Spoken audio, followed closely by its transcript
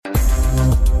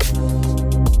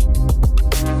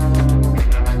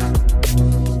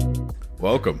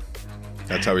welcome.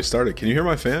 That's how we started. Can you hear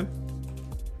my fan?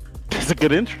 It's a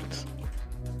good entrance.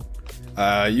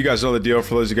 You guys know the deal.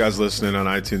 For those of you guys listening on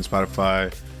iTunes,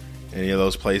 Spotify, any of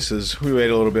those places, we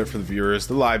wait a little bit for the viewers,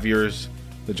 the live viewers,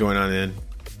 to join on in.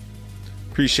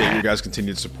 Appreciate your guys'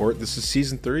 continued support. This is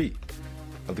season 3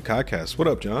 of the Codcast. What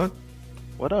up, John?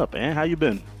 What up, man? How you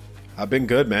been? I've been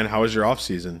good, man. How was your off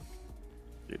season?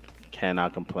 Dude,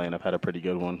 cannot complain. I've had a pretty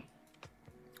good one.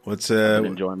 What's I've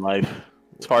been enjoying life.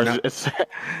 As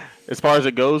far as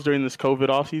it goes during this COVID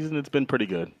off season, it's been pretty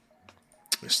good.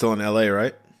 You're still in LA,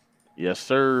 right? Yes,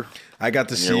 sir. I got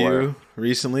to see you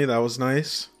recently. That was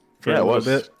nice for a little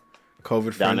bit.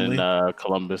 COVID friendly. Down in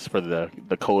Columbus for the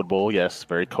Code Bowl. Yes,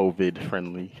 very COVID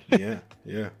friendly.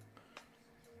 Yeah.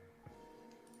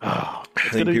 I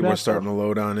think people are starting to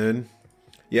load on in.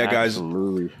 Yeah, guys.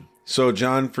 Absolutely. So,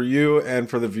 John, for you and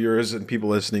for the viewers and people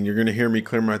listening, you're going to hear me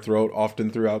clear my throat often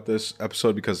throughout this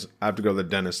episode because I have to go to the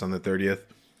dentist on the 30th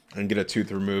and get a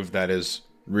tooth removed that is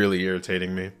really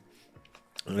irritating me.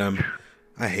 And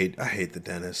I hate the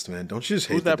dentist, man. Don't you just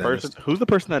hate the dentist? Who's the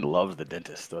person that loves the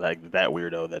dentist? Like that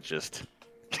weirdo that just...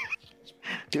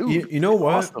 Dude, you know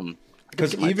what? Awesome.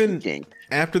 Because even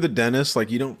after the dentist, like,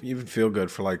 you don't even feel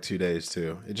good for like 2 days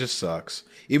too. It just sucks.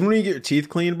 Even when you get your teeth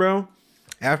cleaned, bro,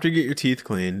 after you get your teeth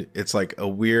cleaned, it's like a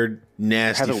weird,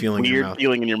 nasty feeling in your mouth.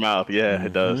 Feeling in your mouth. Yeah,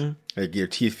 It does. Like your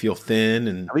teeth feel thin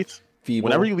and at least feeble.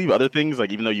 Whenever you leave other things,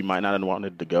 like even though you might not have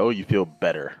wanted to go, you feel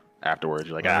better afterwards.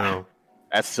 You're like,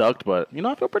 that sucked, but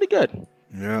I feel pretty good.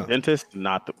 Yeah. Dentist,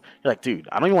 you're like, dude,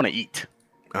 I don't even want to eat.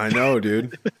 I know,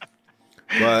 dude.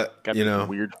 But got this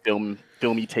weird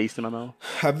filmy taste in my mouth.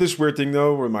 I have this weird thing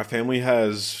though, where my family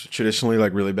has traditionally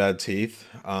like really bad teeth,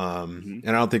 and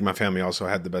I don't think my family also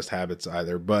had the best habits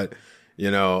either. But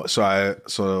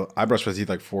so I brush my teeth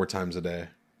like 4 times a day.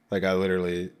 Like I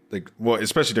literally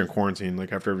especially during quarantine,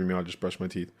 like after every meal, I just brush my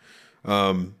teeth.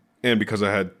 And because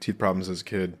I had teeth problems as a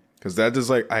kid, because that is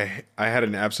like I had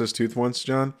an abscess tooth once,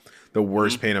 John. The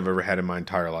worst pain I've ever had in my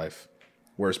entire life.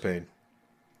 Worst pain.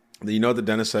 You know what the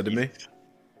dentist said to me?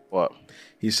 What?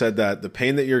 He said that the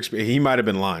pain that you're experiencing, he might have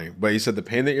been lying, but he said the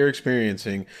pain that you're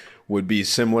experiencing would be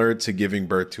similar to giving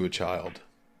birth to a child.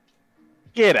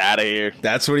 Get out of here.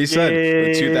 That's what he said.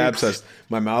 The tooth abscess.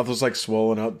 My mouth was like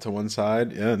swollen up to one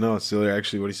side. Yeah, no, it's still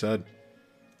actually what he said.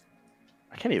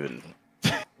 I can't even.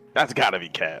 That's got to be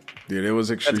cap. Dude, it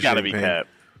was extremely That's got to be cap.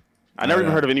 I never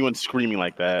even heard of anyone screaming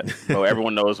like that. So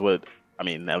everyone knows what. I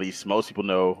mean, at least most people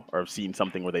know or have seen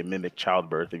something where they mimic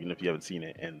childbirth, even if you haven't seen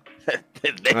it. And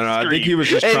I think he was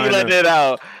just trying to. It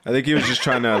out. I think he was just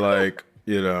trying to like,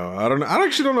 I don't know. I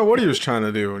actually don't know what he was trying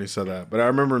to do when he said that, but I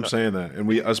remember him saying that, and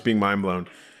us being mind blown.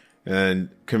 And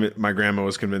my grandma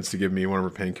was convinced to give me one of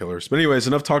her painkillers. But anyways,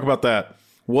 enough talk about that.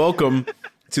 Welcome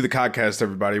to the Codcast,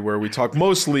 everybody, where we talk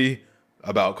mostly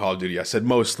about Call of Duty. I said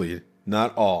mostly,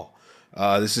 not all.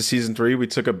 This is season 3. We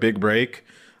took a big break.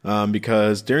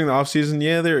 Because during the off season,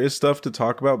 there is stuff to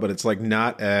talk about, but it's like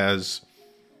not as,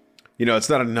 it's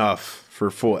not enough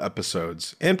for full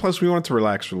episodes. And plus, we wanted to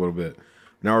relax for a little bit.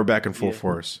 Now we're back in full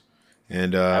force,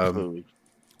 and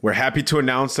we're happy to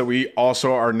announce that we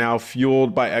also are now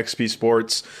fueled by XP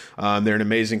Sports. They're an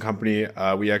amazing company.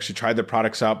 We actually tried their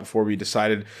products out before we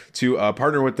decided to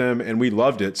partner with them, and we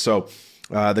loved it. So.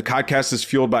 The Codcast is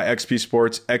fueled by XP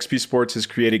Sports. XP Sports has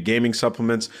created gaming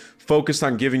supplements focused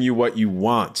on giving you what you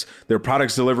want. Their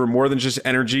products deliver more than just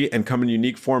energy and come in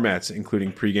unique formats,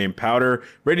 including pregame powder,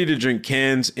 ready-to-drink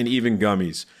cans, and even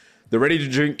gummies. The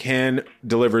ready-to-drink can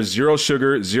delivers 0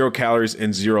 sugar, 0 calories,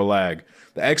 and 0 lag.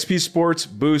 The XP Sports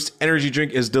Boost energy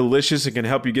drink is delicious and can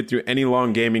help you get through any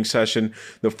long gaming session.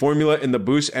 The formula in the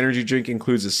Boost energy drink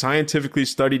includes a scientifically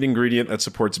studied ingredient that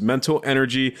supports mental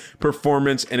energy,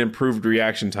 performance, and improved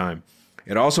reaction time.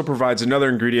 It also provides another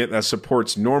ingredient that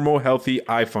supports normal, healthy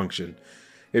eye function.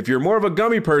 If you're more of a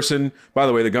gummy person, by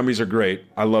the way, the gummies are great.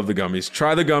 I love the gummies.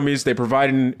 Try the gummies. They provide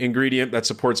an ingredient that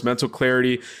supports mental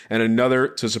clarity and another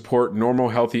to support normal,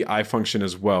 healthy eye function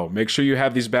as well. Make sure you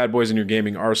have these bad boys in your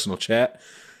gaming arsenal, chat.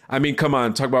 I mean, come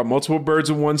on, talk about multiple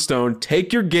birds with one stone.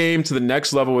 Take your game to the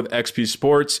next level with XP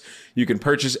Sports. You can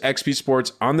purchase XP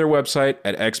Sports on their website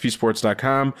at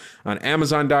xpsports.com, on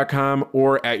amazon.com,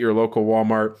 or at your local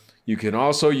Walmart. You can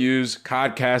also use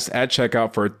Codcast at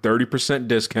checkout for a 30%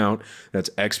 discount. That's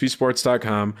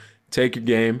xpsports.com. Take your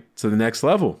game to the next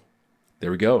level. There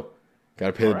we go. Got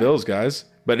to pay the bills, guys.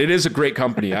 But it is a great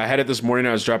company. I had it this morning.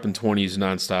 I was dropping 20s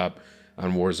nonstop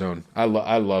on Warzone. I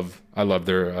love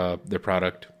their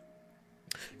product.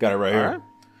 Got it right here.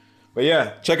 But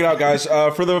yeah, check it out, guys.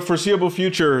 For the foreseeable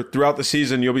future, throughout the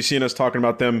season, you'll be seeing us talking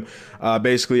about them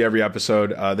basically every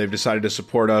episode. They've decided to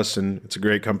support us, and it's a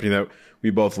great company that we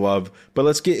both love. But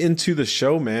let's get into the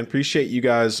show, man. Appreciate you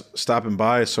guys stopping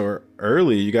by so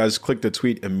early. You guys clicked the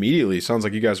tweet immediately. Sounds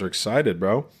like you guys are excited,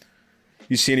 bro.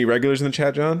 You see any regulars in the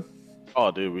chat, John?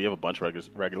 Oh, dude, we have a bunch of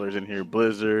regulars in here.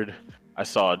 Blizzard. I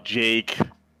saw Jake,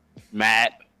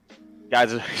 Matt.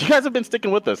 Guys, you guys have been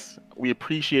sticking with us. We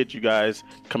appreciate you guys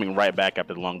coming right back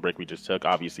after the long break we just took.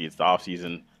 Obviously, it's the off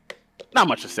season. Not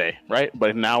much to say, right?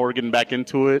 But now we're getting back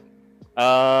into it.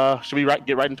 Should we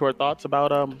get right into our thoughts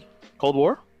about Cold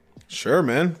War? Sure,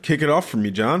 man. Kick it off for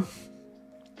me, John.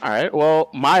 All right. Well,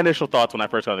 my initial thoughts when I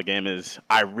first got the game is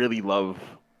I really love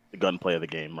the gunplay of the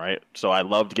game, right? So I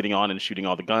loved getting on and shooting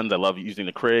all the guns. I love using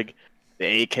the Krig,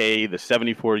 the AK, the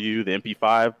 74U, the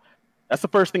MP5. That's the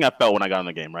first thing I felt when I got in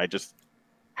the game, right? Just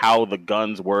how the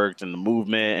guns worked and the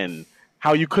movement and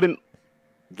how you couldn't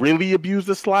really abuse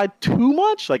the slide too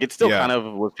much. Like it still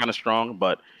was kind of strong,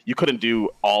 but you couldn't do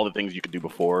all the things you could do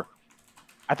before.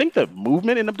 I think the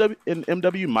movement in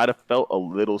MW might have felt a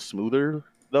little smoother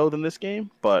though than this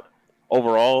game, but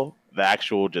overall, the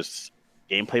actual just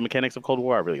gameplay mechanics of Cold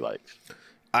War I really liked.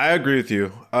 I agree with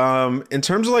you. In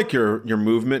terms of like your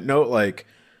movement note, like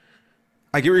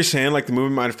I get what you're saying. Like the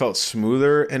movement might have felt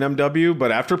smoother in MW,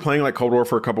 but after playing like Cold War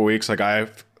for a couple weeks, like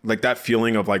like that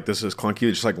feeling of like this is clunky,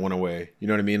 it just like went away. You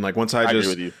know what I mean? Like once I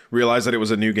just realized that it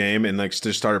was a new game and like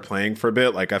just started playing for a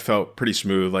bit, like I felt pretty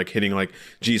smooth, like hitting like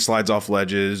G slides off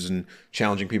ledges and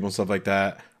challenging people and stuff like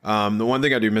that. The one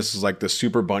thing I do miss is like the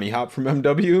super bunny hop from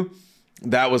MW.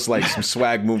 That was like some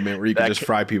swag movement where you could just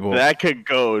fry people. That could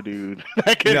go, dude.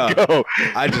 That could go.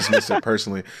 I just miss it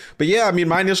personally. But yeah, I mean,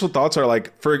 my initial thoughts are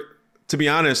like, to be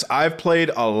honest, I've played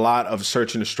a lot of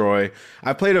Search and Destroy.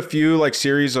 I've played a few like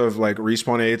series of like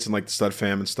Respawn 8s and like the Stud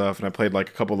Fam and stuff. And I played like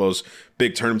a couple of those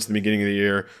big tournaments at the beginning of the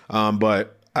year.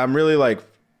 But I'm really like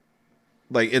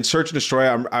in Search and Destroy,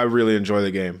 I really enjoy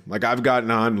the game. Like I've gotten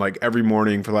on like every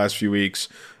morning for the last few weeks.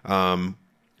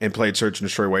 And played Search and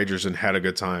Destroy wagers and had a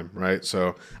good time, right?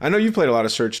 So I know you've played a lot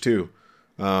of Search too.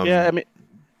 Yeah, I mean,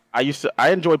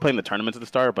 I enjoyed playing the tournaments at the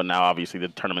start, but now obviously the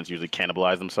tournaments usually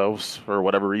cannibalize themselves for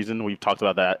whatever reason. We've talked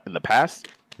about that in the past,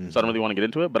 so I don't really want to get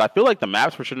into it. But I feel like the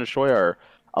maps for Search and Destroy are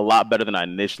a lot better than I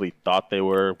initially thought they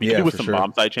were. We could do with some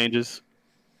bomb site changes,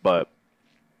 but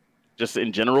just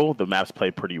in general, the maps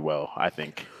play pretty well, I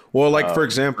think. Well, like for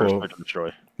example,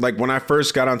 like when I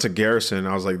first got onto Garrison,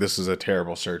 I was like, this is a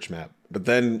terrible search map. But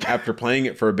then after playing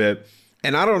it for a bit,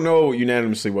 and I don't know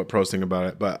unanimously what pros think about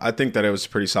it, but I think that it was a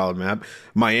pretty solid map.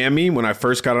 Miami, when I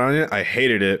first got on it, I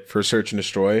hated it for Search and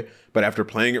Destroy. But after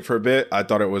playing it for a bit, I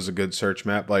thought it was a good search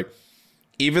map. Like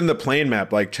even the plane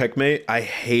map, like Checkmate, I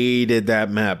hated that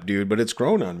map, dude. But it's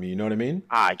grown on me. You know what I mean?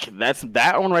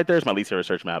 That one right there is my least favorite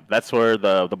search map. That's where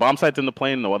the bomb site's in the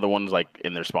plane, and the other one's like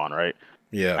in their spawn, right?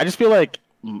 Yeah. I just feel like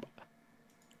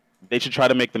they should try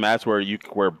to make the maps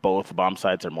where both bomb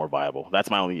sites are more viable. That's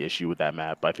my only issue with that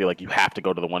map. I feel like you have to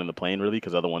go to the one in the plane really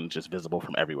because the other one's just visible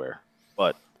from everywhere.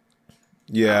 But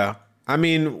yeah, I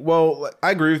mean, well,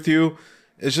 I agree with you.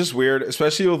 It's just weird,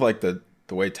 especially with like the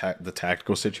way the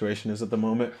tactical situation is at the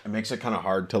moment. It makes it kind of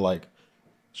hard to like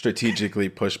strategically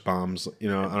push bombs. You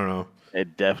know, I don't know.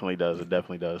 It definitely does. It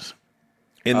definitely does.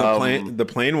 In the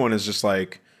plane one is just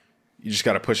like, you just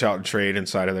got to push out and trade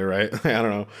inside of there, right? I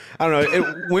don't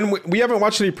know. When we haven't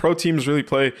watched any pro teams really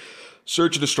play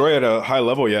Search and Destroy at a high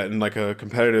level yet, and like a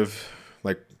competitive,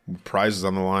 like prizes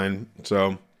on the line.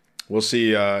 So we'll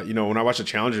see. When I watch the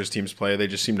challengers teams play, they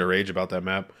just seem to rage about that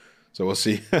map. So we'll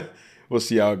see. We'll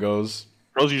see how it goes.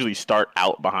 Pros usually start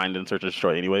out behind in Search and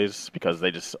Destroy anyways, because they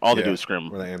do is scrim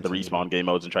the respawn game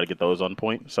modes and try to get those on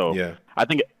point. So yeah. I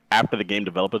think after the game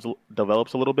develops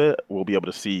a little bit, we'll be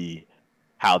able to see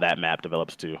how that map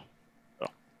develops too. So.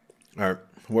 All right.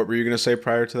 What were you going to say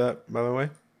prior to that, by the way?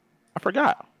 I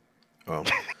forgot. Oh.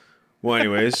 Well,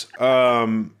 anyways,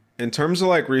 in terms of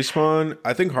like respawn,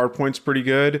 I think Hardpoint's pretty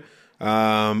good.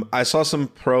 I saw some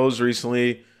pros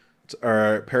recently,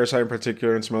 or Parasite in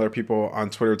particular, and some other people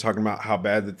on Twitter talking about how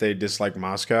bad that they dislike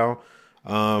Moscow.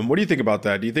 What do you think about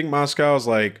that? Do you think Moscow is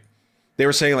like, they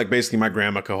were saying like basically my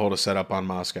grandma could hold a setup on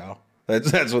Moscow.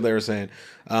 That's what they were saying.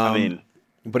 I mean,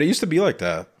 but it used to be like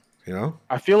that, you know?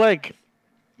 I feel like,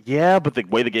 yeah, but the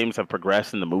way the games have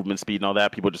progressed and the movement speed and all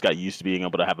that, people just got used to being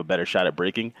able to have a better shot at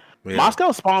breaking. Yeah.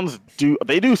 Moscow spawns do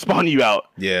spawn you out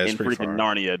in freaking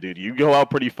Narnia, dude. You go out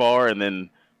pretty far, and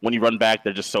then when you run back,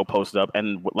 they're just so posted up.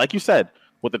 And like you said,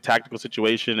 with the tactical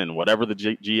situation and whatever the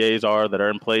GAs are that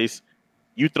are in place,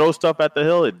 you throw stuff at the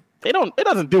hill, it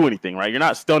doesn't do anything, right? You're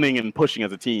not stunning and pushing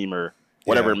as a team or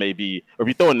whatever it may be. Or if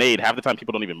you throw a nade, half the time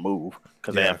people don't even move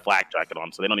because they have flak jacket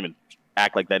on, so they don't even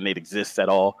act like that nade exists at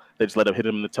all. They just let it hit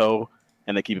them in the toe,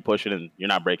 and they keep it pushing, and you're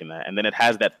not breaking that. And then it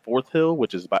has that fourth hill,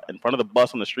 which is in front of the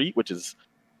bus on the street, which is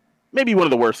maybe one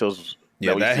of the worst hills.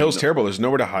 Yeah, that hill's terrible. There's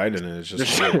nowhere to hide in it. It's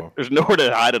just terrible. There's nowhere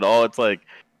to hide at all. It's like,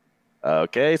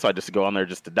 okay, so I just go on there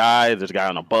just to die. There's a guy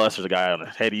on a bus. There's a guy on a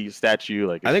Hetty statue.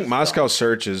 Like, I think Moscow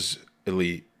Search is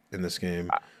elite in this game.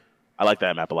 I like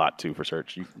that map a lot too for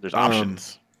Search. There's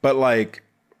options. But like,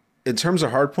 in terms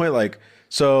of hardpoint, like,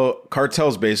 so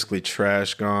Cartel's basically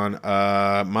trash gone.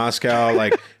 Moscow,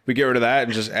 like, we get rid of that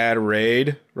and just add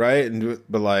Raid, right?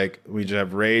 But like, we just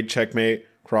have Raid, Checkmate,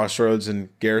 Crossroads, and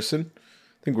Garrison.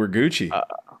 I think we're Gucci.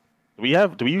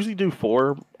 Do we usually do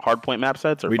 4 hardpoint map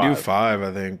sets or we 5? do 5,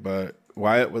 I think. But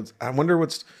why? I wonder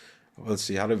what's. Let's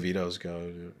see. How do vetoes go?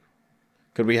 Dude?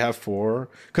 Could we have 4?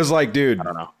 Because like, dude, I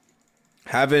don't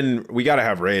know. We gotta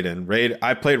have Raid in.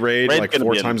 I played Raid like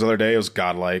 4 times the other day. It was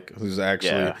godlike. It was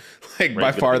actually like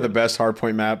by far the best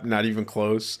hardpoint map. Not even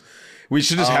close. We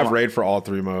should just have Raid for all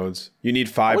 3 modes. You need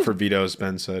 5 for vetoes.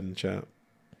 Ben said in chat.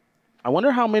 I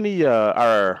wonder how many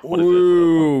are.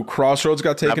 Crossroads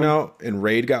got taken out and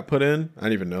Raid got put in. I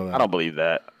didn't even know that. I don't believe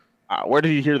that. Where did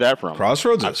you hear that from?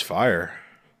 Crossroads is fire.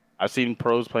 I've seen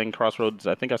pros playing Crossroads.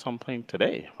 I think I saw them playing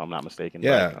today, if I'm not mistaken.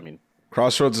 Yeah. But, I mean,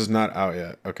 Crossroads is not out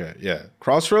yet. Okay, yeah.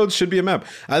 Crossroads should be a map.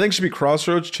 I think it should be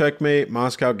Crossroads, Checkmate,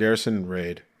 Moscow, Garrison, and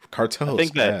Raid. Cartel. I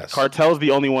think that Cartel's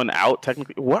the only one out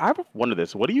technically. I wonder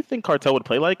this. What do you think Cartel would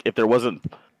play like if there wasn't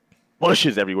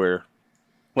bushes everywhere?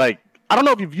 Like, I don't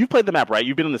know if you've played the map, right?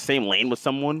 You've been in the same lane with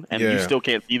someone and you still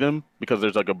can't see them because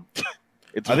there's like a.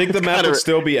 I think the map would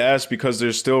still be ass because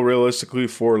there's still realistically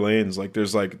 4 lanes. Like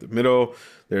there's like the middle,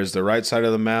 there's the right side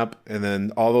of the map, and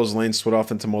then all those lanes split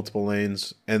off into multiple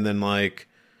lanes, and then like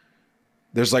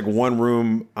there's like one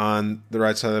room on the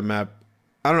right side of the map.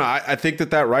 I don't know. I think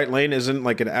that right lane isn't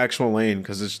like an actual lane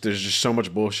because there's just so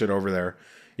much bullshit over there.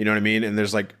 You know what I mean? And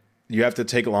there's like. You have to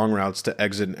take long routes to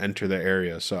exit and enter the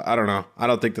area. So I don't know. I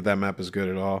don't think that map is good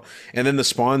at all. And then the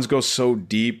spawns go so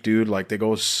deep, dude. Like they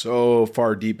go so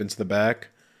far deep into the back.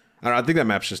 I think that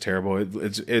map's just terrible.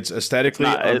 It's aesthetically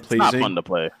unpleasing. It's not fun to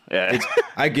play. Yeah,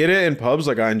 I get it in pubs.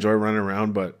 Like I enjoy running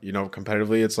around, but you know,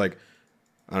 competitively, it's like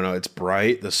I don't know. It's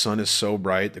bright. The sun is so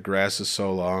bright. The grass is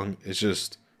so long. It's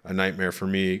just a nightmare for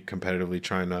me competitively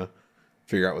trying to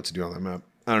figure out what to do on that map.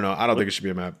 I don't know. I don't think it should be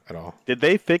a map at all.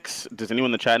 Does anyone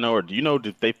in the chat know, or do you know,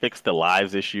 did they fix the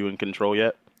lives issue in Control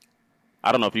yet?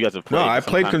 I don't know if you guys have played. No, I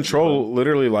played Control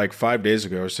literally like 5 days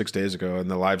ago or 6 days ago, and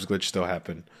the lives glitch still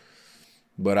happened.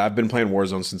 But I've been playing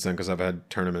Warzone since then because I've had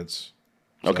tournaments.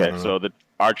 So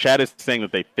our chat is saying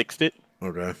that they fixed it.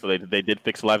 Okay. So they did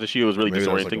fix the lives issue. It was really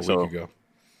disorienting. Like a week ago.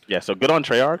 Yeah, so good on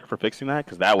Treyarch for fixing that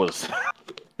because that was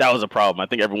a problem. I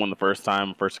think everyone the first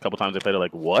couple times they played it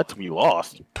like, what? We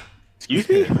lost. Excuse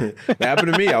me? That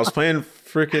happened to me. I was playing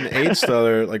freaking 8s the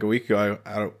other like a week ago.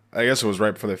 I guess it was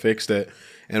right before they fixed it.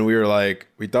 And we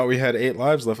thought we had 8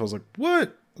 lives left. I was like, what?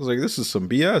 I was like, this is some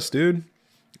BS, dude.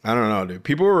 I don't know, dude.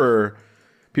 People were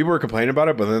complaining about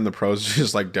it, but then the pros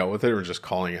just like dealt with it and were just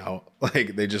calling out.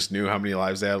 Like they just knew how many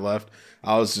lives they had left.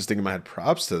 I was just thinking in my head,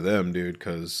 props to them, dude,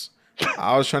 because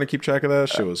I was trying to keep track of that.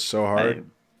 Shit was so hard.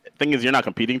 Thing is, you're not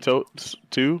competing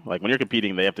too. Like when you're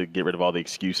competing, they have to get rid of all the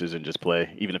excuses and just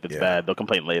play. Even if it's bad, they'll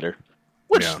complain later.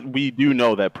 Which we do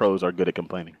know that pros are good at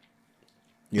complaining.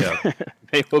 Yeah,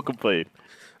 they will complain.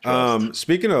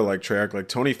 Speaking of like Treyarch, like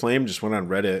Tony Flame just went on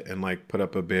Reddit and like put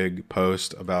up a big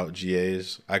post about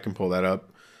GAs. I can pull that up.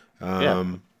 Do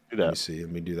that. Let me see.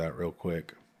 Let me do that real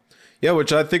quick. Yeah,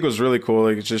 which I think was really cool.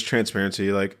 Like it's just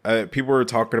transparency. Like people were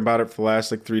talking about it for the last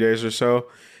like 3 days or so.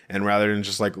 And rather than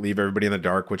just like leave everybody in the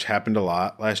dark, which happened a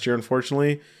lot last year,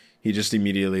 unfortunately, he just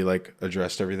immediately like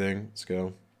addressed everything. Let's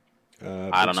go.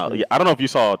 I don't know. I don't know if you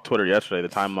saw Twitter yesterday,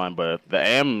 the timeline, but the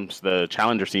AMs, the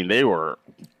challenger scene, they were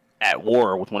at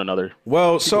war with one another.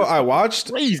 Well, so I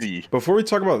watched. Crazy. Before we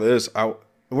talk about this,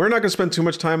 we're not going to spend too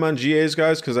much time on GAs,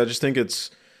 guys, because I just think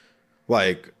it's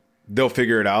like they'll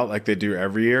figure it out like they do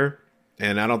every year.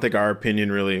 And I don't think our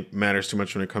opinion really matters too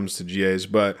much when it comes to GAs.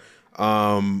 But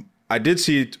I did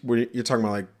see where you're talking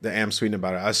about like the AM tweeting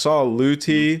about it. I saw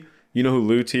Luti. You know who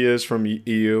Luti is from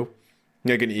EU?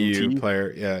 Like an EU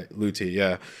player. Yeah, Luti.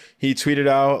 Yeah. He tweeted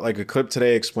out like a clip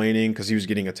today explaining because he was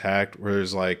getting attacked where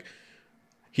it's like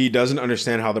he doesn't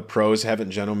understand how the pros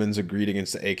haven't gentlemen's agreed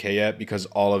against the AK yet because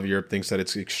all of Europe thinks that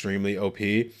it's extremely OP.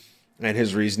 And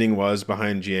his reasoning was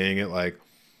behind GAing it like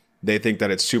they think that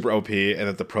it's super OP and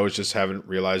that the pros just haven't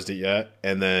realized it yet.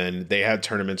 And then they had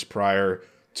tournaments prior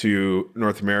to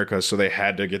North America, so they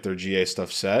had to get their GA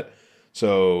stuff set.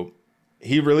 So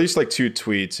he released like 2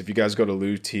 tweets. If you guys go to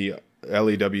Luti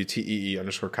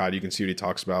LEWTEE_COD. You can see what he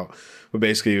talks about. But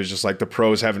basically, it was just like the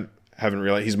pros haven't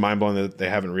realized. He's mind blown that they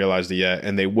haven't realized it yet,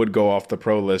 and they would go off the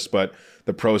pro list, but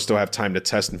the pros still have time to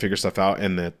test and figure stuff out,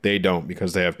 and that they don't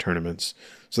because they have tournaments.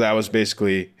 So that was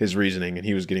basically his reasoning, and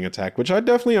he was getting attacked, which I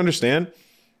definitely understand.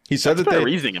 He said That's fair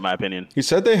reasoning, in my opinion. He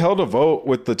said they held a vote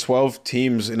with the 12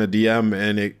 teams in a DM,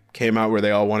 and it came out where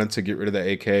they all wanted to get rid of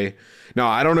the AK. Now,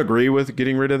 I don't agree with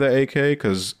getting rid of the AK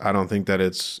because I don't think that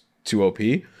it's too OP.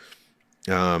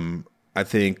 I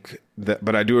think that,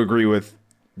 but I do agree with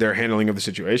their handling of the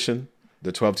situation.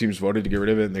 The 12 teams voted to get rid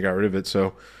of it, and they got rid of it.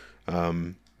 So,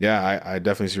 yeah, I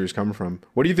definitely see where he's coming from.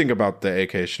 What do you think about the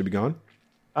AK? Should it be gone?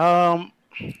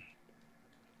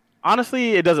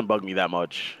 Honestly, it doesn't bug me that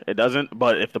much. It doesn't.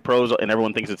 But if the pros and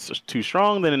everyone thinks it's too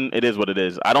strong, then it is what it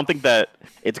is. I don't think that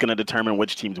it's going to determine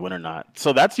which teams win or not.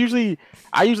 So I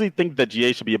usually think that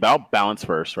GA should be about balance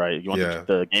first, right? You want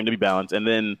the game to be balanced. And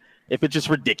then if it's just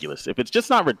ridiculous, if it's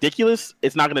just not ridiculous,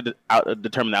 it's not going to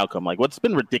determine the outcome. Like what's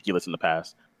been ridiculous in the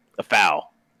past? The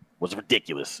foul was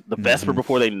ridiculous. The Vesper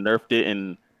before they nerfed it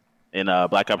in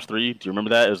Black Ops 3. Do you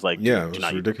remember that? It was like, yeah, it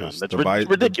was ridiculous. That's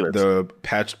ridiculous. The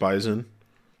patched Bison.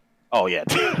 Oh, yeah.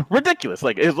 Ridiculous.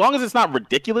 Like, as long as it's not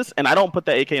ridiculous, and I don't put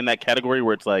the AK in that category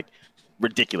where it's, like,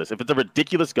 ridiculous. If it's a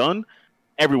ridiculous gun,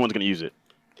 everyone's going to use it.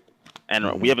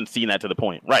 And we haven't seen that to the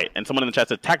point. Right. And someone in the chat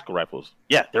said tactical rifles.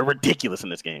 Yeah, they're ridiculous in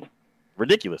this game.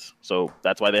 Ridiculous. So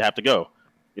that's why they have to go.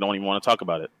 You don't even want to talk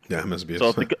about it. Yeah, it must be.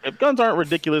 So if guns aren't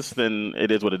ridiculous, then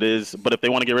it is what it is. But if they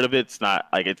want to get rid of it, it's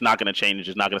not going to change.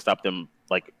 It's not going to stop them,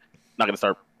 like, not going to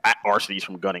start varsities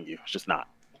from gunning you. It's just not.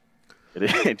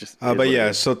 But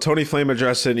yeah, so Tony Flame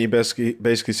addressed it, and he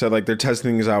basically said like they're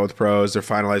testing things out with pros, they're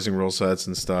finalizing rule sets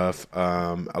and stuff.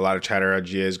 A lot of chatter at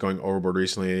GA is going overboard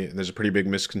recently, and there's a pretty big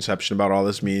misconception about all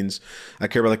this means. I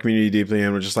care about the community deeply,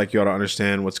 and would just like you all to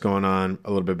understand what's going on a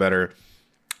little bit better.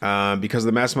 Because of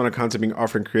the mass amount of content being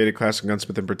offered in Creative Classic and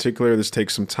Gunsmith in particular, this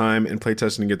takes some time and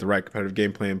playtesting to get the right competitive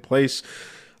gameplay in place.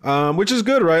 Which is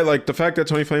good, right? Like the fact that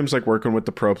Tony Flame's like working with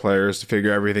the pro players to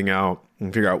figure everything out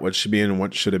and figure out what should be in and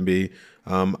what shouldn't be.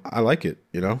 I like it,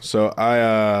 you know. So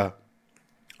I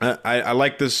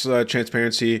like this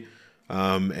transparency,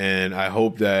 and I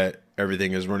hope that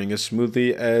everything is running as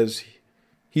smoothly as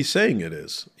he's saying it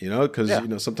is. You know, because you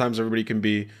know sometimes everybody can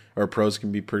be, or pros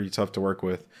can be pretty tough to work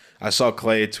with. I saw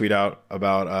Clay tweet out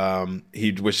about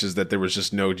he wishes that there was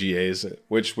just no GAs,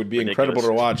 which would be incredible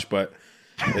to watch, but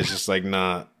it's just like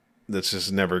that's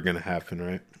just never gonna happen,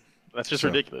 right? That's just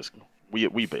ridiculous. We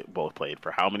both played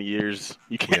for how many years?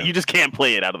 You just can't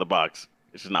play it out of the box.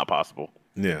 It's just not possible.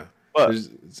 Yeah, but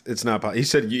it's not possible.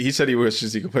 He said he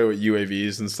wishes he could play with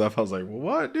UAVs and stuff. I was like, well,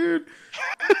 what, dude?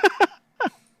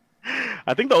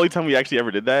 I think the only time we actually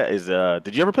ever did that is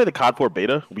did you ever play the COD 4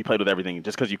 beta? We played with everything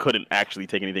just because you couldn't actually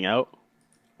take anything out.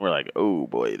 We're like, oh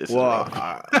boy, this is rough.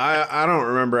 I don't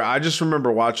remember. I just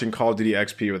remember watching Call of Duty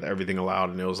XP with everything allowed,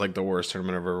 and it was like the worst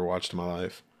tournament I've ever watched in my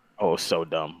life. Oh, so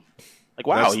dumb. Like,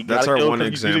 wow, that's our one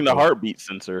example. Using the heartbeat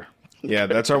sensor. Yeah,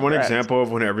 that's our one example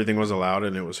of when everything was allowed,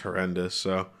 and it was horrendous.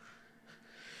 So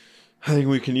I think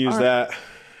we can use that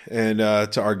and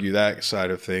to argue that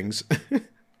side of things.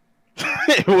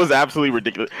 It was absolutely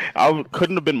ridiculous. I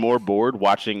couldn't have been more bored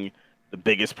watching the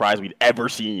biggest prize we'd ever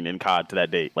seen in COD to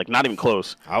that date. Like, not even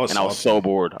close. I was so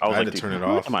bored. I had to turn it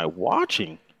off. What am I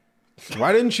watching?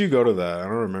 Why didn't you go to that? I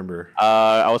don't remember.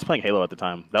 I was playing Halo at the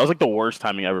time. That was like the worst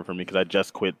timing ever for me because I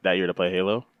just quit that year to play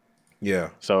Halo. Yeah.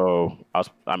 So I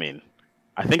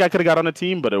think I could have got on a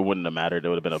team, but it wouldn't have mattered. It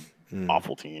would have been an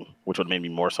awful team, which would have made me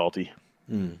more salty.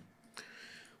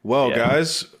 Well,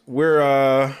 guys,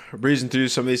 we're breezing through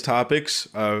some of these topics.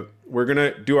 We're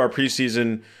gonna do our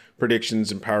preseason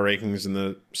predictions and power rankings in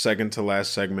the second to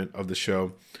last segment of the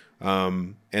show,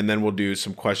 and then we'll do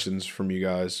some questions from you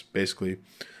guys, basically.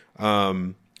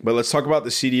 But let's talk about the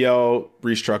CDL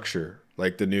restructure,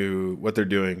 like what they're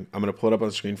doing. I'm gonna pull it up on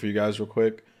the screen for you guys real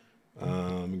quick.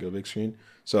 Let me go big screen.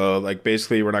 So, like,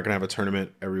 basically, we're not gonna have a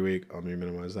tournament every week. Let me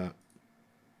minimize that.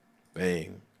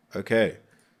 Bang. Okay.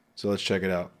 So let's check it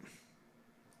out.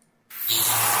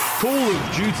 Call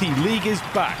of Duty League is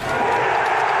back.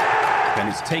 And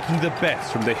it's taking the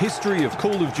best from the history of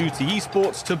Call of Duty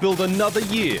esports to build another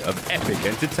year of epic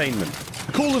entertainment.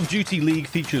 The Call of Duty League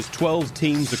features 12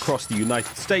 teams across the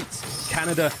United States,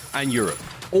 Canada, and Europe,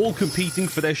 all competing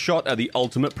for their shot at the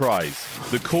ultimate prize,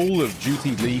 the Call of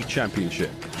Duty League Championship.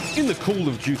 In the Call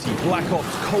of Duty Black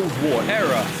Ops Cold War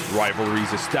era,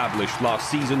 rivalries established last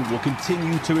season will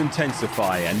continue to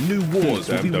intensify and new wars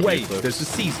will be waged as the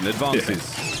season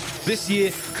advances. This year,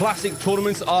 classic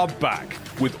tournaments are back,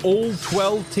 with all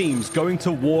 12 teams going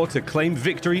to war to claim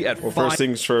victory at First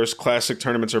things first, classic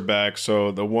tournaments are back.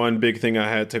 So the one big thing I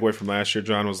had to take away from last year,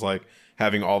 John, was like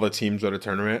having all the teams at a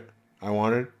tournament I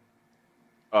wanted.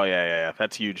 Oh, yeah.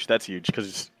 That's huge.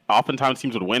 Because oftentimes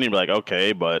teams would win and be like,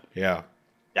 okay, but yeah,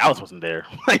 Dallas wasn't there.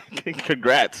 Like,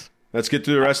 congrats. Let's get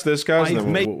through the rest of this, guys,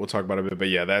 and then we'll talk about it a bit. But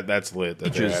yeah, that's lit.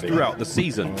 Throughout the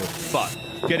season, but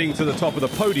getting to the top of the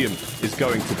podium is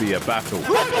going to be a battle.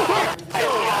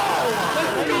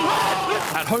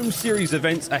 At home series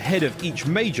events ahead of each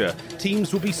major,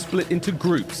 teams will be split into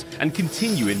groups and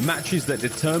continue in matches that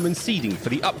determine seeding for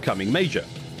the upcoming major.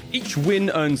 Each win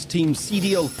earns teams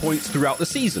CDL points throughout the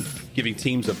season, giving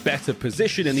teams a better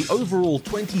position in the overall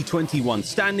 2021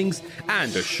 standings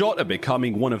and a shot at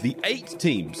becoming one of the 8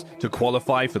 teams to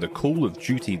qualify for the Call of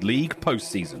Duty League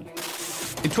postseason.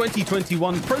 In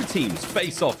 2021, pro teams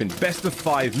face off in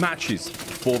best-of-5 matches,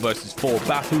 4 versus 4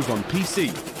 battles on PC,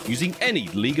 using any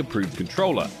league-approved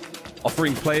controller,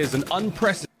 offering players an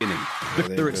unprecedented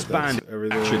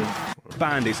expanded action.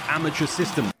 Band is amateur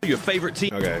system. Your favorite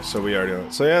team. Okay, so we already know.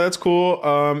 So yeah, that's cool.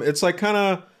 It's like kind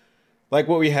of like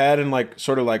what we had in like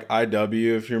sort of like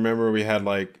IW, if you remember. We had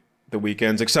like the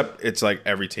weekends, except it's like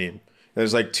every team.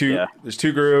 There's like there's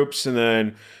 2 groups, and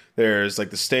then there's like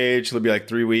the stage. It'll be like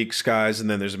 3 weeks, guys, and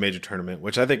then there's a major tournament,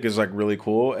 which I think is like really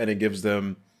cool, and it gives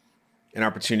them an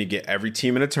opportunity to get every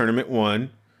team in a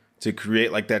tournament to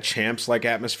create like that champs like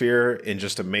atmosphere in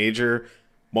just a major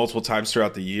multiple times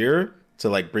throughout the year, to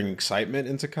like bring excitement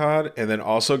into COD, and then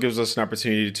also gives us an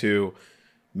opportunity to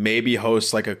maybe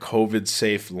host like a COVID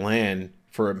safe LAN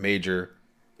for a major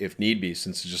if need be,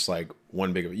 since it's just like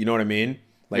one big, you know what I mean?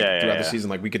 Like throughout the season,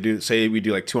 like we could we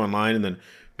do like 2 online and then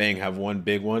bang, have one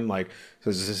big one. Like,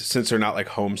 since they're not like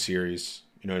home series,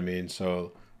 you know what I mean?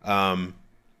 So I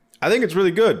think it's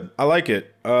really good. I like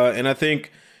it. And I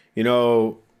think, you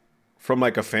know, from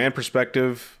like a fan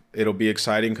perspective, it'll be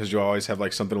exciting because you always have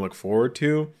like something to look forward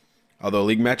to. Although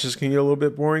league matches can get a little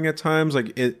bit boring at times,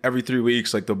 like every 3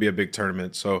 weeks, like there'll be a big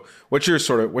tournament. So what's your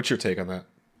take on that?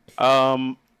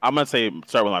 I'm gonna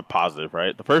start with my positive,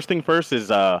 right? The first thing first is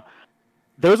there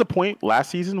was a point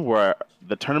last season where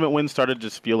the tournament wins started to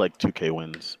just feel like 2K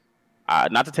wins.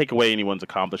 Not to take away anyone's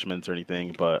accomplishments or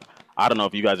anything, but I don't know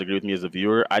if you guys agree with me as a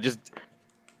viewer.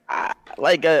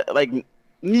 Like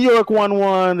New York won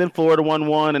one, then Florida won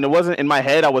one, and it wasn't in my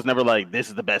head. I was never like, this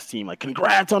is the best team. Like,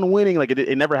 congrats on winning. Like,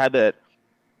 it never had that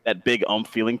big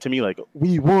feeling to me. Like,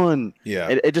 we won.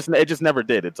 Yeah. It just never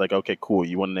did. It's like, okay, cool.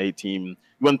 You won an 8 team. You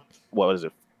won, what is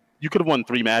it? You could have won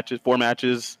 4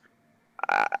 matches.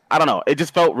 I don't know. It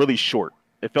just felt really short.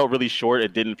 It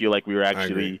didn't feel like we were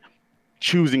actually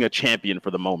choosing a champion for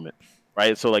the moment,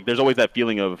 right? So like, there's always that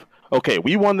feeling of, okay,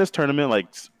 we won this tournament. Like,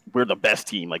 we're the best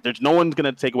team. Like, there's no one's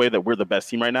gonna take away that we're the best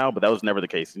team right now. But that was never the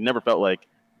case. It never felt like,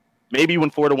 maybe when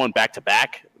Florida won back to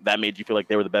back, that made you feel like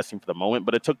they were the best team for the moment.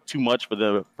 But it took too much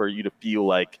for you to feel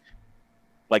like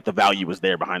the value was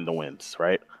there behind the wins,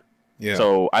 right? Yeah.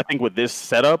 So I think with this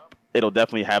setup, it'll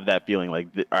definitely have that feeling. Like,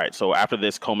 all right, so after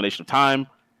this culmination of time,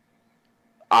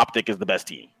 Optic is the best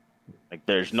team. Like,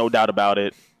 there's no doubt about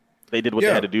it. They did what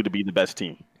they had to do to be the best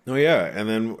team. Oh yeah, and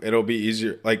then it'll be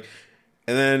easier. Like,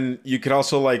 and then you could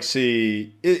also like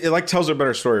see it like tells a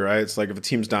better story, right? It's like if a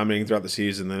team's dominating throughout the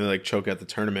season, then they like choke at the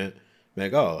tournament,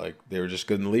 like, oh, like they were just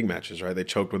good in the league matches, right? They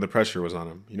choked when the pressure was on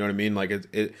them. You know what I mean? Like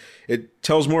it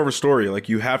tells more of a story. Like,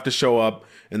 you have to show up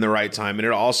in the right time, and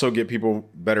it'll also get people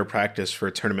better practice for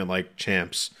a tournament like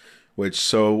champs,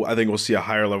 so I think we'll see a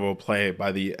higher level of play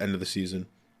by the end of the season.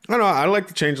 I don't know. I like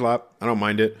the change a lot. I don't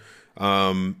mind it.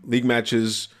 League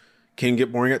matches can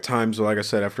get boring at times. So like I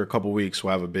said, after a couple weeks,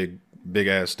 we'll have a big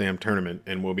ass damn tournament,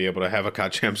 and we'll be able to have a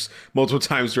COD champs multiple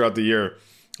times throughout the year.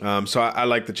 So I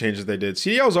like the changes they did.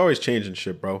 CDL's always changing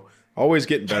shit, bro. Always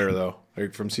getting better though.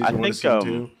 Like from season 1 to season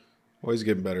 2, always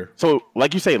getting better. So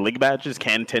like you say, league matches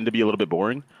can tend to be a little bit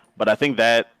boring, but I think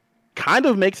that kind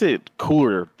of makes it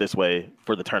cooler this way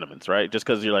for the tournaments, right? Just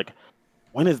because you're like,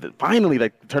 when is it? Finally,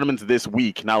 like, the tournament's this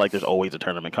week. Not like there's always a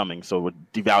tournament coming, so it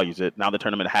devalues it. Now the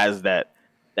tournament has that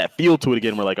feel to it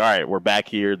again. We're like, all right, we're back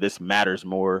here. This matters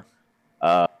more.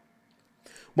 Well,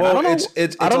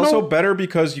 it's also better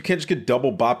because you can't just get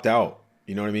double bopped out.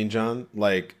 You know what I mean, John?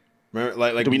 Like, remember,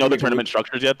 like do we know the tournament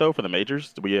structures yet, though, for the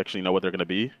majors? Do we actually know what they're going to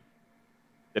be?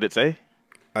 Did it say?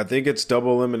 I think it's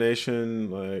double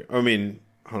elimination. Like, I mean,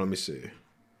 hold on, let me see.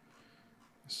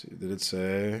 Did it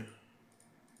say?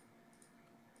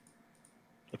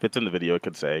 If it's in the video, it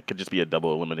could say. It could just be a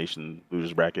double elimination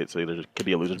losers bracket. So there could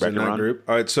be a losers bracket run. Group.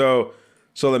 All right, so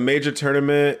the major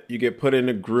tournament, you get put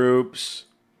into groups.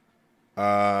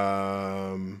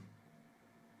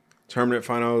 tournament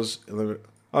finals.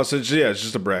 Oh, so it's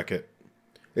just a bracket.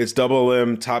 It's double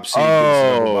M, top seed.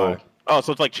 Oh,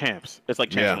 so it's like champs. It's like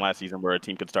champs Yeah. from last season where a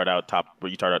team could start out top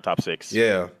 6.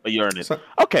 Yeah. But you earn it. So-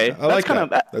 Okay, I like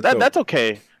that. that's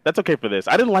okay. That's okay for this.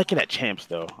 I didn't like it at champs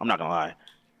though. I'm not gonna lie.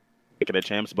 Like it at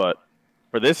champs, but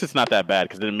for this, it's not that bad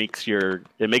because it makes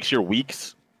your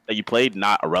weeks that you played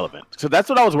not irrelevant. So that's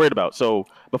what I was worried about. So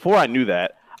before I knew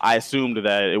that, I assumed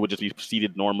that it would just be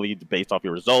seeded normally based off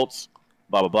your results,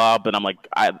 blah blah blah. But I'm like,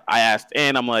 I asked,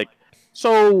 and I'm like,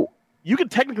 so you could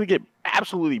technically get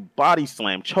absolutely body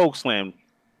slammed, choke slammed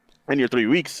in your 3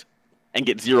 weeks and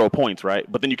get 0 points,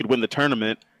 right? But then you could win the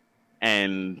tournament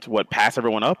and pass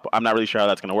everyone up. I'm not really sure how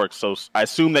that's going to work. So I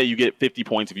assume that you get 50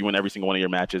 points if you win every single one of your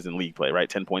matches in league play, right?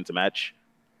 10 points a match.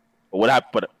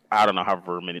 But I don't know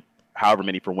however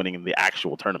many for winning in the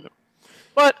actual tournament.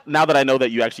 But now that I know that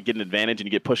you actually get an advantage and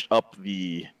you get pushed up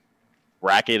the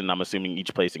bracket, and I'm assuming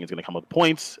each placing is going to come with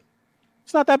points,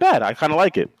 it's not that bad. I kind of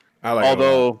like it. I like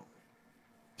Although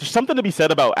there's something to be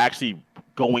said about actually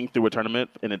going through a tournament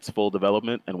in its full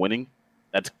development and winning.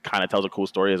 That kind of tells a cool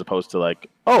story as opposed to like,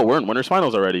 oh, we're in winners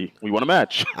finals already. We won a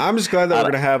match. I'm just glad that we're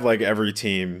gonna have like every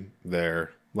team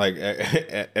there, like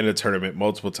in a tournament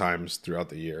multiple times throughout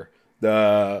the year.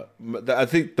 I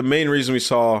think the main reason we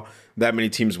saw that many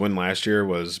teams win last year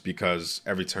was because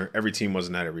every team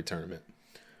wasn't at every tournament,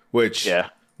 which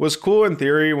was cool in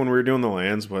theory when we were doing the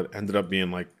lands, but ended up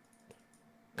being like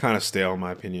kind of stale in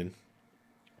my opinion.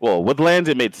 Well, with lands,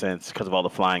 it made sense because of all the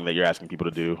flying that you're asking people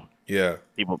to do. Yeah,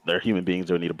 they're human beings.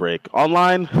 They need a break.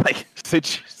 Online, like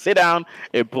sit down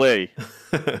and play.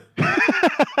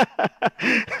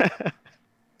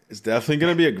 It's definitely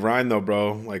gonna be a grind though,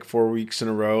 bro. Like 4 weeks in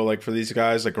a row, like for these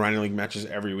guys, like grinding league matches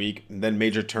every week, and then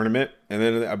major tournament, and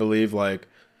then I believe like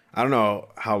I don't know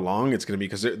how long it's gonna be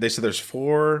because they said there's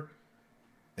 4,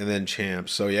 and then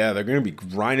champs. So yeah, they're gonna be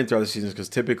grinding throughout the seasons because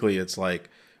typically it's like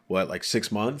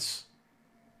 6 months.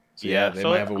 So yeah, they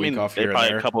might have a week off here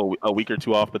and there. A week or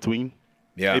two off between.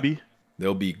 Yeah, maybe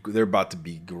they're about to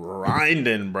be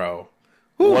grinding, bro.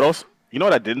 Whew. What else? You know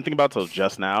what I didn't think about till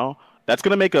just now? That's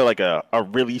gonna make a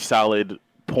really solid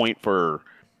point for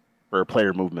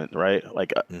player movement, right?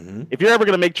 Like if you're ever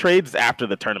gonna make trades after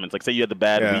the tournaments, like say you had the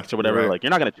bad weeks or whatever, like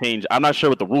you're not gonna change. I'm not sure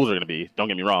what the rules are gonna be. Don't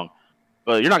get me wrong,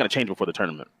 but you're not gonna change before the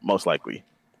tournament, most likely.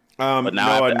 But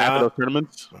now after those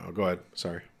tournaments, go ahead.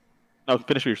 Sorry. No,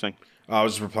 finish what you're saying. I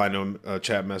was just replying to a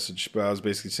chat message, but I was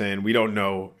basically saying we don't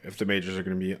know if the majors are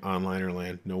going to be online or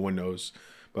LAN. No one knows,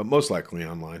 but most likely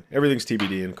online. Everything's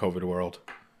TBD in COVID world.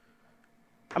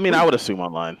 I mean, I would assume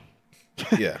online.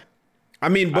 Yeah. I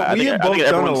mean, but we have both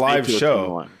done a live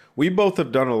show. We both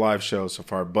have done a live show so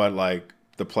far, but like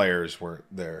the players weren't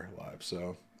there live,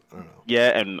 so I don't know.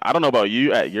 Yeah, and I don't know about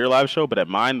you at your live show, but at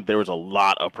mine, there was a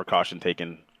lot of precaution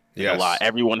taken. Yes. A lot.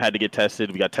 Everyone had to get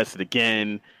tested. We got tested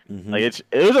again. Mm-hmm. Like it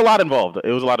was a lot involved.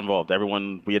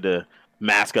 We had to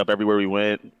mask up everywhere we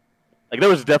went. Like there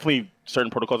was definitely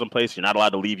certain protocols in place. You're not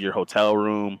allowed to leave your hotel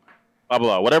room. Blah blah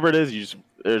blah. Whatever it is,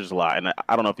 there's just a lot. And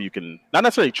I don't know if you can not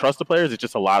necessarily trust the players. It's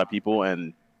just a lot of people,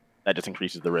 and that just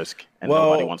increases the risk. And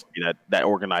nobody wants to be that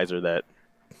organizer that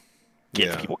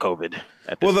gets people COVID.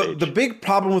 At this stage. The big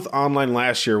problem with online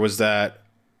last year was that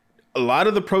a lot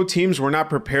of the pro teams were not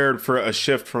prepared for a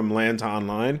shift from LAN to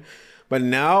online, but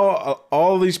now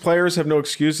all of these players have no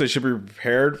excuse. They should be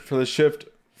prepared for the shift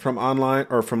from online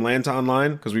or from LAN to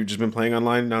online because we've just been playing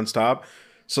online nonstop.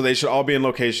 So they should all be in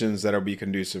locations that will be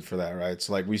conducive for that, right?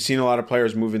 So like we've seen a lot of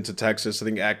players move into Texas. I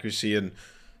think Accuracy and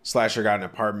Slasher got an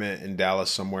apartment in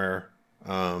Dallas somewhere.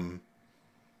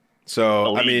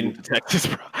 So I mean, Texas,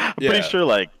 bro. I'm pretty sure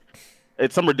like.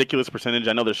 It's some ridiculous percentage.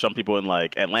 I know there's some people in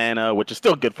like Atlanta, which is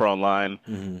still good for online.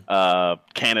 Mm-hmm.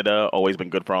 Canada, always been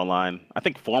good for online. I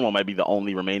think Formal might be the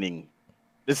only remaining.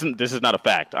 This is not a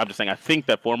fact. I'm just saying I think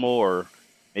that Formal or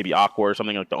maybe Aqua or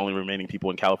something like the only remaining people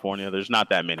in California. There's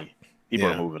not that many. People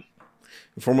are moving.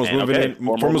 Formal's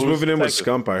moving in with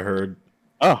Scump, I heard.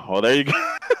 Oh, well, there you go.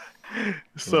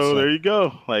 So there you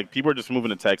go. Like people are just moving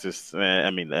to Texas.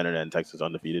 I mean, the internet in Texas is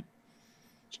undefeated.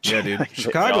 Yeah, dude.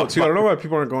 Chicago, too. I don't know why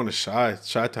people aren't going to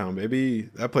Chi-Town, baby.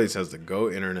 That place has the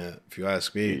GOAT internet, if you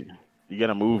ask me. You got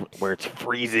to move where it's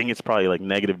freezing. It's probably like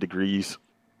negative degrees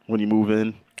when you move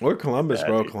in. Or Columbus,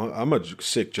 bro. I'm a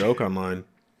sick joke online.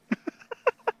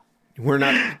 We're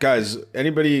not... Guys,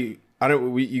 anybody...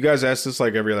 you guys ask this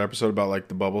like every other episode about like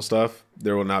the bubble stuff.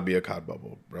 There will not be a COD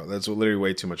bubble, bro. That's literally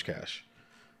way too much cash.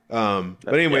 But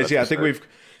anyways, I think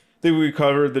we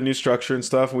covered the new structure and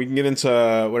stuff. We can get into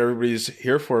what everybody's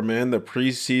here for, man. The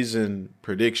preseason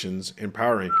predictions and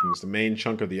power rankings, the main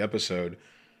chunk of the episode.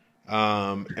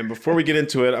 And before we get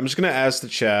into it, I'm just going to ask the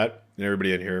chat and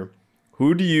everybody in here,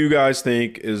 Who do you guys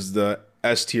think is the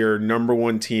S tier number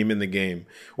one team in the game?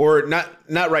 Or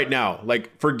not right now.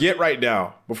 Like, forget right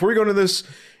now. Before we go into this,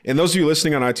 and those of you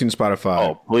listening on iTunes, Spotify.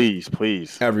 Oh,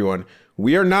 please. Everyone.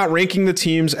 We are not ranking the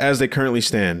teams as they currently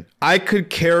stand. I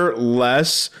could care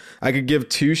less. I could give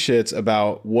two shits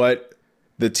about what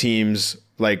the teams,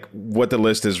 like what the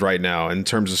list is right now in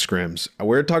terms of scrims.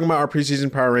 We're talking about our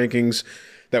preseason power rankings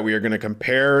that we are going to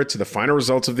compare to the final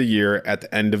results of the year at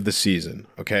the end of the season.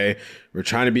 Okay. We're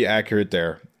trying to be accurate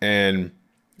there. And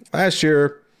last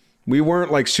year we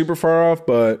weren't like super far off,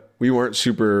 but we weren't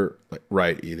super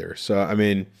right either. So, I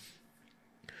mean,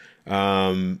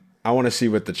 I want to see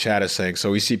what the chat is saying.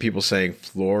 So we see people saying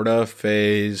Florida,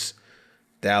 FaZe,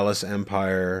 Dallas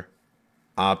Empire,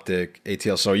 Optic,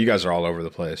 ATL. So you guys are all over the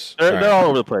place. They're all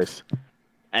over the place.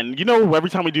 And you know, every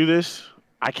time we do this,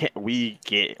 we're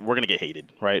gonna get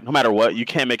hated, right? No matter what, you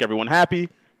can't make everyone happy.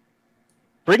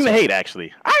 Bring the hate,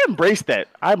 actually. I embrace that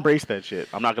shit.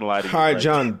 I'm not gonna lie to you. All right,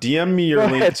 John, DM me your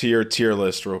link to your tier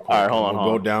list real quick. All right, hold on.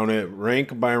 We'll go down it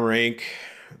rank by rank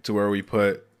to where we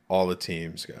put all the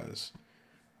teams, guys.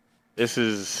 I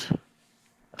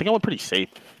think I went pretty safe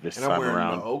this And time I'm wearing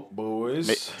around. my Oak boys.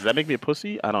 Does that make me a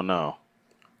pussy? I don't know.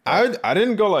 I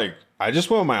didn't go I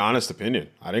just went with my honest opinion.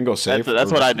 I didn't go safe.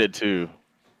 That's what I did too.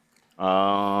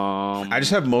 I just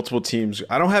have multiple teams.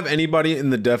 I don't have anybody in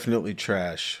the definitely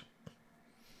trash.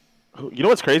 You know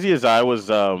what's crazy is I was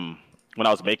when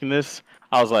I was making this,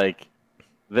 I was like,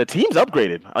 the team's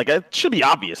upgraded. Like, it should be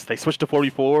obvious. They switched to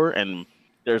 44, and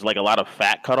there's like a lot of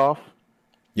fat cutoff.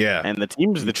 Yeah, and the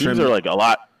teams are like a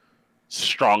lot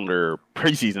stronger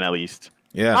preseason at least.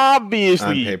 Yeah,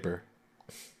 obviously, on paper,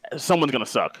 someone's gonna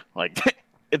suck. Like,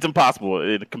 it's impossible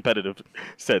in a competitive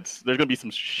sense. There's gonna be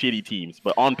some shitty teams,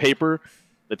 but on paper,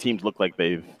 the teams look like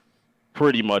they've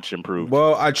pretty much improved.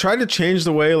 Well, I tried to change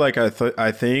the way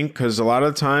I think, because a lot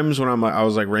of times when I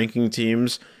was like ranking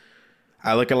teams,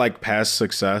 I look at like past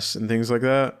success and things like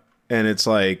that, and it's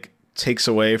like takes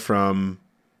away from.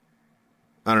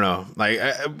 I don't know.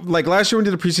 Like last year when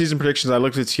we did the preseason predictions, I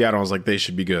looked at Seattle. I was like, they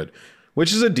should be good,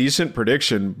 which is a decent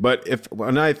prediction. But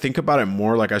when I think about it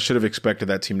more, like I should have expected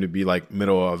that team to be like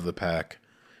middle of the pack,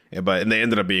 and they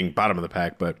ended up being bottom of the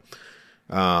pack. But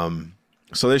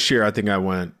so this year, I think I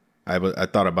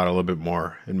thought about it a little bit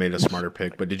more and made a smarter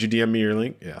pick. But did you DM me your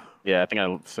link? Yeah. Yeah, I think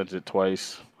I sent it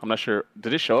twice. I'm not sure.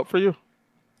 Did it show up for you?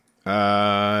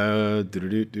 No,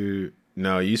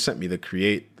 you sent me the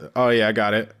create. Oh yeah, I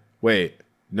got it. Wait.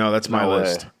 No, that's my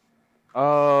list.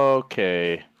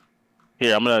 Okay.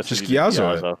 Here, I'm gonna just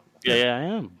Giazzo. Yeah, I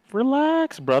am.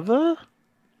 Relax, brother.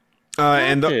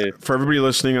 And for everybody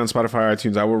listening on Spotify,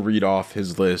 iTunes, I will read off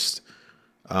his list,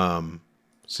 so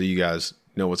you guys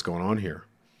know what's going on here.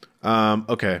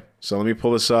 Okay, so let me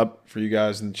pull this up for you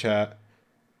guys in the chat.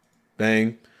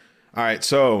 Bang. All right,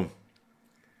 so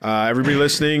everybody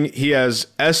listening, he has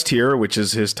S tier, which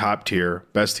is his top tier,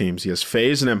 best teams. He has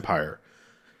FaZe and Empire.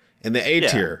 In the A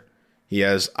tier, he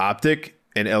has Optic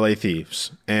and LA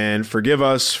Thieves. And forgive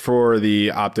us for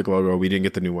the Optic logo. We didn't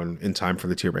get the new one in time for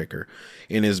the tier breaker.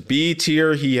 In his B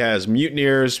tier, he has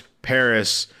Mutineers,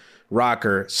 Paris,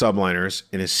 Rocker, Subliners.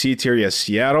 In his C tier, he has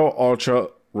Seattle, Ultra,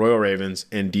 Royal Ravens.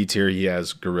 And D tier, he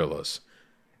has Gorillas.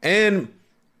 And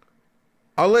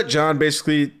I'll let John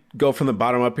basically go from the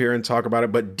bottom up here and talk about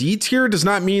it. But D tier does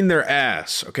not mean they're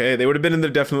ass, okay? They would have been in the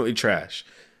definitely trash.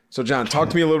 So, John, talk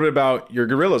to me a little bit about your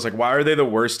Gorillas. Like, why are they the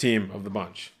worst team of the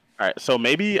bunch? All right, so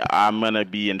maybe I'm going to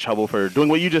be in trouble for doing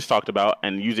what you just talked about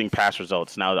and using past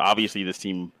results. Now, obviously, this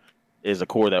team is a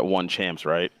core that won champs,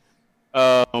 right?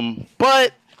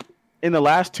 But in the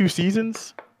last two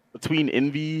seasons, between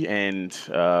Envy and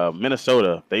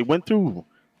Minnesota, they went through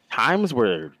times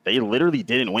where they literally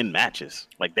didn't win matches.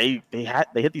 Like, they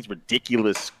hit these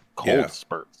ridiculous cold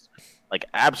spurts. Like,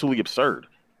 absolutely absurd.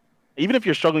 Even if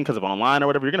you're struggling because of online or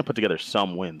whatever, you're going to put together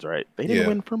some wins, right? They didn't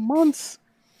win for months.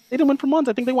 I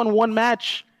think they won one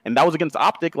match, and that was against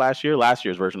Optic last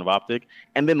year's version of Optic.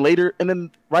 And then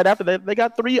right after that, they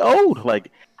got 3-0'd.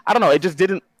 Like, I don't know. It just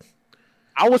didn't.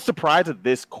 I was surprised that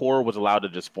this core was allowed to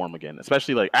just form again,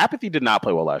 especially like Apathy did not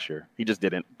play well last year. He just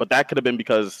didn't. But that could have been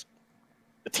because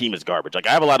the team is garbage. Like,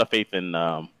 I have a lot of faith in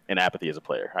Apathy as a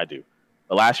player. I do.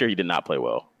 But last year, he did not play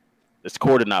well. This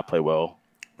core did not play well.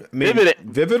 I mean,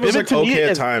 Vivid was like okay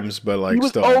at times, but like he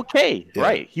was still okay,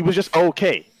 right? He was just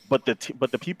okay. But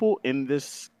the people in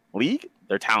this league,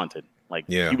 they're talented. Like,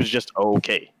 he was just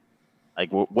okay.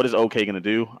 Like, what is okay going to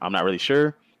do? I'm not really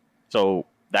sure. So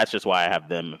that's just why I have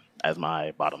them as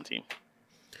my bottom team.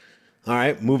 All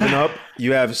right, moving up,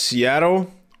 you have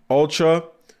Seattle, Ultra,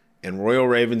 and Royal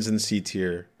Ravens in C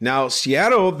tier. Now,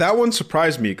 Seattle, that one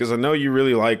surprised me because I know you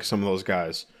really like some of those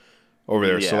guys. over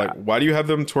there. So Yeah. like, why do you have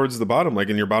them towards the bottom, like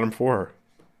in your bottom 4?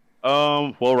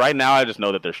 Well, right now I just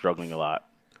know that they're struggling a lot.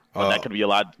 That Oh. could be a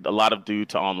lot of due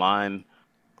to online.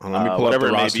 Let me pull up whatever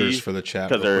the it may rosters be, for the chat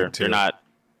because real quick, they're too.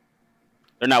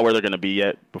 not where they're going to be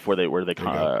yet before they you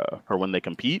go. or when they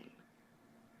compete.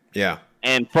 Yeah.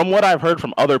 And from what I've heard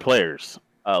from other players,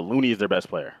 Looney is their best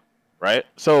player, right?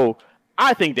 So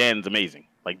I think Dan's amazing.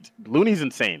 Like Looney's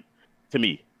insane to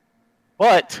me,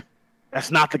 but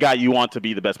that's not the guy you want to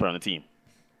be the best player on the team.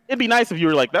 It'd be nice if you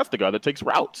were like, that's the guy that takes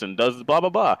routes and does blah blah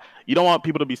blah. You don't want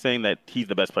people to be saying that he's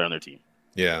the best player on their team.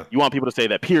 Yeah. You want people to say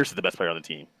that Pierce is the best player on the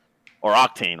team, or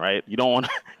Octane, right? You don't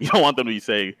want them to be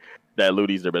saying that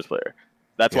Looney's their best player.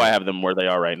 That's why I have them where they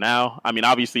are right now. I mean,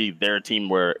 obviously, they're a team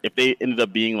where if they ended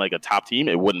up being like a top team,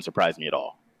 it wouldn't surprise me at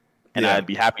all, and I'd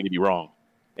be happy to be wrong.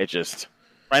 It's just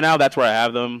right now that's where I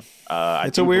have them.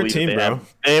 It's a weird team, bro.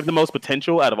 They have the most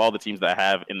potential out of all the teams that I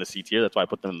have in the C tier. That's why I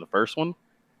put them in the first one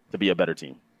to be a better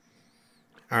team.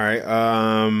 All right.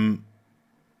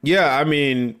 Yeah, I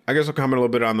mean, I guess I'll comment a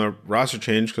little bit on the roster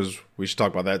change because we should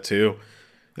talk about that too.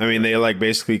 I mean, they like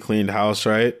basically cleaned house,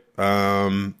 right?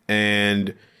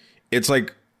 And it's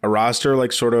like a roster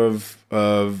like sort of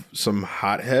some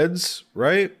hotheads,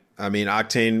 right? I mean,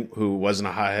 Octane, who wasn't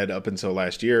a hothead up until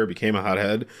last year, became a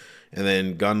hothead. And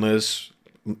then Gunless,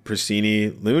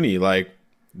 Pristini, Looney, like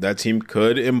that team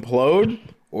could implode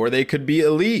or they could be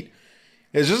elite.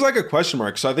 It's just like a question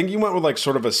mark. So I think you went with like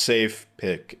sort of a safe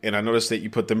pick. And I noticed that you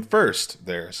put them first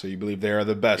there. So you believe they are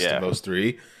the best of those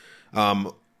three.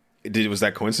 Was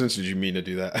that coincidence? Or did you mean to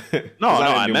do that? No,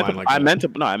 I meant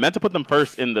to put them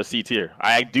first in the C tier.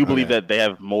 I do believe that they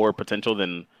have more potential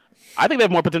than I think they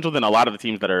have more potential than a lot of the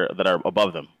teams that are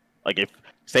above them. Like if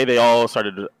say they all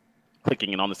started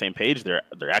clicking and on the same page, they're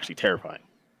actually terrifying.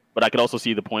 But I could also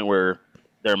see the point where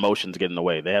their emotions get in the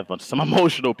way. They have some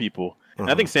emotional people. And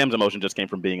I think Sam's emotion just came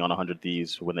from being on 100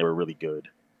 Thieves when they were really good.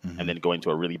 And then going to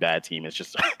a really bad team. It's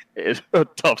just it's a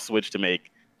tough switch to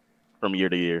make from year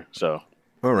to year. So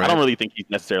all right. I don't really think he's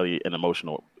necessarily an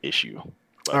emotional issue.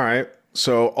 But. All right.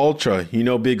 So Ultra,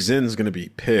 Big Zin's going to be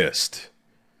pissed.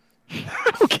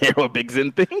 I don't care what Big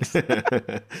Zin thinks.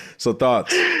 So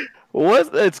thoughts?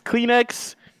 It's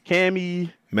Kleenex,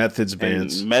 Cammy, Methods,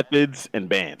 Bans. Methods, and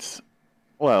Bans.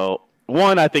 Well,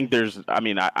 one, I think they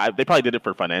probably did it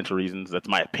for financial reasons. That's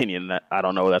my opinion. That I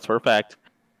don't know. That's for a fact.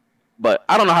 But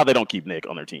I don't know how they don't keep Nick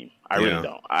on their team. I really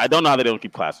don't. I don't know how they don't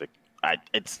keep Classic.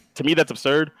 To me, that's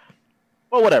absurd.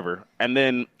 Well, whatever. And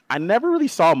then I never really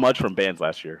saw much from Bans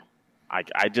last year.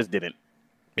 I just didn't.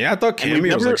 Yeah, I thought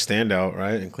Cammy was like standout,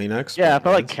 right? And Kleenex. Yeah, I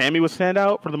felt like Cammy was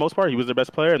standout for the most part. He was their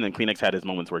best player, and then Kleenex had his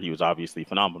moments where he was obviously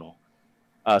phenomenal.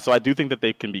 So I do think that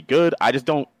they can be good. I just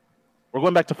don't. We're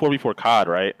going back to 4v4 COD,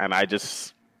 right? And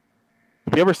if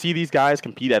you ever see these guys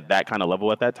compete at that kind of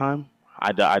level at that time,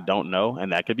 I don't know.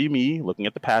 And that could be me looking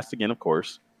at the past again, of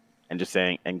course, and just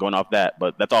saying and going off that.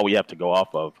 But that's all we have to go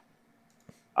off of.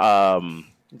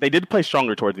 They did play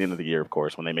stronger towards the end of the year, of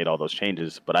course, when they made all those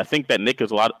changes. But I think that Nick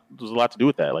there's a lot to do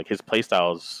with that. Like his play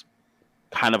style is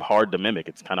kind of hard to mimic.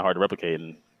 It's kind of hard to replicate.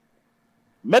 And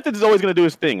Methods is always going to do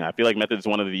his thing. I feel like Methods is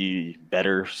one of the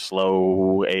better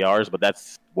slow ARs, but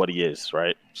that's what he is,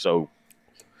 right? So,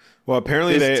 well,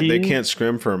 apparently they can't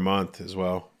scrim for a month as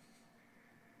well.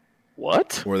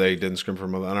 What? Or they didn't scrim for a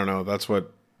month. I don't know. That's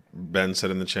what Ben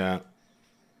said in the chat.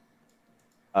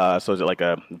 So is it like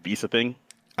a visa thing?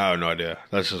 I have no idea.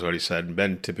 That's just what he said.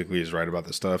 Ben typically is right about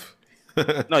this stuff.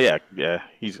 No, yeah.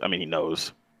 He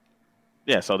knows.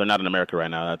 Yeah, so they're not in America right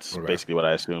now. That's basically what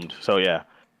I assumed. So yeah,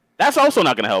 that's also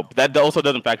not going to help. That also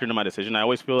doesn't factor into my decision. I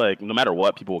always feel like no matter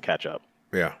what, people will catch up.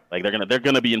 Yeah, like they're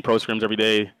gonna be in pro scrims every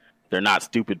day. They're not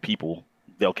stupid people.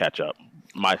 They'll catch up.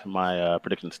 My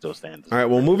prediction still stands. All right.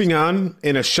 Well, moving on.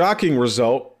 In a shocking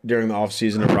result during the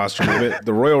offseason of roster movement,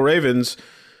 the Royal Ravens,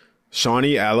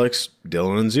 Shawnee, Alex,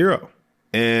 Dylan, and Zero.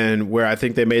 And where I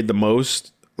think they made the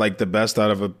most, like the best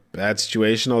out of a bad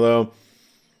situation, although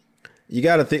you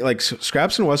got to think like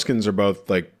Scraps and Weskins are both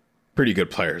like pretty good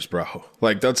players, bro.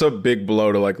 Like that's a big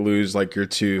blow to like lose like your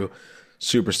two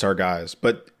superstar guys.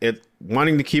 But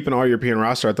wanting to keep an all-European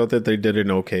roster, I thought that they did an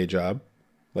okay job.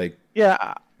 Like,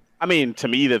 yeah, I mean, to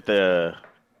me that their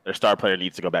star player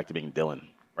needs to go back to being Dylan,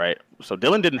 right? So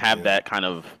Dylan didn't have that kind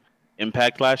of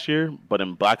impact last year, but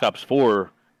in Black Ops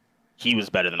 4, he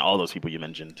was better than all those people you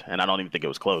mentioned, and I don't even think it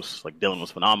was close. Like Dylan was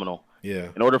phenomenal. Yeah.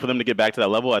 In order for them to get back to that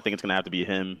level, I think it's going to have to be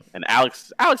him and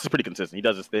Alex. Alex is pretty consistent. He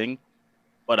does his thing,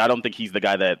 but I don't think he's the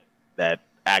guy that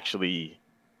actually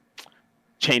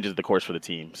changes the course for the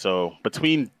team. So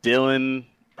between Dylan,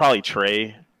 probably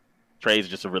Trey Trey's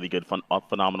just a really good,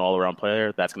 phenomenal all-around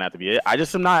player. That's gonna have to be it. I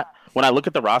just am not. When I look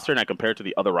at the roster and I compare it to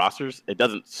the other rosters, it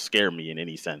doesn't scare me in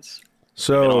any sense.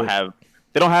 So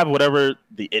they don't have whatever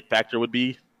the it factor would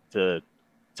be to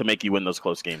make you win those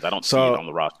close games. I don't see it on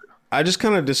the roster. I just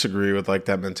kind of disagree with like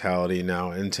that mentality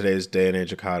now in today's day and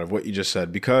age of COD of what you just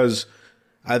said, because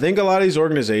I think a lot of these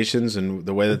organizations and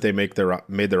the way that they made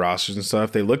their rosters and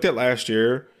stuff, they looked at last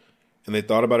year and they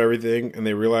thought about everything and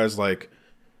they realized like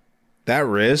that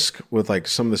risk with like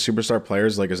some of the superstar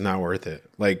players like is not worth it.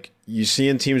 Like you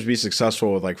seeing teams be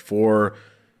successful with like 4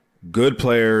 good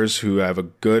players who have a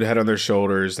good head on their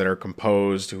shoulders, that are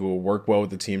composed, who will work well with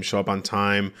the team, show up on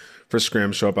time for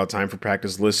scrim, show up on time for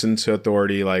practice, listen to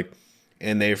authority, like,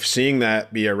 and they're seeing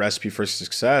that be a recipe for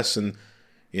success. And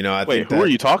I think who are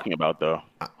you talking about though?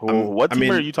 What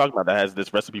team are you talking about that has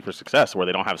this recipe for success where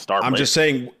they don't have star players?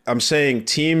 I'm saying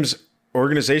teams,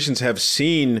 organizations have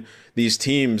seen these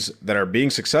teams that are being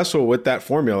successful with that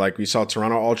formula. Like we saw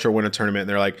Toronto Ultra win a tournament and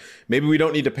they're like, maybe we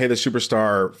don't need to pay the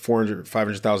superstar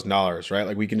 $400,000-$500,000, right?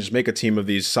 Like we can just make a team of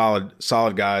these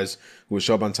solid guys who will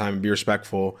show up on time and be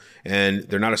respectful. And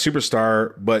they're not a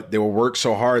superstar, but they will work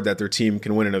so hard that their team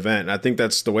can win an event. And I think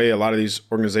that's the way a lot of these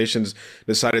organizations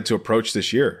decided to approach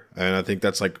this year. And I think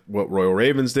that's like what Royal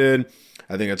Ravens did.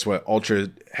 I think that's what Ultra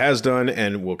has done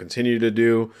and will continue to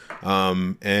do.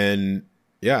 And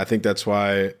yeah, I think that's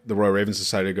why the Royal Ravens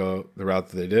decided to go the route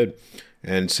that they did.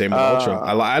 And same with Ultra.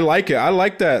 I like it. I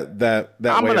like that I'm way of thinking.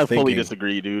 I'm going to fully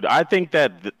disagree, dude. I think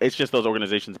that it's just those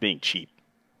organizations being cheap.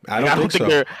 I don't think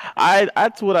so.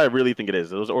 That's what I really think it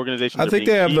is. Those organizations I think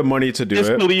they have the money to do it.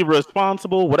 Fiscally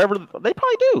responsible, whatever. They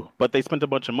probably do, but they spent a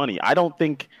bunch of money. I don't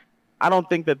think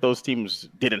that those teams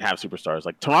didn't have superstars.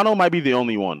 Like Toronto might be the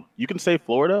only one. You can say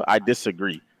Florida. I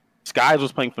disagree. Skies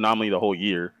was playing phenomenally the whole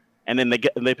year. And then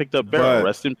they picked up Barrow.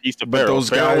 Rest in peace to Barrow.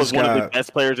 Barrow was one of the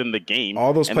best players in the game.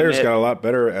 All those players got a lot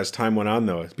better as time went on,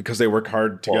 though, because they worked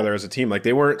hard together as a team. Like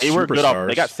they weren't superstars.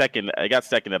 They got second. They got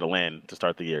second at a LAN to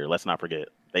start the year. Let's not forget.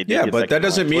 They did. Yeah, but that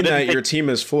doesn't mean that your team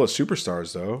is full of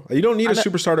superstars, though. You don't need a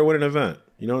superstar to win an event.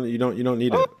 You don't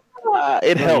need it.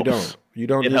 It helps. You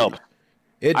don't. It helps.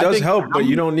 It does help, but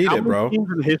you don't need it, bro. Teams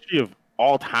in the history of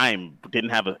all time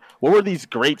didn't have what were these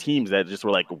great teams that just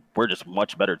were like, we're just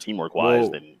much better teamwork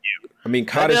wise than you? I mean,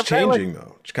 COD is changing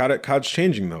though. COD's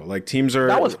changing though. Like teams are.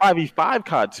 That was 5v5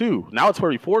 COD too. Now it's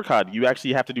 4v4 COD. You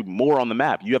actually have to do more on the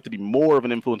map. You have to be more of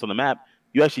an influence on the map.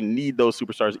 You actually need those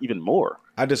superstars even more.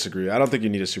 I disagree. I don't think you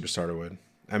need a superstar to win.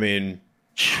 I mean,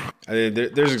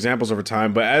 there's examples over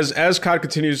time, but as COD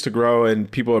continues to grow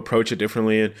and people approach it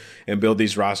differently and build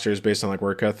these rosters based on like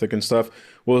work ethic and stuff,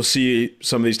 we'll see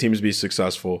some of these teams be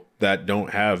successful that don't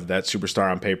have that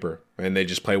superstar on paper, and they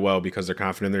just play well because they're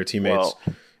confident in their teammates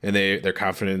and they're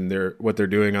confident in what they're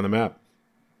doing on the map.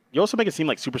 You also make it seem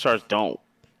like superstars don't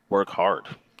work hard.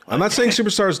 I'm not saying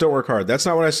superstars don't work hard. That's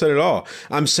not what I said at all.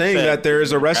 I'm saying that there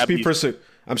is a recipe for.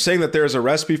 I'm saying that there is a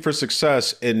recipe for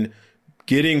success in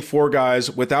getting 4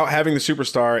 guys without having the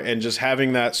superstar and just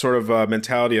having that sort of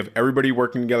mentality of everybody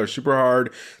working together super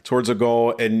hard towards a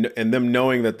goal and them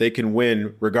knowing that they can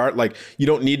win like you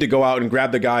don't need to go out and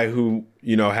grab the guy who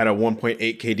had a 1.8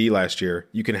 KD last year.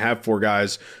 You can have 4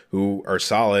 guys who are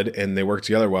solid and they work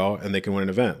together well and they can win an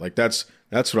event. Like that's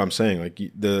what I'm saying. Like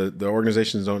the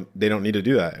organizations don't need to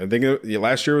do that. I think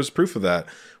last year was proof of that.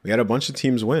 We had a bunch of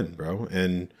teams win, bro,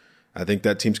 and I think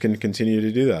that teams can continue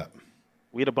to do that.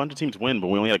 We had a bunch of teams win, but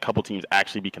we only had a couple teams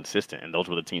actually be consistent, and those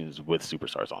were the teams with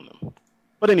superstars on them.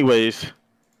 But anyways,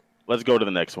 let's go to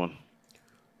the next one.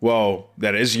 Well,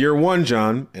 that is year 1,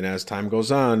 John, and as time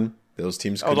goes on, those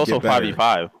teams could get better. It was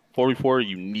also 5v5. 4v4,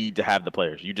 you need to have the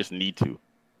players. You just need to.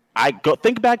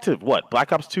 Think back to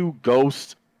Black Ops 2,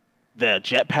 Ghost, the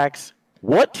jetpacks.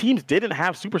 What teams didn't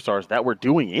have superstars that were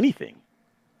doing anything?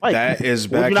 Like, that is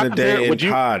back in the day in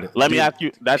COD. Let me ask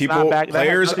you. That's not back.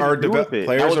 Players are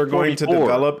going to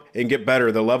develop and get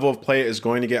better. The level of play is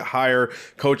going to get higher.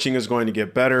 Coaching is going to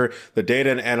get better. The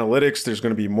data and analytics, there's going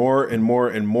to be more and more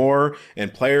and more.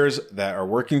 And players that are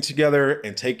working together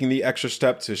and taking the extra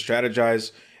step to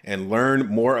strategize and learn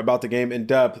more about the game in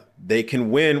depth, they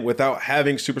can win without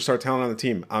having superstar talent on the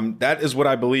team. That is what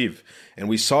I believe. And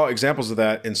we saw examples of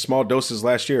that in small doses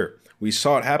last year. We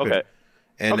saw it happen. Okay.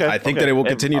 And I think that it will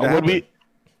continue to happen.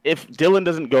 If Dylan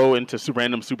doesn't go into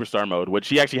random superstar mode, which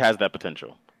he actually has that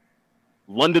potential,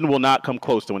 London will not come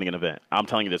close to winning an event. I'm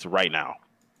telling you this right now.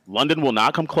 London will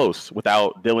not come close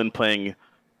without Dylan playing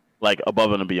like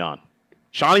above and beyond.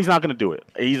 Shawnee's not going to do it.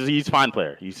 He's a fine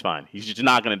player. He's fine. He's just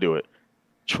not going to do it.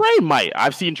 Trey might.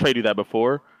 I've seen Trey do that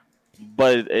before,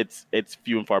 but it's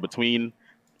few and far between.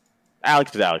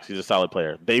 Alex is Alex. He's a solid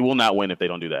player. They will not win if they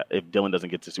don't do that. If Dylan doesn't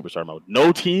get to superstar mode,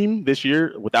 no team this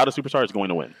year without a superstar is going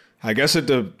to win. I guess it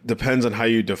depends on how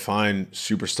you define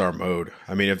superstar mode.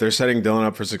 I mean, if they're setting Dylan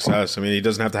up for success, I mean, he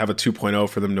doesn't have to have a 2.0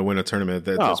 for them to win a tournament.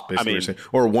 That's basically what you're saying.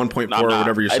 Or 1.4 or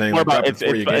whatever you're saying.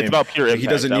 It's about pure impact. He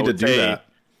doesn't need to do that.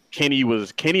 Kenny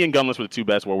and Gunless were the two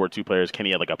best World War II players.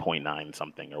 Kenny had like a 0.9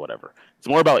 something or whatever. It's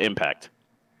more about impact.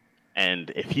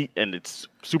 And it's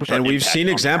superstar. And we've seen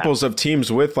examples of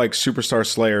teams with like superstar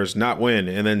slayers not win,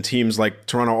 and then teams like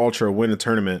Toronto Ultra win a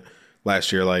tournament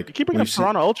last year. Like, you keep bringing up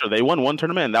Toronto Ultra. They won one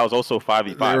tournament, and that was also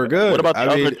 5v5. They were good. What about the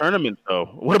other tournaments, though?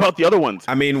 What about the other ones?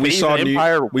 I mean, we saw New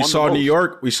York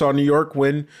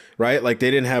win, right? Like,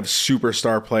 they didn't have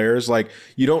superstar players. Like,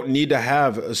 you don't need to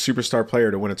have a superstar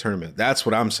player to win a tournament. That's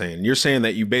what I'm saying. You're saying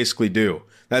that you basically do.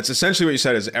 That's essentially what you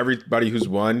said. Is everybody who's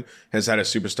won has had a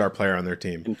superstar player on their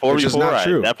team, which is not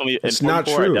true. It's not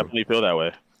true. I definitely feel that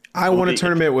way. I won a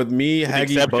tournament with me,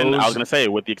 Haggy, Bose. I was going to say,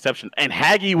 with the exception. And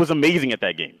Haggy was amazing at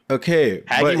that game. Okay,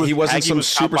 but he wasn't some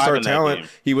superstar talent.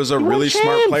 He was a really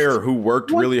smart player who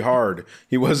worked really hard.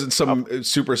 He wasn't some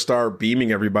superstar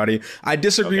beaming everybody. I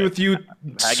disagree with you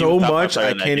so much.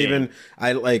 I can't even.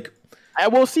 I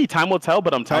will see. Time will tell,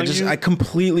 but I'm telling you. I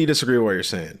completely disagree with what you're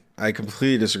saying. I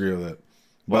completely disagree with it.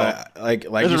 But like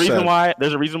there's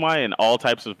a reason why in all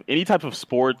types of any type of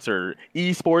sports or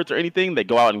esports or anything, they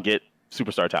go out and get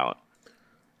superstar talent.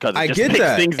 I get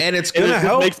that, and it's gonna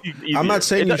help. I'm not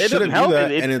saying you shouldn't do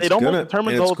that, and it's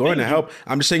going to help.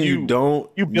 I'm just saying you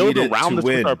build around the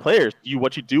superstar players.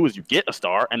 What you do is you get a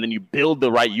star, and then you build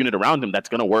the right unit around him that's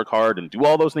going to work hard and do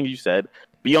all those things you said.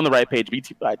 Be on the right page. Be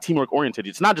teamwork oriented.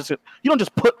 It's not just you don't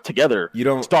just put together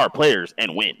star players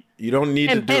and win. You don't need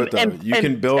to do it though. You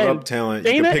can build up talent.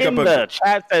 Dana in the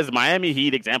chat says Miami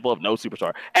Heat example of no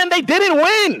superstar, and they didn't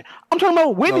win. I'm talking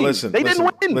about winning. They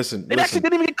didn't win. They actually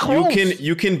didn't even get close.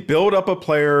 You can build up a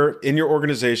player in your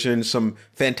organization, some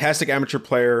fantastic amateur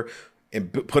player,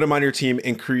 and put him on your team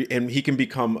and he can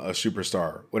become a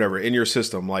superstar, whatever, in your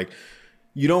system. Like,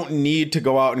 you don't need to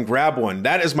go out and grab one.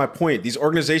 That is my point. These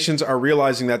organizations are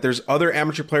realizing that there's other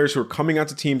amateur players who are coming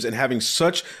onto teams and having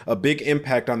such a big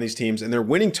impact on these teams, and they're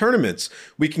winning tournaments.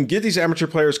 We can get these amateur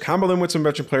players, combo them with some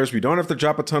veteran players. We don't have to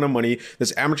drop a ton of money.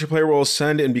 This amateur player will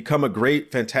ascend and become a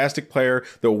great, fantastic player.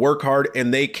 They'll work hard,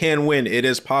 and they can win. It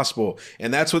is possible.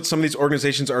 And that's what some of these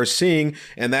organizations are seeing,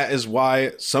 and that is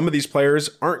why some of these players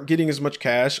aren't getting as much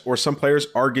cash, or some players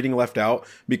are getting left out,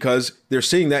 because they're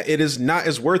seeing that it is not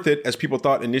as worth it as people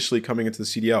thought initially coming into the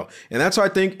CDL. And that's how I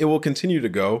think it will continue to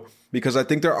go, because I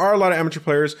think there are a lot of amateur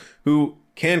players who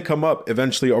can come up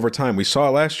eventually over time. We saw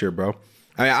it last year, bro.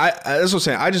 I mean, that's what I'm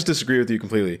saying. I just disagree with you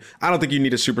completely. I don't think you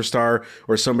need a superstar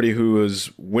or somebody who is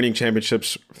winning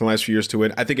championships for the last few years to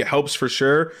win. I think it helps for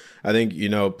sure. I think,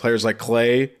 players like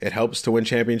Clay, it helps to win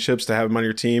championships, to have him on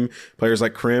your team. Players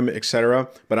like Krim, etc.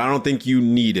 But I don't think you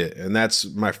need it. And that's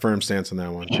my firm stance on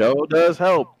that one. Show does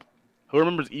help. Who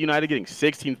remembers United getting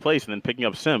 16th place and then picking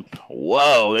up Simp?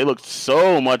 Whoa, they looked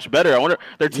so much better. I wonder,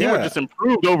 their team was just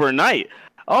improved overnight.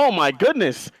 Oh my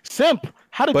goodness, Simp.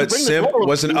 How did you bring Simp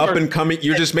was an up and coming.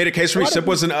 You just made a case for me. Simp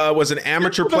was an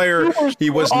amateur player. He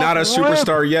was not a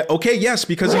superstar yet. Okay, yes,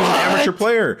 because he was an amateur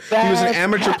player. He was an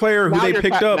amateur player who they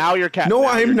picked up. Now you're capping. No,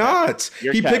 I'm not.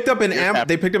 He picked up an am.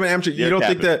 They picked up an amateur. You don't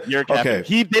think that? Okay.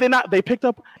 They did not. They picked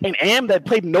up an am that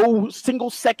played no single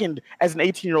second as an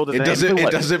 18-year-old. It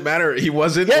doesn't matter. He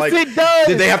wasn't like. Yes, it does.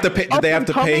 Did they have to pay? Did they have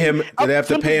to pay him? Did they have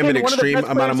to pay him an extreme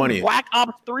amount of money? Black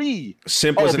Ops 3.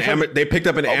 Simp was an amateur. They picked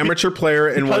up an amateur player,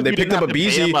 and when they picked up a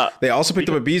BZ, they also picked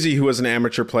up a BZ who was an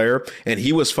amateur player, and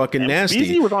he was fucking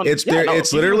nasty.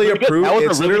 It's literally approved.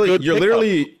 It's literally you're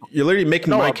literally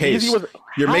making my case.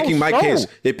 You're making my case.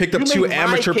 They picked up two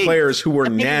amateur players who were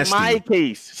nasty. My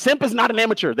case. Simp is not an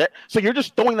amateur. So you're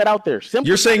just throwing that out there.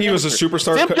 You're saying he was a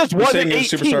superstar. Simp just wasn't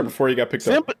 18. Superstar before he got picked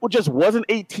up. Simp just wasn't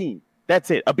 18. That's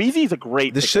it. A BZ is a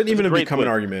great. This shouldn't even become an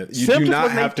argument. You do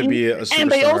not have to be a superstar.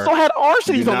 And they also had RCs on the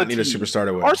team. You do not need a superstar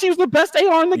to win. RC was the best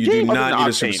AR in the game. You do not need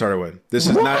a superstar to win. This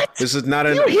is not. This is not.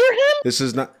 You hear him? This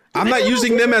is not. I'm not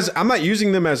using them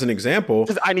as an example.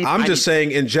 I'm just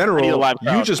saying in general.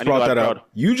 You just brought that up.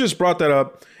 You just brought that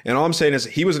up. And all I'm saying is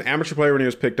he was an amateur player when he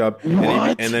was picked up,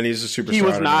 and then he's a superstar. He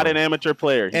was not an amateur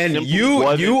player. And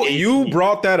you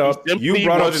brought that up. You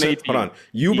brought up Simp. Hold on.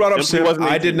 You brought up Simp.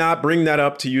 I did not bring that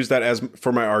up to use that as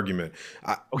for my argument.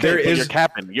 You're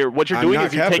capping. What you're doing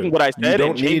is you're taking what I said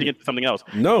and changing it to something else.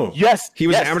 No. Yes. He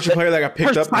was an amateur player that got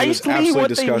picked up. And he was absolutely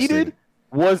disgusting.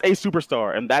 was a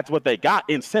superstar, and that's what they got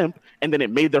in Simp, and then it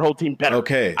made their whole team better.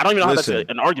 Okay, I don't even know how that's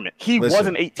an argument. He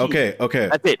wasn't 18. Okay.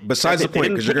 That's it. Besides the point,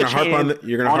 because you're going to harp on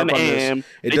this.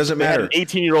 It doesn't matter.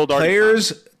 18-year-old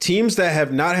players, teams that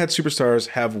have not had superstars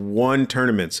have won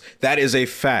tournaments. That is a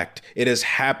fact. It has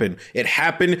happened. It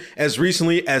happened as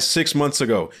recently as 6 months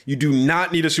ago. You do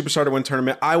not need a superstar to win a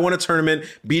tournament. I won a tournament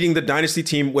beating the dynasty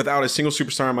team without a single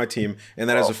superstar on my team, and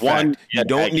that is a fact. You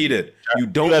don't need it. You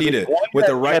don't need it. With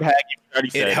the right,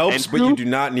 it helps, but you do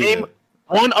not need it.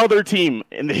 One other team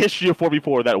in the history of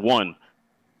 4v4 that won.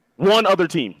 One other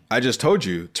team. I just told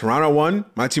you. Toronto won.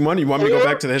 My team won. You want me to go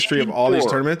back to the history of all these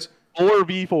tournaments?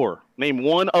 4v4. Name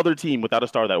one other team without a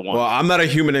star that won. Well, I'm not a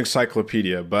human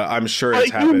encyclopedia, but I'm sure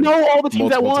it's happened. You know all the teams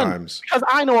that won. Times. Because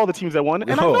I know all the teams that won,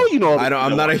 and I know you know all the teams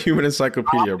I'm not a human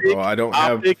encyclopedia, bro. I don't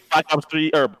have Black Ops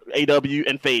 3 or AW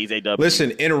and FaZe AW.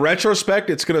 Listen, in retrospect,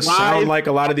 it's going to sound like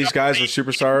a lot of these guys are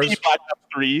superstars. Black Ops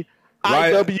 3,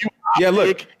 right? IW, yeah,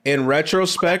 look, in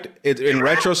retrospect,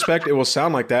 it will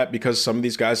sound like that because some of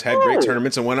these guys had great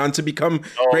tournaments and went on to become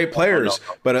great players.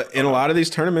 But in a lot of these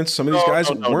tournaments, some of these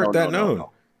guys weren't that known.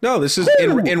 No, this is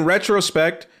in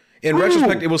retrospect. In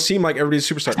retrospect, it will seem like everybody's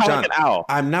a superstar. John,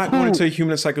 I'm not going into a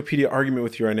human encyclopedia argument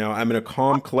with you right now. I'm in a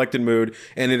calm, collected mood,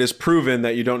 and it is proven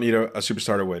that you don't need a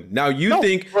superstar to win. Now, you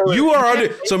think you are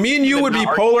so me and you would be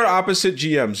polar opposite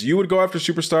GMs. You would go after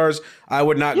superstars. I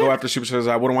would not go after superstars.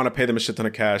 I wouldn't want to pay them a shit ton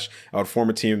of cash. I would form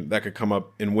a team that could come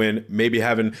up and win, maybe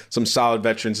having some solid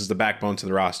veterans as the backbone to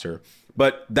the roster.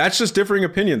 But that's just differing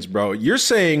opinions, bro. You're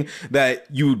saying that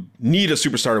you need a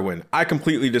superstar to win. I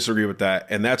completely disagree with that,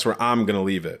 and that's where I'm going to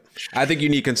leave it. I think you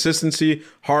need consistency,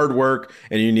 hard work,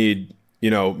 and you need,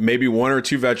 maybe one or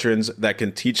two veterans that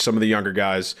can teach some of the younger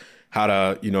guys how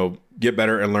to, get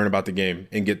better and learn about the game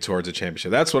and get towards a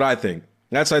championship. That's what I think.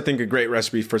 That's, I think, a great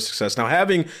recipe for success. Now,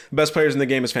 having the best players in the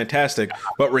game is fantastic,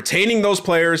 but retaining those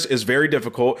players is very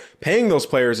difficult. Paying those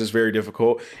players is very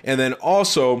difficult. And then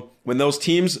also, when those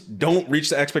teams don't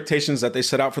reach the expectations that they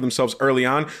set out for themselves early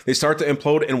on, they start to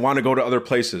implode and want to go to other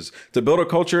places. To build a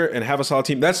culture and have a solid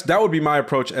team, that would be my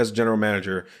approach as general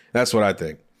manager. That's what I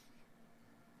think.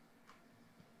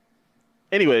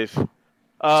 Anyways,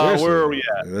 where are we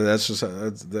at?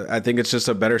 I think it's just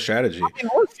a better strategy.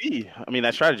 We'll see.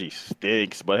 That strategy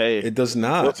stinks, but hey, it does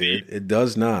not. It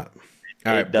does not.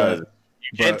 It does.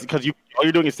 Because all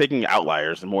you're doing is taking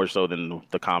outliers more so than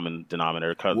the common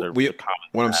denominator.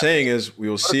 What I'm saying is we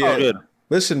will see it. Good.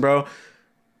 Listen, bro.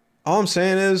 All I'm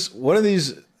saying is one of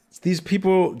these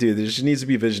people, dude, there just needs to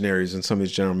be visionaries in some of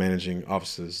these general managing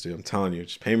offices, dude. I'm telling you,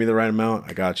 just pay me the right amount.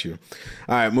 I got you.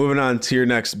 All right, moving on to your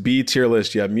next B tier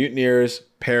list. You have Mutineers,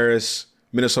 Paris,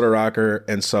 Minnesota Rocker,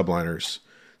 and Subliners.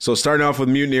 So starting off with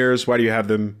Mutineers, why do you have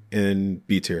them in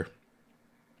B tier?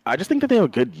 I just think that they have a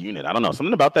good unit. I don't know,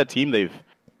 something about that team. They've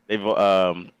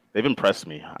impressed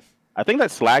me. I think that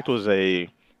Slacked was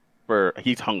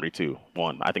he's hungry too.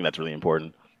 One, I think that's really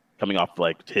important. Coming off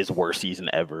like his worst season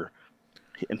ever.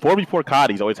 In 4v4 COD,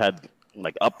 he's always had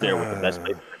up there with the best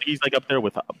placings. He's up there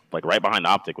with right behind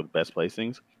Optic with best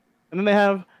placings. And then they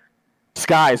have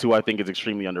Skies, who I think is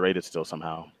extremely underrated still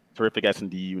somehow. Terrific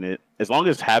S&D unit. As long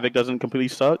as Havoc doesn't completely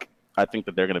suck, I think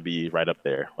that they're going to be right up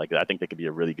there. I think they could be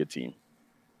a really good team.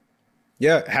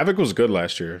 Yeah, Havoc was good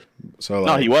last year. So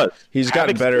no, he was. He's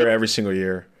gotten better every single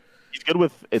year. He's good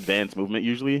with advanced movement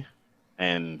usually,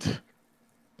 and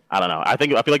I don't know. I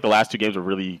feel like the last two games were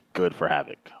really good for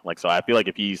Havoc. So I feel like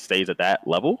if he stays at that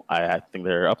level, I think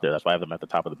they're up there. That's why I have them at the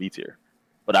top of the B tier.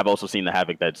 But I've also seen the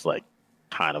Havoc that's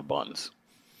kind of buns.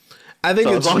 I think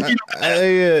Havoc,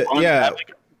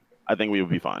 I think we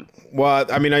would be fine. Well,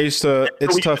 it's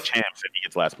tough. Champs if he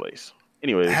gets last place.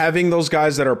 Anyways, having those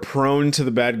guys that are prone to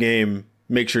the bad game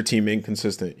makes your team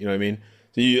inconsistent. You know what I mean?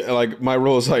 So my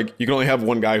rule is you can only have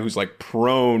one guy who's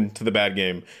prone to the bad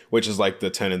game, which is the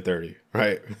 10 and 30,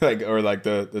 right? Or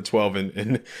the 12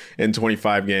 and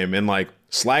 25 game. And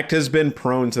Slacked has been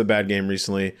prone to the bad game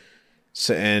recently.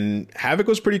 So, and Havoc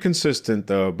was pretty consistent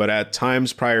though, but at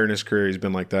times prior in his career he's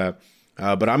been like that.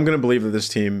 But I'm gonna believe that this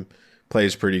team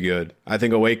plays pretty good. I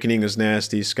think Awakening is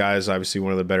nasty. Sky is obviously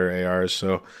one of the better ARs,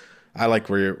 so I like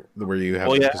where you have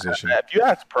the position. If you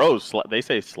ask pros, they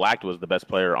say Slacked was the best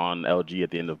player on LG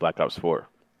at the end of Black Ops 4.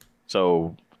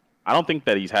 So I don't think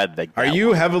that he's had that. Are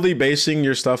you heavily basing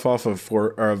your stuff off of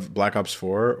Black Ops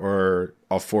 4 or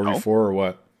off 4v4 or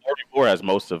what? 4v4 has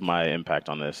most of my impact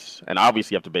on this, and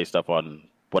obviously you have to base stuff on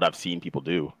what I've seen people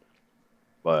do.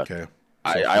 But okay.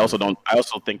 I also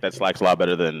think that Slack's a lot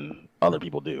better than other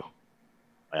people do.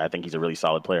 I think he's a really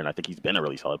solid player, and I think he's been a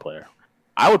really solid player.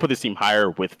 I would put this team higher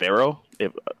with Pharaoh,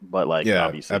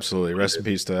 obviously. Absolutely. Rest in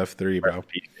peace to F3, bro.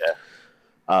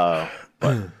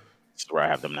 But That's where I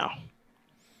have them now.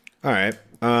 All right.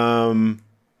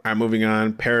 Moving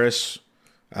on. Paris.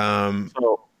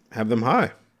 So Have them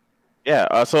high.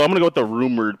 yeah, so I'm gonna go with the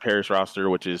rumored Paris roster,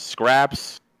 which is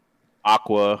Scraps,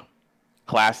 Aqua,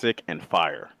 Classic, and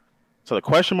Fire. So the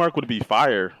question mark would be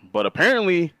Fire, but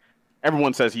apparently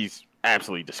everyone says he's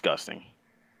absolutely disgusting.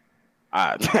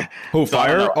 Who, So I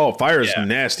don't Fire? know. Oh, Fire is Yeah.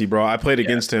 nasty, bro. I played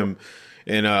against him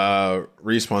in a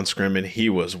respawn scrim, and he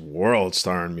was world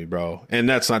starring me, bro. And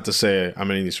that's not to say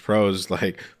I'm any of these pros,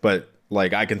 but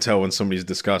I can tell when somebody's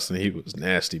disgusting. He was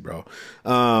nasty, bro.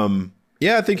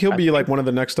 Yeah, I think he'll be like one of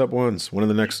the next up ones. One of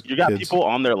the next. You got kids. people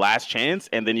on their last chance,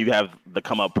 and then you have the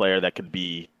come up player that could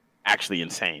be actually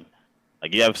insane.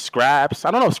 Like you have Scraps.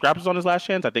 I don't know if Scraps was on his last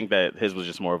chance. I think that his was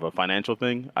just more of a financial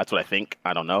thing. That's what I think.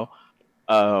 I don't know.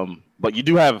 But you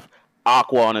do have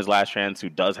Aqua on his last chance, who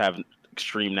does have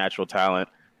extreme natural talent,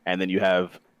 and then you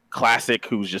have Classic,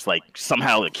 who's just like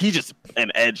somehow like he's just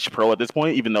an edge pro at this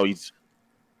point, even though he's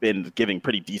been giving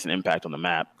pretty decent impact on the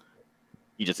map.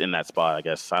 He's just in that spot, I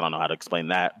guess. I don't know how to explain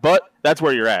that, but that's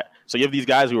where you're at. So you have these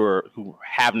guys who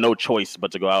have no choice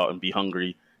but to go out and be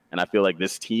hungry. And I feel like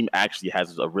this team actually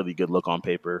has a really good look on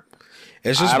paper.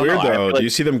 It's just weird though. Do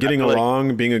you see them getting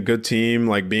along, being a good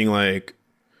team, being like,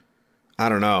 I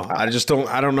don't know. I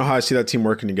don't know how I see that team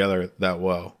working together that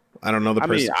well. I don't know the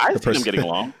person. I see them getting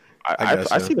along.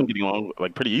 I see them getting along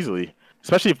like pretty easily,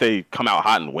 especially if they come out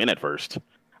hot and win at first.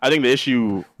 I think the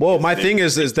issue. Well, my thing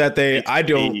is that I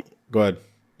don't. Go ahead.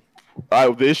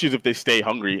 The issue is if they stay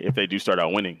hungry, if they do start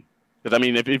out winning. Because, I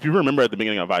mean, if you remember at the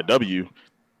beginning of IW,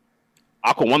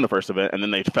 Aqua won the first event, and then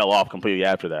they fell off completely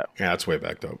after that. Yeah, that's way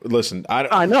back, though. Listen,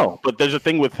 I know, but there's a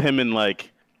thing with him and,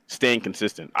 staying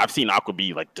consistent. I've seen Aqua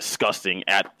be, disgusting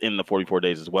in the 44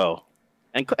 days as well.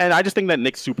 And I just think that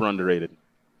Nick's super underrated.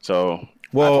 So...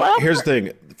 Well, here's the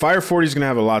thing. Fire 40 is going to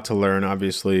have a lot to learn,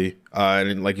 obviously.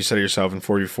 And like you said yourself, in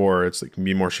 44, it's can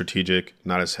be more strategic,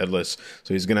 not as headless.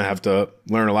 So he's going to have to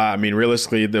learn a lot. I mean,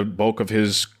 realistically, the bulk of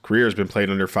his career has been played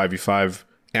under 5v5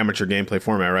 amateur gameplay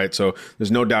format, right? So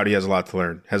there's no doubt he has a lot to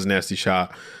learn. Has a nasty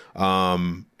shot.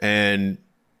 And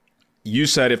you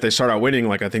said if they start out winning,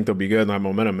 I think they'll be good and have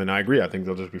momentum. And I agree. I think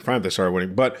they'll just be fine if they start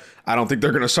winning. But I don't think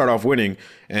they're going to start off winning.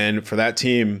 And for that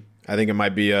team, I think it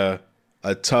might be a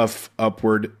tough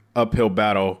uphill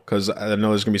battle, because I know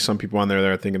there's going to be some people on there that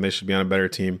are thinking they should be on a better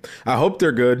team. I hope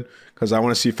they're good, because I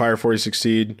want to see Fire 40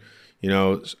 succeed.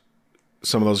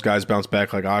 Some of those guys bounce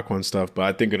back like Aqua and stuff, but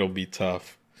I think it'll be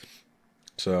tough.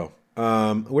 So,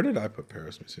 where did I put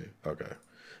Paris? Let me see. Okay.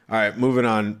 All right, moving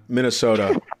on.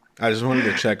 Minnesota. I just wanted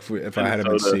to check if I had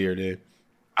them in C or D.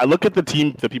 I look at the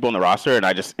people on the roster, and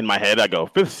I just, in my head, I go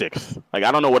 5th, 6th. I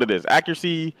don't know what it is.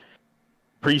 Accuracy,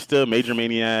 Priesta, Major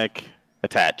Maniac,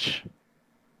 Attach.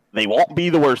 They won't be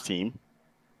the worst team.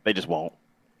 They just won't.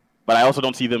 But I also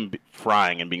don't see them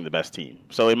frying and being the best team.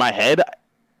 So in my head,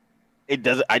 it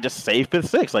does. I just say 5th,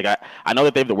 6th. I know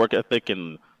that they have the work ethic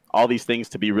and all these things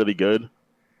to be really good,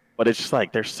 but it's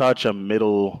just they're such a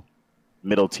middle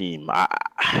team.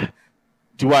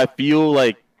 Do I feel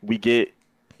like we get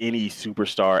any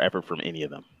superstar effort from any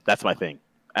of them? That's my thing,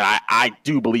 and I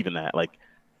do believe in that.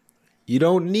 You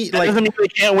don't need that doesn't mean they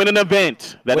can't win an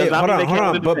event. That wait, does not hold mean on. they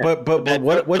can't win an event.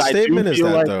 But what statement is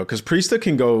that though? Because Priesta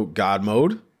can go God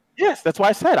mode. Yes, that's why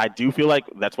I said I do feel like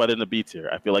that's why they're in the B tier.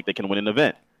 I feel like they can win an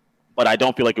event, but I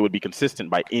don't feel like it would be consistent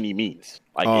by any means.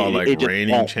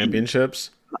 Reigning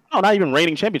championships? No, not even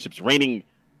reigning championships. Reigning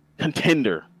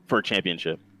contender for a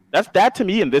championship. That to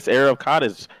me in this era of COD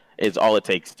is all it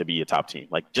takes to be a top team.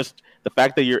 Just the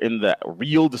fact that you're in the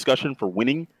real discussion for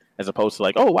winning, as opposed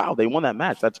to oh wow, they won that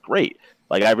match. That's great.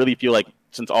 I really feel like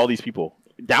since all these people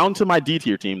down to my D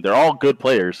tier team, they're all good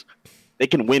players. They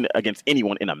can win against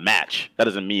anyone in a match. That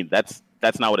doesn't mean that's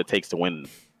not what it takes to win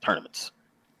tournaments.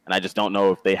 And I just don't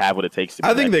know if they have what it takes to.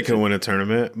 I think they can win a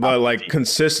tournament, but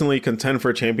consistently contend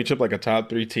for a championship, like a top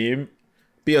 3 team,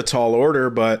 be a tall order.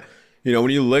 But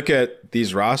when you look at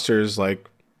these rosters,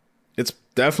 it's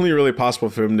definitely really possible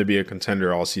for them to be a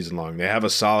contender all season long. They have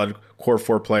a solid core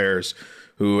 4 players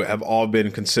who have all been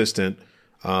consistent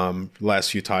last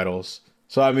few titles.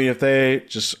 So I mean, if they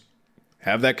just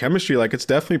have that chemistry, it's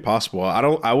definitely possible.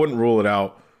 I wouldn't rule it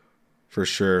out for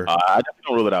sure. I definitely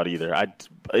don't rule it out either.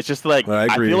 It's just I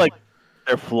feel like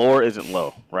their floor isn't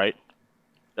low, right?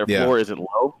 Their floor isn't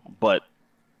low, but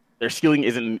their ceiling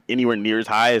isn't anywhere near as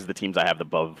high as the teams I have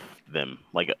above them.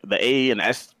 The A and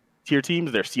S tier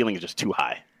teams, their ceiling is just too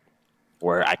high,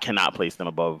 where I cannot place them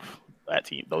above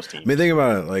those teams. I mean, think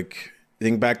about it.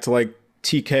 Think back to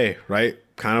TK, right?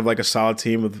 Kind of like a solid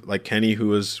team with Kenny, who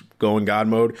was go in God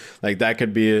mode, like that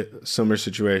could be a similar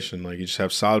situation. Like you just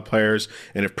have solid players,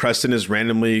 and if Preston is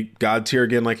randomly God tier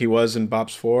again, like he was in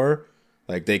Bops 4,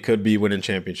 like they could be winning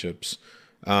championships.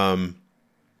 But all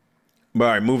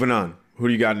right, moving on. Who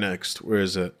do you got next? Where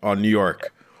is it? Oh, New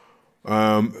York.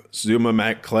 Zuma,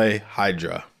 Matt, Clay,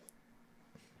 Hydra.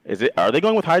 Are they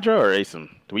going with Hydra or Asim?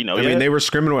 Do we know yet? I mean, they were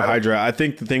scrimming with Hydra. I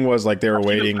think the thing was like they were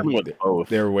waiting.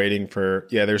 They were waiting for.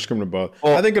 Yeah, they were scrimming with both.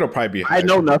 Well, I think it'll probably be Hydra.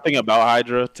 I know nothing about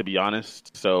Hydra, to be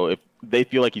honest. So if they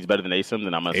feel like he's better than Asim,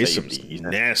 then I'm gonna say he's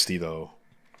nasty though.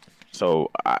 So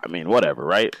I mean, whatever,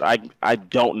 right? I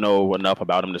don't know enough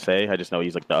about him to say. I just know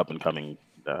he's like the up and coming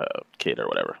kid or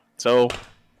whatever. So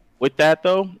with that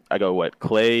though, I go what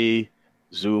Clay,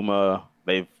 Zuma.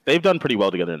 They've done pretty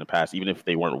well together in the past. Even if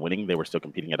they weren't winning, they were still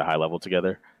competing at a high level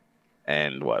together.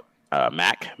 And what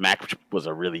Mac was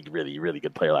a really, really, really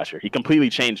good player last year. He completely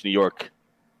changed New York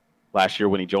last year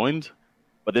when he joined.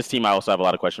 But this team I also have a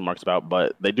lot of question marks about.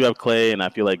 But they do have Clay, and I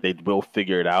feel like they will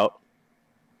figure it out.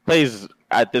 Clay's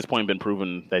at this point been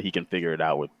proven that he can figure it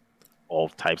out with all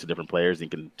types of different players. He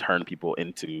can turn people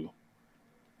into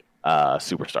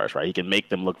superstars, right? He can make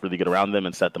them look really good around them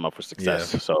and set them up for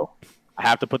success. Yeah. So I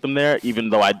have to put them there, even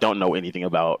though I don't know anything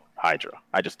about Hydra.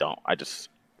 I just don't. I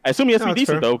assume he has to be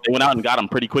decent, though. They went out and got him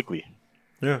pretty quickly.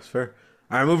 Yeah, it's fair.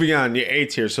 All right, moving on. The A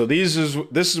tier. So this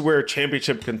is where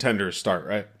championship contenders start,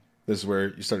 right? This is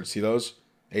where you start to see those.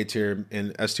 A tier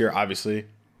and S tier, obviously.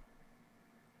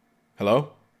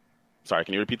 Hello? Sorry,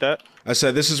 can you repeat that? I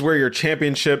said this is where your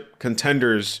championship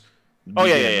contenders begin, Oh,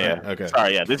 yeah. right? Okay.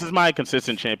 Sorry, yeah. This is my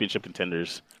consistent championship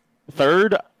contenders.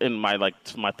 Third in my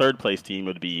third place team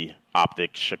would be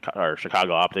Optic,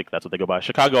 Chicago Optic. That's what they go by.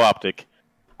 Chicago Optic.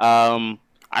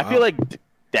 I feel like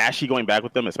Dashy going back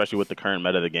with them, especially with the current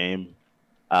meta of the game,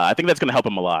 I think that's going to help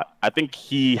him a lot. I think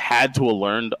he had to have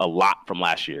learned a lot from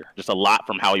last year, just a lot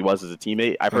from how he was as a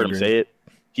teammate. I've heard him say it.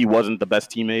 He wasn't the best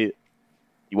teammate.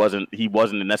 He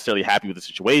wasn't necessarily happy with the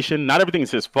situation. Not everything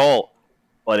is his fault,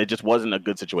 but it just wasn't a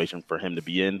good situation for him to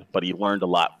be in. But he learned a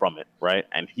lot from it, right?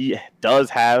 And he does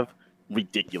have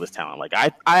ridiculous talent. Like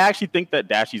I actually think that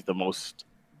Dashy's the most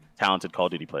talented Call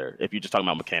of Duty player. If you're just talking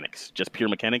about mechanics, just pure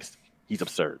mechanics, he's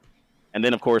absurd. And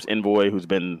then of course Envoy, who's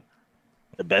been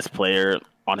the best player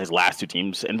on his last two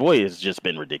teams. Envoy has just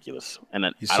been ridiculous, and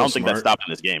I don't think that stopped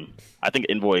in this game. I think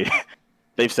Envoy,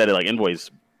 they've said it like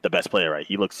Envoy's the best player, right?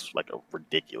 He looks like a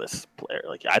ridiculous player.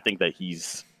 Like I think that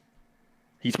he's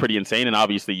pretty insane, and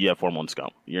obviously you have Form 1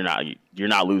 Scum. You're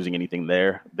not losing anything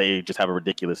there. They just have a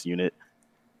ridiculous unit.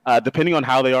 Depending on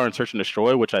how they are in Search and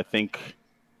Destroy, which I think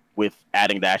with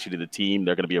adding Dashy to the team,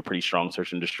 they're going to be a pretty strong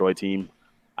Search and Destroy team.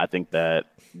 I think that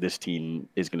this team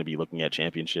is going to be looking at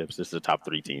championships. This is a top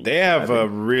 3 team. They have a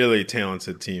really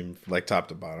talented team, like top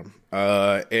to bottom.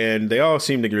 And they all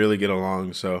seem to really get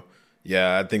along. So,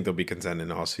 yeah, I think they'll be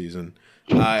contending all season.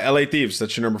 LA Thieves,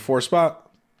 that's your number 4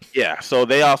 spot? Yeah, so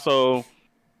they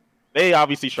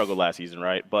obviously struggled last season,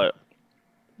 right? But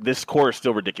this core is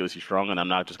still ridiculously strong, and I'm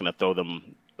not just going to throw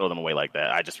them away like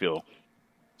that. I just feel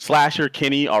Slasher,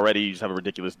 Kenny already just have a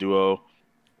ridiculous duo.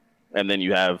 And then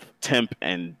you have Temp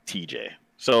and TJ.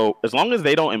 So as long as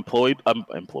they don't implode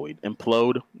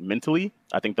mentally,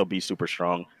 I think they'll be super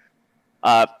strong.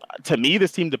 To me,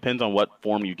 this team depends on what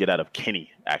form you get out of Kenny,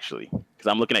 actually,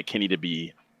 because I'm looking at Kenny to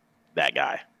be that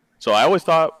guy. So I always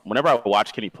thought whenever I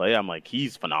watch Kenny play, I'm like,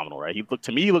 he's phenomenal, right?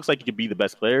 To me, he looks like he could be the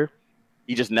best player.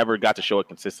 He just never got to show it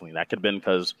consistently. That could have been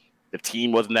because the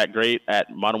team wasn't that great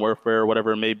at Modern Warfare or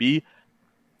whatever it may be.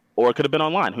 Or it could have been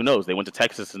online. Who knows? They went to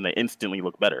Texas and they instantly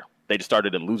looked better. They just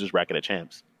started in losers bracket at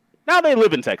champs. Now they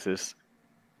live in Texas.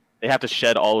 They have to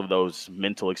shed all of those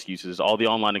mental excuses, all the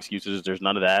online excuses. There's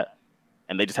none of that.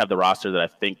 And they just have the roster that I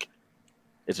think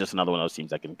is just another one of those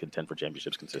teams that can contend for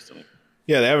championships consistently.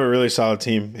 Yeah, they have a really solid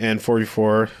team. And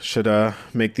 44 should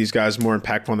make these guys more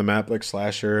impactful on the map, like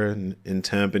Slasher and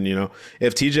Temp. And,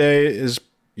 if TJ is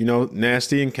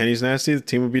nasty and Kenny's nasty, the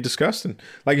team would be disgusting.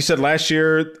 Like you said, last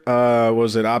year,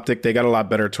 was it Optic? They got a lot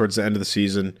better towards the end of the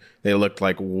season. They looked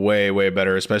like way, way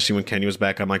better, especially when Kenny was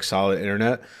back on like solid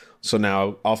internet. So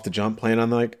now off the jump playing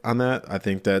on that, I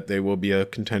think that they will be a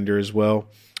contender as well.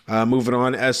 Moving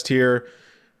on, S tier,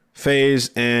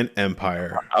 FaZe and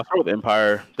Empire. I'll start with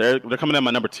Empire. They're coming in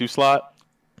my number 2 slot.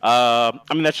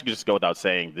 That should just go without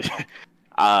saying.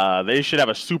 They should have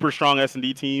a super strong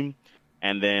S&D team.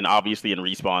 And then, obviously, in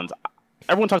respawns,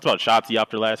 everyone talks about Shotzi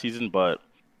after last season, but,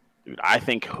 dude, I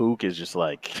think Hook is just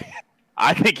like...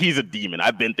 I think he's a demon.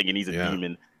 I've been thinking he's a demon.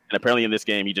 And apparently in this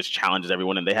game, he just challenges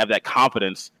everyone, and they have that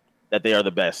confidence that they are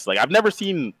the best. Like, I've never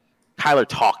seen Kyler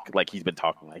talk like he's been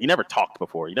talking. Like, he never talked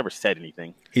before. He never said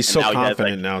anything. He's so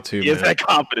confident now, too. He has that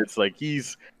confidence. Like,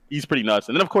 he's he's pretty nuts.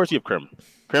 And then of course you have Krim.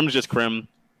 Krim's just Krim.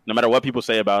 No matter what people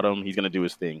say about him, he's gonna do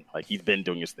his thing. Like he's been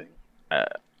doing his thing.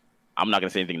 I'm not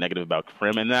gonna say anything negative about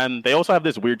Krim. And then they also have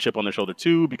this weird chip on their shoulder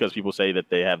too, because people say that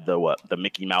they have the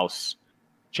Mickey Mouse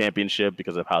championship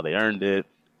because of how they earned it.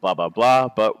 Blah blah blah.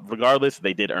 But regardless,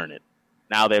 they did earn it.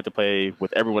 Now they have to play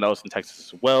with everyone else in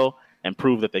Texas as well and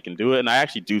prove that they can do it. And I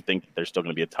actually do think that they're still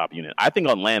going to be a top unit. I think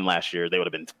on land last year they would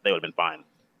have been fine.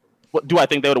 What, do I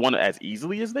think they would have won it as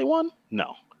easily as they won?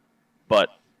 No, but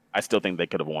I still think they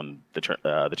could have won the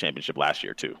championship last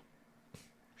year too.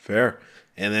 Fair.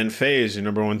 And then FaZe, your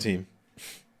number one team.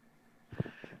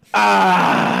 They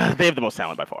have the most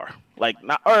talent by far. Like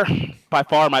not, or by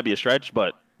far might be a stretch,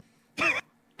 but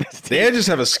they just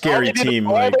have a scary team.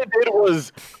 All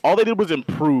they did was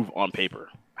improve on paper.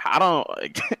 I don't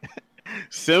like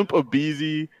Simp,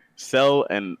 Abizi, Cell,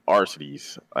 and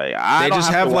Arcedes.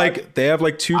 Like, they have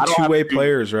like two-way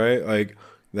players, right? Like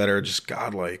that are just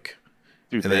godlike.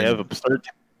 Dude, and they have absurd.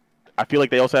 I feel like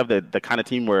they also have the kind of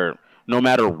team where no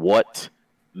matter what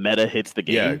meta hits the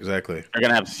game, yeah, exactly, they're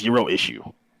gonna have zero issue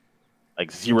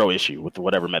with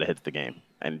whatever meta hits the game.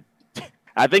 And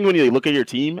I think when you look at your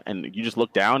team and you just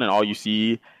look down and all you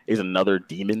see is another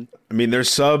demon. I mean, their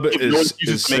sub is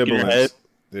siblings,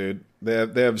 dude.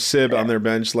 They have Sib on their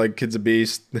bench like Kid's a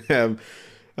Beast. They have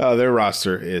their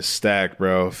roster is stacked,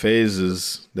 bro.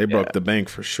 FaZe they broke the bank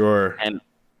for sure. And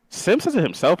Sim says it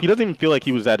himself. He doesn't even feel like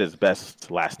he was at his best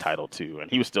last title too,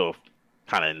 and he was still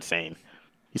kind of insane.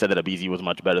 He said that Abizi was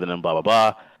much better than him. Blah blah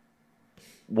blah.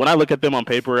 When I look at them on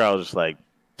paper, I was just like.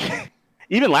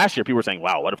 Even last year, people were saying,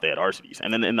 wow, what if they had Arcedes?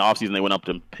 And then in the offseason, they went up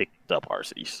and picked up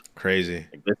Arcedes. Crazy.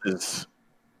 Like,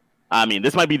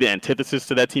 this might be the antithesis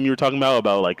to that team you were talking about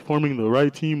like forming the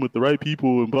right team with the right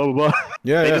people and blah, blah, blah.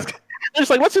 Yeah, they're just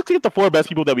like, let's just get the 4 best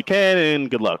people that we can and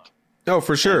good luck. No,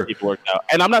 for sure.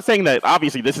 And I'm not saying that,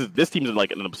 obviously, this team is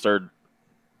like an absurd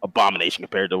abomination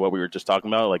compared to what we were just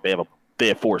talking about. Like, they have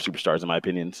 4 superstars, in my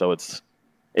opinion. So it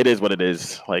is what it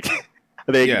is. Like...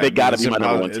 They got to be my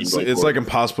number one team. It's like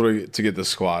impossible to get the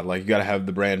squad. Like you got to have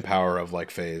the brand power of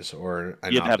like FaZe or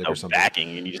you have to have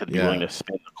backing, and you just have to be willing to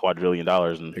spend $2 quadrillion.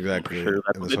 And exactly, and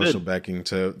the social backing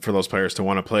for those players to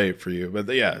want to play for you. But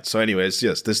yeah, so anyways,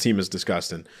 yes, this team is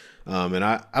disgusting. And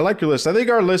I like your list. I think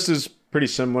our list is pretty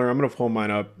similar. I'm gonna pull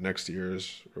mine up next to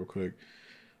yours real quick.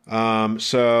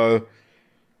 So.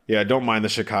 Yeah, don't mind the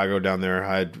Chicago down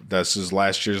there. This is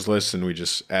last year's list, and we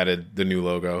just added the new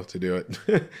logo to do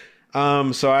it.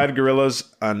 So I had Gorillas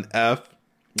on F.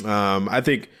 I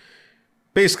think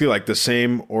basically like the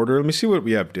same order. Let me see what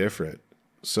we have different.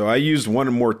 So I used one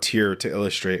more tier to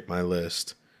illustrate my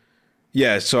list.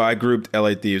 Yeah, so I grouped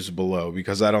LA Thieves below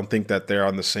because I don't think that they're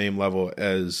on the same level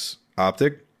as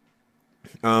Optic.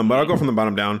 But I'll go from the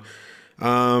bottom down.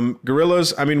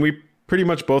 Gorillas, I mean, we pretty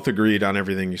much both agreed on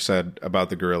everything you said about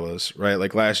the Gorillas, right?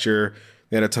 Like last year,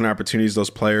 they had a ton of opportunities, those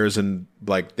players, and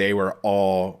like they were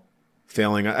all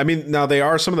failing. I mean, now they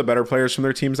are some of the better players from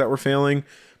their teams that were failing,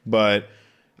 but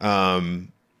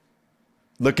looking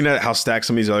at how stacked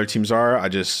some of these other teams are, I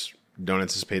just don't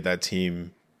anticipate that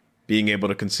team being able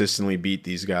to consistently beat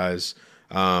these guys.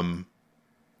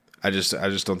 I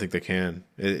just don't think they can.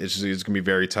 It's going to be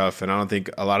very tough, and I don't think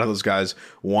a lot of those guys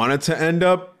wanted to end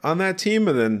up on that team,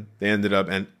 and then they ended up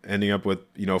ending up with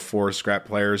 4 scrap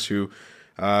players who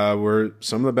were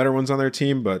some of the better ones on their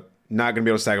team, but not going to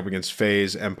be able to stack up against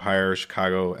FaZe, Empire,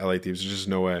 Chicago, LA Thieves. There's just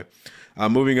no way.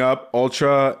 Moving up,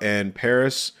 Ultra and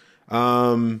Paris.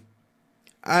 I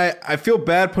feel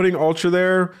bad putting Ultra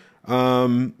there,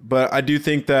 but I do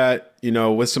think that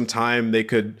with some time they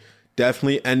could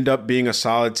definitely end up being a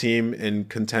solid team and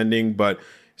contending. But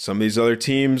some of these other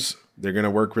teams, they're going to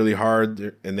work really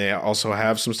hard, and they also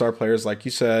have some star players, like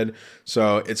you said.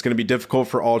 So it's going to be difficult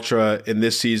for Ultra in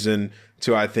this season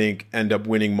to, I think, end up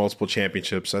winning multiple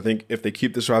championships. I think if they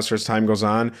keep this roster as time goes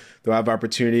on, they'll have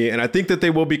opportunity. And I think that they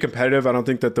will be competitive. I don't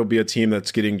think that they'll be a team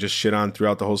that's getting just shit on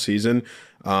throughout the whole season.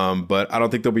 But I don't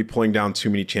think they'll be pulling down too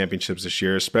many championships this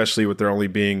year, especially with there only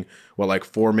being,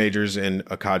 4 majors and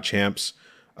a COD champs.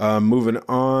 Moving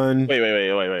on.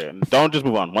 Wait. Don't just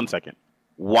move on. 1 second.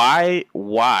 Why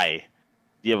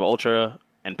do you have Ultra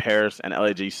and Paris and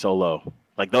LAG so low?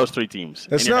 Like those 3 teams.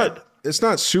 It's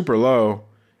not super low.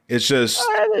 It's just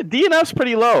DNF's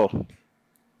pretty low.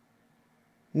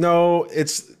 No,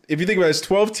 if you think about it, it's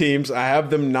 12 teams. I have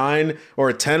them 9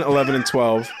 or 10, 11, and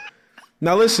 12.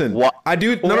 Now listen, I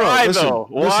do Why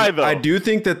though? I do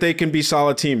think that they can be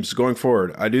solid teams going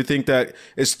forward. I do think that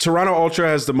Toronto Ultra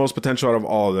has the most potential out of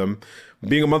all of them.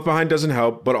 Being a month behind doesn't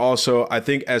help, but also I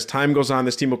think as time goes on,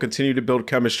 this team will continue to build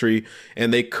chemistry,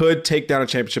 and they could take down a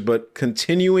championship. But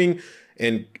continuing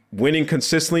and winning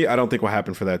consistently, I don't think will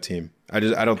happen for that team. I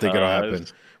don't think it'll happen.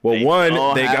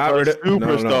 Well, they got rid of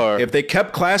superstar. If they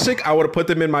kept Classic, I would have put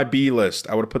them in my B list.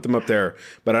 I would have put them up there.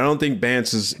 But I don't think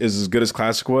Bance is as good as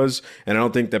Classic was, and I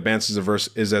don't think that Bance is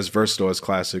as versatile as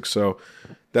Classic. So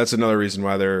that's another reason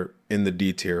why they're in the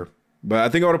D tier. But I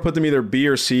think I would have put them either B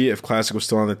or C if Classic was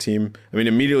still on the team. I mean,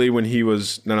 immediately when he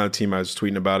was not on the team, I was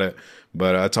tweeting about it.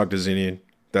 But I talked to Zini.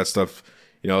 That stuff,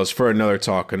 is for another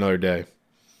talk, another day.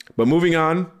 But moving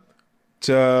on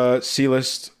to C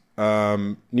list,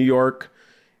 New York.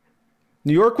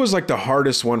 New York was like the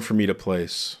hardest one for me to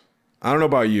place. I don't know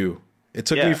about you. It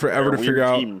took me forever to figure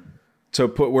out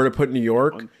where to put New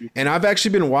York. And I've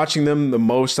actually been watching them the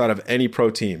most out of any pro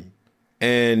team.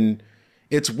 And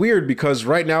it's weird because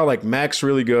right now, like Mac's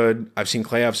really good. I've seen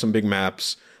Clay have some big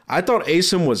maps. I thought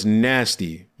Asim was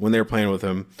nasty when they were playing with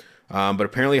him. But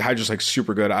apparently Hydra's like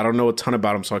super good. I don't know a ton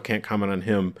about him, so I can't comment on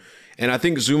him. And I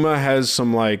think Zuma has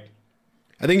some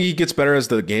I think he gets better as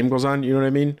the game goes on. You know what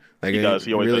I mean? Like he does.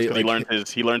 He always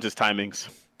does. He learns his timings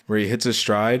where he hits his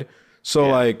stride.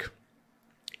 So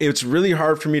it's really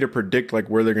hard for me to predict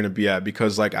where they're going to be at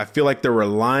because I feel like they're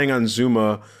relying on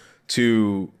Zuma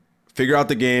to figure out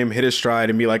the game, hit his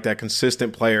stride, and be like that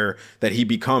consistent player that he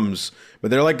becomes. But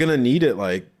they're going to need it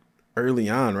early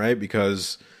on, right?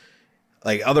 Because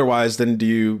otherwise, then do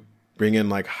you bring in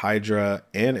Hydra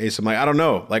and Asim? I don't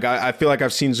know. I feel like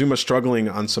I've seen Zuma struggling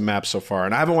on some maps so far,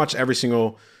 and I haven't watched every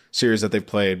single series that they've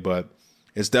played, but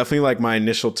it's definitely my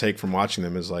initial take from watching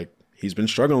them is he's been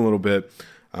struggling a little bit.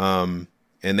 And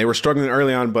they were struggling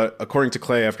early on, but according to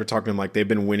Clay, after talking to him, they've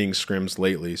been winning scrims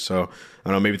lately. So I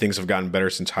don't know, maybe things have gotten better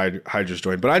since Hydra's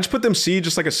joined. But I just put them C,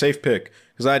 just a safe pick,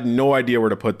 because I had no idea where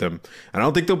to put them. And I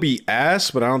don't think they'll be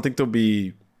ass, but I don't think they'll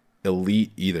be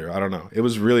elite either. I don't know. It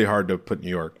was really hard to put New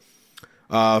York.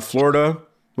 Florida,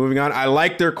 moving on. I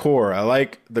like their core. I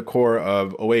like the core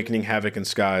of Awakening, Havoc, and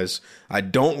Skies. I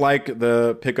don't like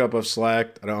the pickup of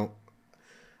Slack. I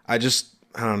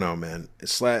don't know, man.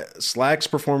 Slack's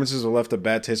performances have left a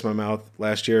bad taste in my mouth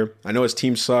last year. I know his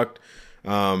team sucked,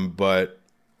 but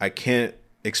I can't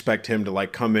expect him to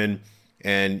come in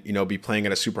and be playing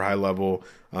at a super high level.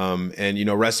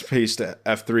 And rest in peace to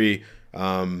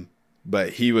F3.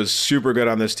 But he was super good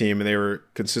on this team, and they were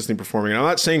consistently performing. And I'm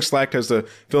not saying Slack has to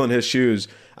fill in his shoes.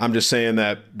 I'm just saying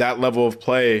that level of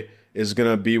play is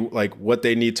going to be what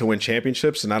they need to win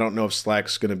championships. And I don't know if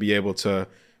Slack's going to be able to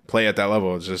play at that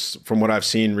level. It's just from what I've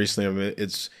seen recently,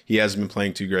 he hasn't been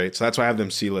playing too great. So that's why I have them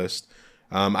C list.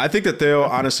 I think that they'll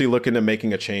honestly look into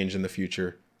making a change in the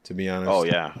future, to be honest. Oh,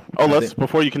 yeah.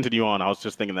 Before you continue on, I was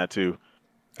just thinking that too.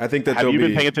 I think that have you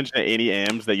been paying attention to any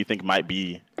AMs that you think might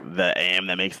be the AM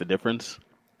that makes the difference?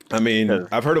 I mean,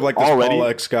 I've heard of this Paul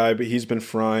X guy, but he's been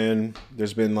frying.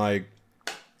 There's been I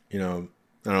don't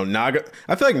know, Naga.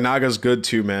 I feel like Naga's good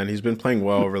too, man. He's been playing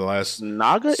well over the last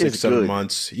 6-7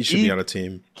 months. He should be on a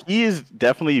team. He is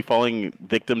definitely falling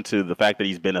victim to the fact that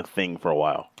he's been a thing for a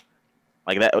while.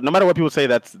 That, no matter what people say,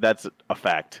 that's a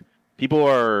fact.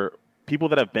 People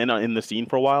that have been in the scene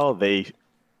for a while, they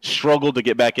struggle to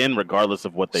get back in regardless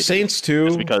of what they Saints do.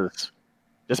 too.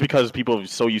 Just because people are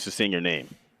so used to seeing your name.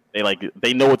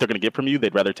 They know what they're going to get from you.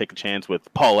 They'd rather take a chance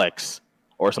with Paul X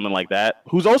or something like that,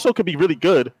 who's also could be really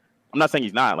good. I'm not saying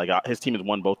he's not. His team has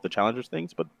won both the challengers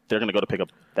things, but they're going to go to pick up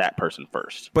that person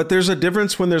first. But there's a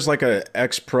difference when there's a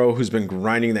ex-pro who's been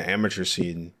grinding the amateur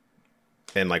scene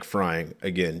and frying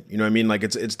again. You know what I mean?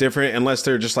 It's different unless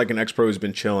they're just an ex-pro who's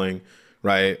been chilling,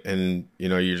 right? And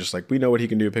you're just we know what he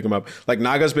can do, pick him up.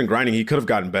 Naga's been grinding. He could have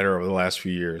gotten better over the last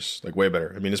few years, way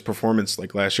better. I mean, his performance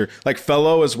last year,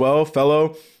 Fellow as well.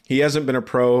 Fellow, he hasn't been a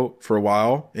pro for a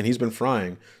while, and he's been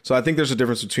frying. So I think there's a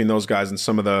difference between those guys and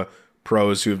some of the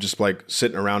pros who have just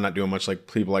sitting around not doing much,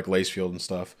 people like Lacefield and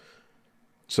stuff.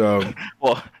 So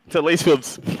well, to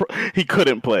Lacefield's, he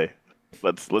couldn't play.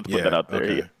 Let's put that out there.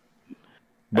 Okay.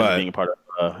 But being a part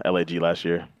of LAG last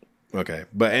year. Okay,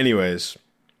 but anyways,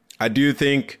 I do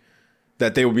think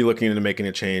that they will be looking into making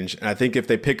a change, and I think if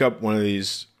they pick up one of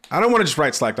these, I don't want to just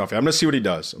write Slack off. I'm going to see what he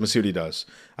does.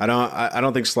 I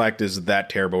don't think Slack is that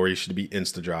terrible where he should be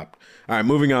insta dropped. All right,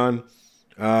 moving on.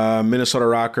 Minnesota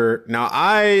Rocker. Now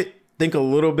I think a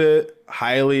little bit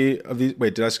highly of these.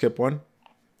 Wait, did I skip one?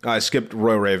 I skipped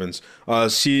Royal Ravens.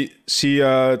 C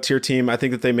tier team. I think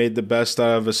that they made the best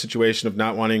out of a situation of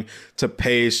not wanting to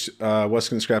pay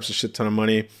Weston Scraps a shit ton of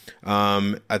money.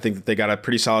 I think that they got a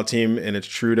pretty solid team, and it's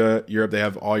true to Europe. They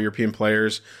have all European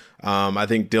players. I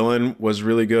think Dylan was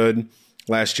really good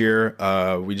last year.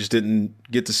 We just didn't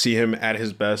get to see him at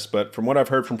his best. But from what I've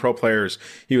heard from pro players,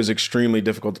 he was extremely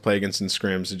difficult to play against in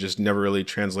scrims. It just never really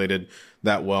translated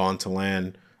that well onto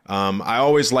LAN. I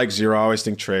always like Zero. I always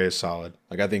think Trey is solid.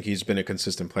 Like, I think he's been a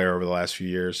consistent player over the last few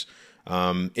years.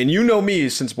 And you know me,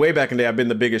 since way back in the day, I've been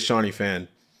the biggest Shawnee fan.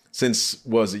 Since,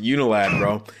 was it Unilad,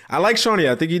 bro? I like Shawnee.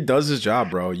 I think he does his job,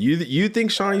 bro. You think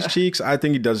Shawnee's cheeks? I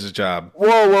think he does his job.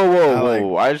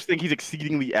 Whoa. I just think he's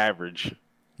exceedingly average.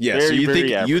 Yeah, very, so you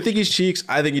average. think he's cheeks?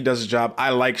 I think he does his job.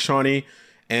 I like Shawnee,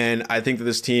 and I think that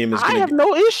this team is going to... I have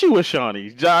no issue with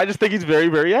Shawnee. I just think he's very,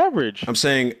 very average. I'm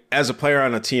saying, as a player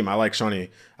on a team, I like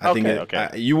Shawnee. I think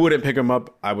you wouldn't pick him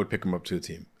up. I would pick him up to the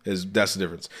team. That's the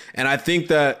difference. And I think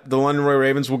that the London Roy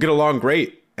Ravens will get along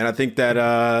great. And I think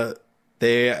that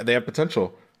they have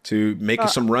potential to make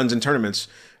some runs in tournaments.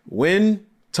 Win,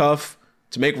 tough.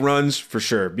 To make runs, for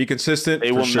sure. Be consistent,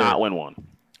 They will not win one.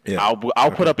 Yeah.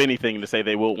 I'll put up anything to say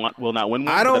they will not win one.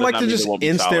 I don't like to just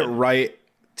instant write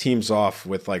teams off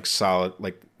with solid,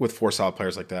 with 4 solid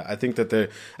players like that. I think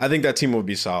that team will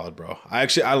be solid, bro.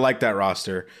 I like that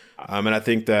roster. And I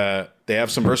think that they have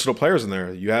some versatile players in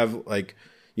there. You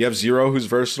have Zero, who's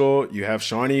versatile. You have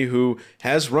Shawnee, who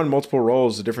has run multiple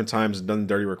roles at different times and done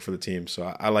dirty work for the team.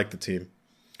 So I like the team.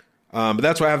 But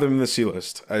that's why I have them in the C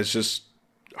list. It's just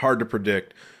hard to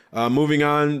predict. Moving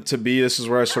on to B, this is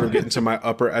where I sort of get into my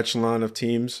upper echelon of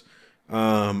teams.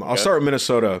 I'll start with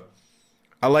Minnesota.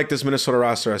 I like this Minnesota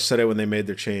roster. I said it when they made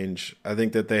their change. I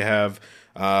think that they have,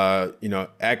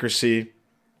 accuracy,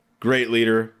 great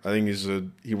leader. I think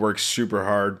he works super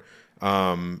hard.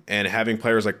 And having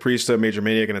players like Priesta, Major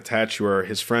Maniac, and Attach, who are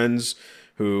his friends,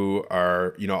 who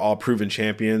are, all proven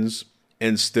champions,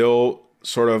 and still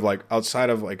sort of outside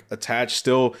of Attach,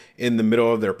 still in the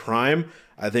middle of their prime.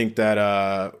 I think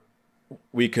that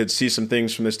we could see some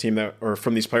things from this team or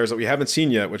from these players that we haven't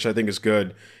seen yet, which I think is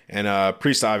good. And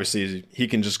Priest, obviously, he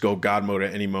can just go God mode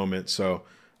at any moment. So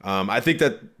I think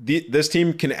that this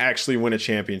team can actually win a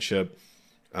championship.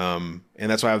 And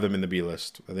that's why I have them in the B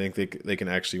list. I think they can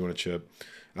actually win a chip.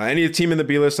 Any team in the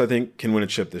B list, I think, can win a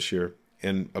chip this year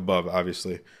and above,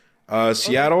 obviously.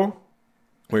 Seattle,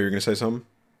 you're going to say something?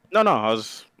 No, I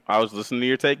was listening to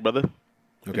your take, brother.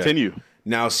 Okay. Continue.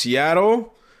 Now,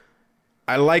 Seattle,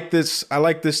 I like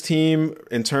this team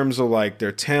in terms of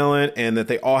their talent and that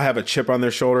they all have a chip on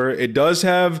their shoulder. It does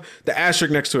have the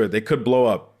asterisk next to it. They could blow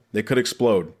up. They could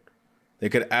explode. They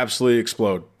could absolutely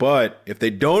explode. But if they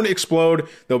don't explode,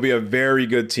 they'll be a very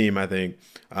good team, I think.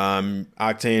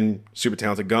 Octane, super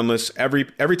talented, gunless.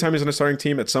 Every time he's on a starting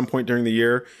team at some point during the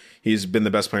year, he's been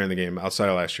the best player in the game outside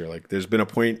of last year. There's been a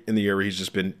point in the year where he's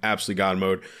just been absolutely God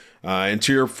mode. And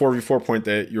to your 4v4 point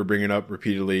that you were bringing up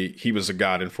repeatedly, he was a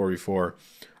god in 4v4.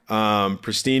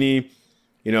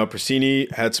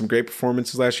 Pristini had some great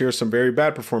performances last year, some very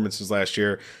bad performances last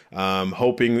year.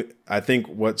 I think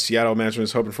what Seattle management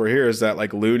is hoping for here is that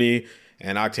Looney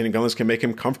and Octane and Gunless can make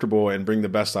him comfortable and bring the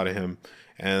best out of him.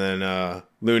 And then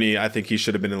Looney, I think he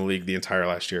should have been in the league the entire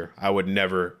last year. I would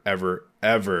never, ever,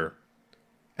 ever,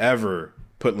 ever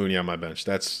put Looney on my bench.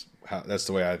 That's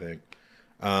the way I think.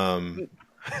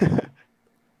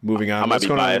 Moving on. I might be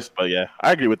biased, but yeah,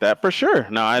 I agree with that for sure.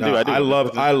 No, I do.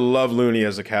 I love Looney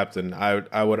as a captain.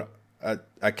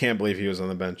 I can't believe he was on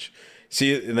the bench.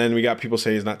 See, and then we got people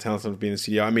saying he's not talented enough being the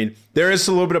CDL. I mean, there is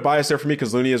a little bit of bias there for me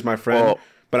because Looney is my friend,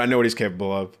 but I know what he's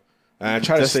capable of. And I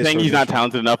try to say saying he's not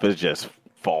talented enough is just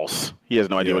false. He has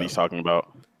no idea what he's talking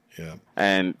about. Yeah,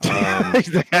 and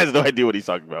he has no idea what he's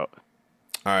talking about.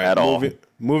 All right,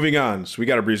 moving on. So we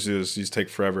got to breeze through this. These take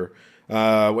forever.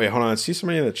 Wait, hold on. See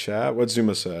somebody in the chat? What'd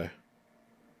Zuma say?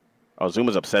 Oh,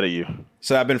 Zuma's upset at you.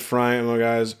 So I've been frying my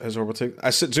guys as horrible take. I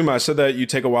said that you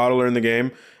take a while to learn the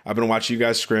game. I've been watching you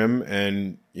guys scrim,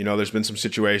 and there's been some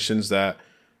situations that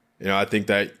I think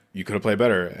that you could have played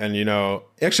better. And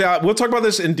actually, we'll talk about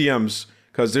this in DMs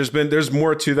because there's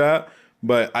more to that.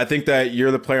 But I think that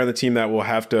you're the player on the team that will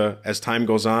have to, as time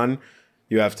goes on,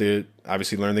 you have to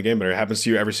obviously learn the game better. It happens to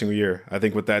you every single year. I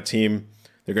think with that team,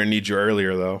 they're going to need you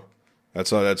earlier though.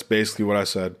 That's basically what I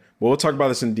said. Well, we'll talk about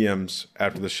this in DMs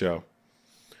after the show.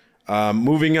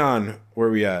 Moving on, where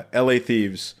are we at? LA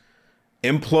Thieves.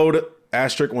 Implode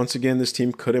asterisk. Once again, this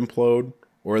team could implode,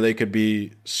 or they could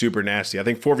be super nasty. I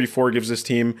think 4v4 gives this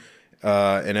team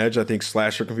an edge. I think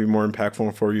Slasher can be more impactful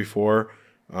in 4v4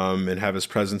 and have his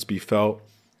presence be felt.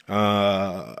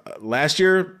 Last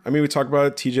year, we talked about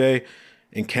it, TJ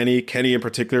and Kenny. Kenny in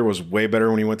particular was way better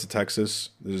when he went to Texas.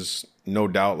 There's no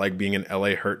doubt being in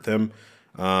LA hurt them.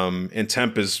 And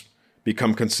Temp has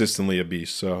become consistently a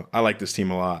beast. So I like this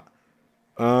team a lot.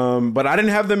 But I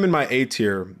didn't have them in my A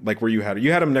tier, where you had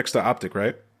them next to Optic,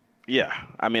 right? Yeah.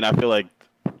 I feel like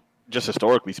just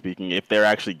historically speaking, if they're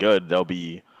actually good, they'll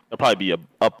probably be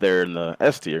up there in the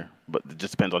S tier, but it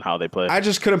just depends on how they play. I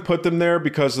just couldn't put them there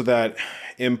because of that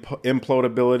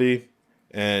implodability.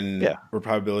 and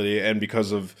probability, and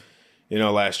because of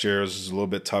last year it was a little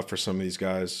bit tough for some of these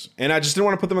guys, and I just didn't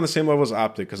want to put them on the same level as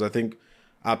Optic because I think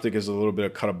Optic is a little bit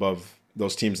of cut above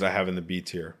those teams that I have in the B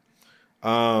tier.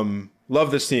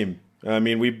 Love this team. I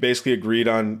mean, we basically agreed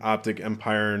on Optic,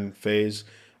 Empire, and FaZe.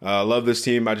 Love this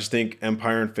team. I just think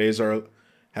Empire and FaZe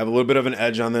have a little bit of an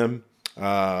edge on them.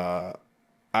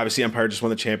 Obviously, Empire just won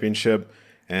the championship,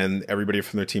 and everybody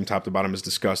from their team, top to bottom, is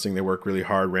disgusting. They work really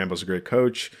hard. Rambo's a great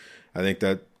coach. I think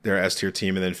that they're S tier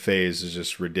team, and then FaZe is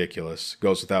just ridiculous.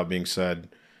 Goes without being said,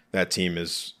 that team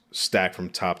is stacked from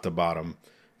top to bottom.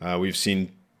 We've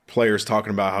seen players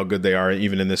talking about how good they are,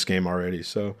 even in this game already.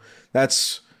 So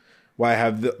that's why I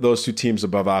have those two teams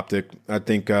above Optic. I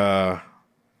think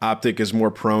Optic is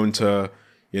more prone to,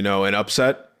 an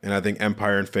upset, and I think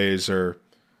Empire and FaZe are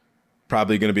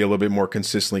probably going to be a little bit more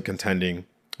consistently contending.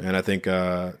 And I think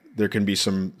there can be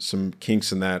some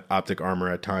kinks in that Optic armor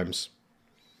at times.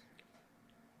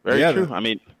 Very true. I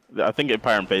mean, I think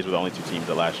Empire and FaZe were the only two teams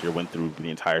that last year went through the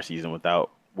entire season with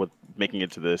making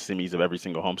it to the semis of every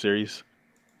single home series,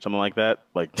 something like that.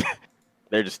 Like,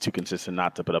 they're just too consistent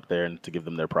not to put up there and to give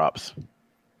them their props.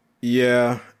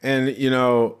 Yeah, and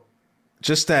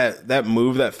just that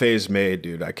move that FaZe made,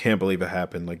 dude, I can't believe it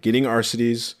happened. Like, getting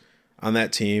Arcides on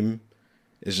that team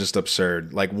is just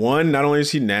absurd. Like, one, not only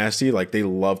is he nasty, like, they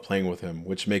love playing with him,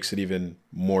 which makes it even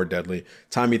more deadly.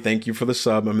 Tommy, thank you for the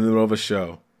sub. I'm in the middle of a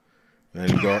show.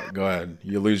 And go ahead.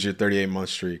 You lose your 38-month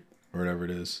streak or whatever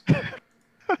it is.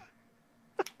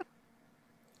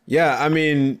 Yeah, I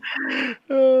mean,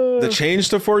 the change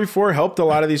to 4v4 helped a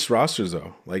lot of these rosters,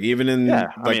 though. Like, even in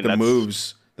the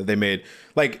moves that they made.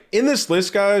 Like, in this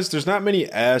list, guys, there's not many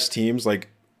ass teams. Like,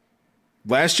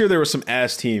 last year there were some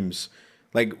ass teams.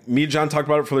 Like, me and John talked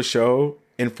about it for the show.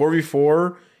 In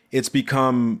 4v4, it's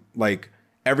become, like,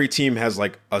 every team has,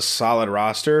 like, a solid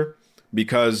roster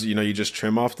because, you just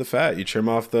trim off the fat. You trim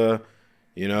off the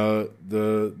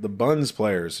buns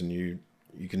players, and you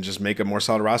can just make a more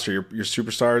solid roster. Your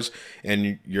superstars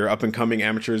and your up-and-coming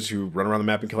amateurs who run around the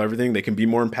map and kill everything, they can be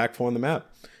more impactful on the map.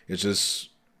 It's just,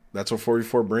 that's what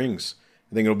 4v4 brings.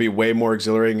 I think it'll be way more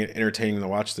exhilarating and entertaining to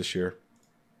watch this year.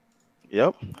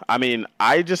 Yep. I mean,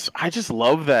 I just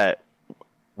love that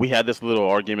we had this little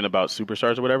argument about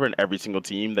superstars or whatever, and every single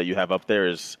team that you have up there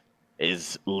is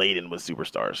laden with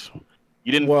superstars.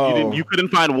 You couldn't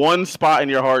find one spot in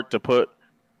your heart to put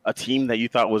a team that you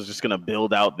thought was just going to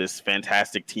build out this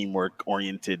fantastic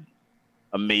teamwork-oriented,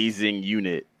 amazing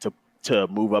unit to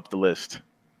move up the list.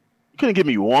 You couldn't give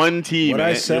me one team.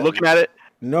 You're looking at it.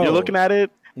 No, you're looking at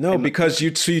it. No, because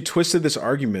you twisted this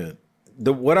argument.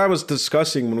 What I was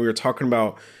discussing when we were talking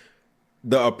about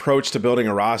the approach to building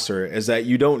a roster is that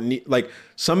you don't need, like,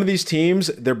 some of these teams,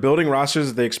 they're building rosters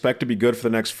that they expect to be good for the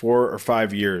next 4 or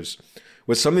 5 years.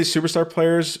 With some of these superstar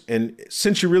players, and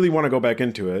since you really want to go back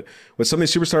into it, with some of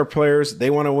these superstar players, they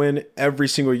want to win every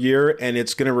single year, and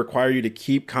it's going to require you to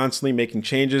keep constantly making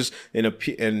changes and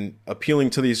appealing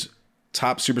to these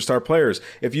top superstar players.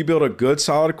 If you build a good,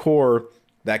 solid core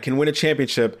that can win a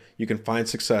championship, you can find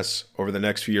success over the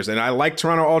next few years. And I like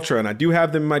Toronto Ultra, and I do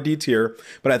have them in my D tier,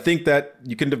 but I think that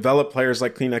you can develop players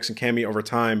like CleanX and Cammy over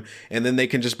time, and then they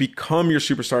can just become your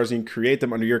superstars, and you create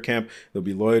them under your camp. They'll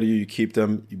be loyal to you, you keep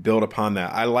them, you build upon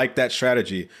that. I like that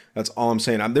strategy. That's all I'm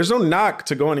saying. There's no knock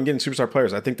to going and getting superstar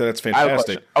players. I think that that's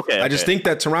fantastic. I just think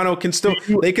that Toronto can still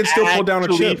pull down a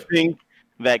chip. Think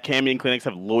that Cammy and Clinics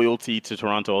have loyalty to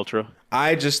Toronto Ultra?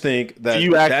 I just think that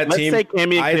let's say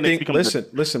Cammy and Clinics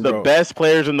become the best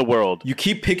players in the world. You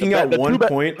keep picking out one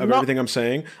point of everything I'm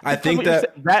saying. I think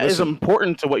that is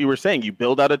important to what you were saying. You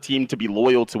build out a team to be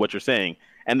loyal to what you're saying.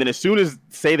 And then as soon as,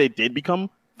 say, they did become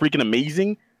freaking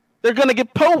amazing, they're going to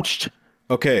get poached.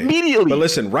 Okay. Immediately. But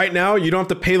listen, right now, you don't have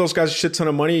to pay those guys a shit ton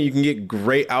of money. You can get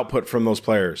great output from those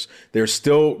players. They're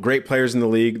still great players in the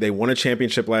league. They won a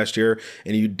championship last year,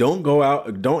 and you don't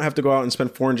have to go out and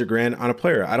spend $400,000 on a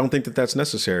player. I don't think that that's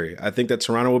necessary. I think that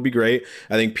Toronto will be great.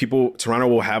 I think Toronto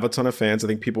will have a ton of fans. I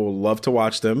think people will love to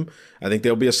watch them. I think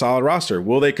they'll be a solid roster.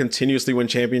 Will they continuously win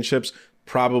championships?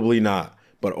 Probably not.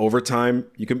 But over time,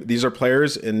 these are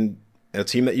players in a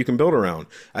team that you can build around.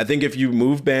 I think if you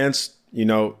move Bance,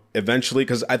 eventually,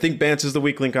 because I think Bance is the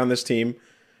weak link on this team.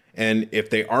 And if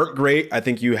they aren't great, I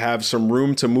think you have some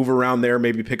room to move around there,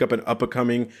 maybe pick up an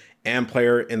up-and-coming AM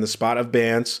player in the spot of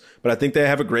Bance. But I think they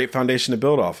have a great foundation to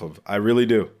build off of. I really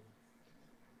do.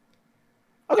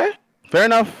 Okay, fair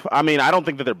enough. I mean, I don't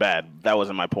think that they're bad. That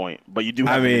wasn't my point. But you do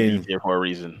have to be here for a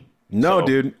reason. No,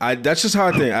 dude. That's just how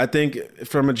I think. I think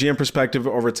from a GM perspective,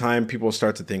 over time, people will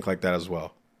start to think like that as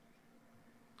well.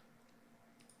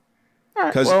 All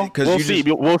right,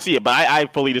 we'll see it, but I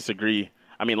fully disagree.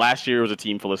 I mean, last year was a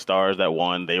team full of stars that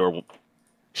won. They were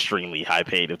extremely high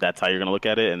paid, if that's how you're going to look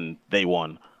at it, and they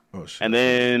won. Oh, shit. And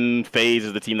then FaZe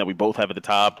is the team that we both have at the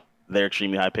top. They're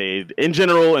extremely high paid. In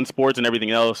general, in sports and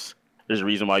everything else, there's a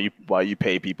reason why you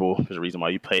pay people. There's a reason why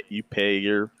you pay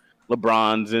your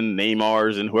LeBrons and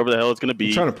Neymars and whoever the hell it's going to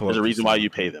be. There's a reason why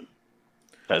you pay them.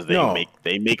 Because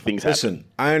they make things happen. Listen,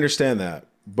 I understand that,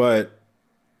 but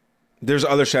there's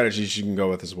other strategies you can go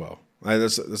with as well.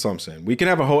 That's all I'm saying. We can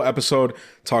have a whole episode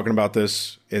talking about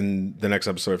this in the next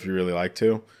episode if you really like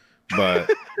to, but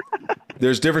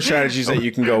there's different strategies that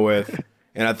you can go with,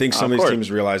 and I think some of these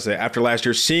teams realize that after last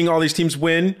year, seeing all these teams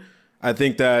win, I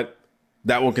think that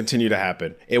will continue to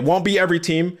happen. It won't be every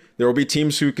team. There will be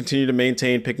teams who continue to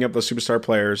maintain picking up those superstar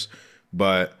players,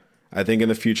 but I think in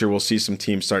the future we'll see some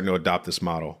teams starting to adopt this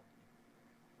model.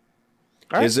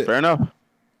 All right, fair enough.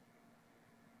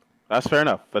 That's fair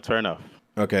enough.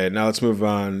 Okay, now let's move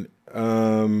on.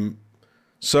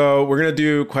 So we're gonna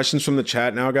do questions from the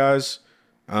chat now, guys.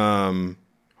 Hold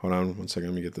on one second.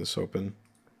 Let me get this open.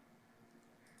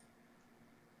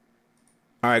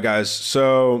 All right, guys.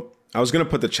 So I was gonna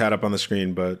put the chat up on the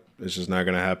screen, but it's just not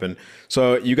gonna happen.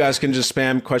 So you guys can just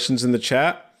spam questions in the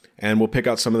chat, and we'll pick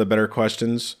out some of the better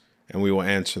questions, and we will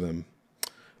answer them.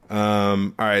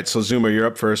 All right. So Zuma, you're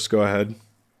up first. Go ahead.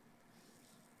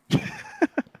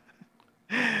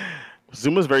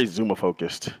 Zuma's very Zuma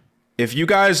focused. If you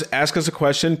guys ask us a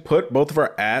question, put both of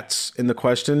our ats in the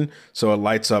question so it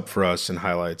lights up for us and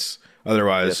highlights.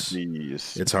 Otherwise,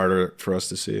 yes, it's harder for us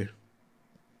to see.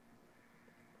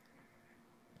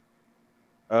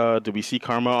 Do we see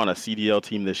Karma on a CDL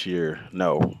team this year?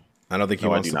 No. I don't think he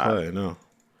wants to play. No,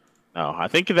 I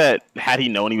think that had he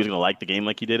known he was going to like the game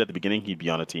like he did at the beginning, he'd be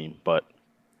on a team. But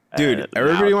dude,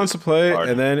 everybody wants to play,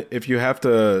 and then if you have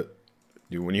to,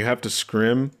 when you have to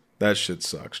scrim, that shit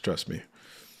sucks. Trust me.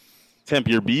 Temp,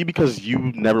 you're B because you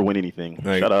never win anything.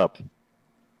 Shut up.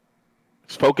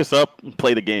 Just focus up and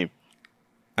play the game.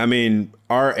 I mean,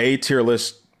 our A tier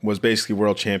list was basically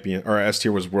world champion. Our S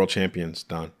tier was world champions,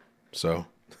 Don. So,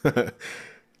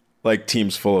 like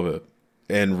teams full of it,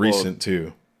 and recent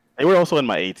too. They were also in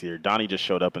my A tier. Donnie just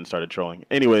showed up and started trolling.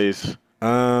 Anyways.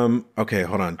 Okay,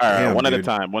 hold on. All right, one at a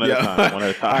time. One at a time. All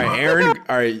right, Aaron.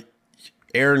 All right.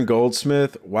 Aaron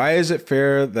Goldsmith, why is it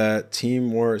fair that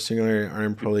Team War Singularity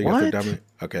aren't Pro League after dominant?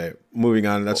 Okay, moving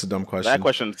on. That's a dumb question. That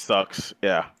question sucks.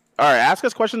 Yeah. All right, ask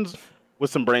us questions with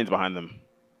some brains behind them.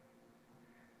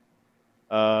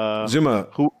 Zuma.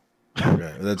 Who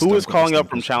is calling up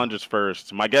from challenges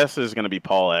first? My guess is going to be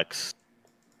Paul X.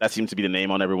 That seems to be the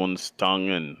name on everyone's tongue,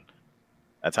 and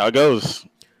that's how it goes.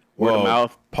 Word of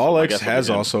mouth. Paul X has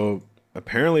also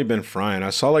apparently been frying. I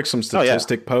saw like some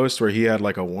statistic post where he had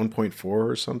like a 1.4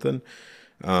 or something.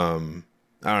 I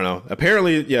don't know.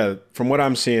 Apparently, yeah, from what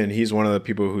I'm seeing, he's one of the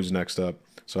people who's next up.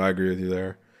 So I agree with you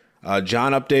there.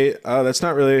 John update. That's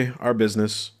not really our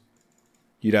business.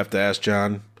 You'd have to ask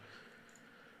John.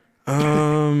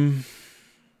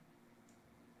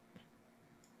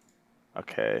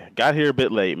 Okay. Got here a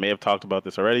bit late. May have talked about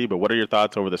this already, but what are your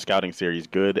thoughts over the scouting series,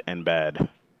 good and bad?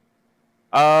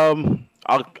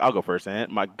 I'll go first.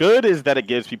 My good is that it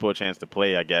gives people a chance to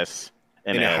play, I guess,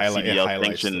 in a CDL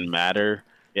sanctioned matter.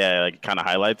 Yeah, like it kind of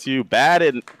highlights you.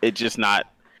 Bad, it just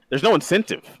not. There's no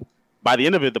incentive. By the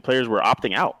end of it, the players were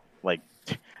opting out. Like,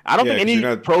 I don't think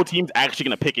any pro team's actually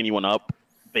going to pick anyone up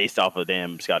based off of the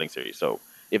damn scouting series. So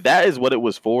if that is what it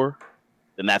was for,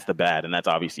 then that's the bad, and that's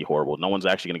obviously horrible. No one's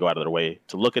actually going to go out of their way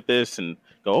to look at this and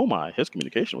go, "Oh my, his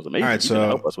communication was amazing." All right,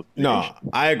 so no,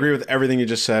 I agree with everything you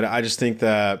just said. I just think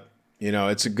that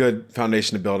it's a good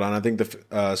foundation to build on. I think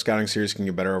the scouting series can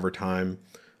get better over time.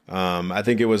 I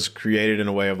think it was created in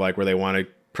a way of like where they wanted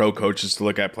pro coaches to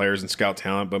look at players and scout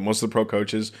talent, but most of the pro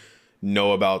coaches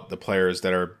know about the players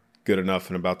that are good enough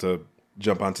and about to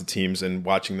jump onto teams, and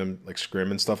watching them like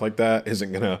scrim and stuff like that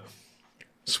isn't gonna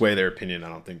sway their opinion, I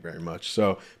don't think, very much.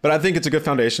 So, but I think it's a good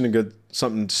foundation and good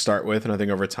something to start with, and I think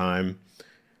over time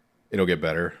it'll get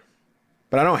better.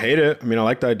 But I don't hate it. I mean, I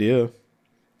like the idea.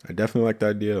 I definitely like the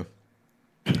idea.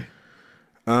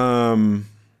 Do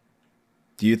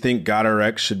you think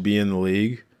GodRX should be in the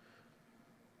league?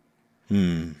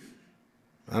 I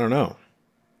don't know.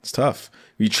 It's tough.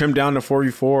 You trim down to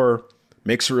 4v4,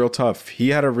 makes it real tough. He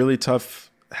had a really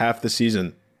tough half the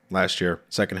season last year,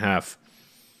 second half.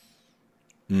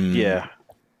 Yeah,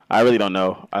 I really don't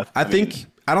know. I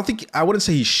wouldn't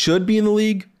say he should be in the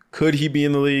league. Could he be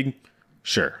in the league?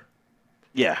 Sure.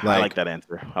 Yeah, I like that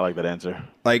answer.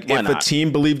 Like, if a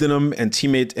team believed in him and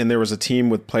there was a team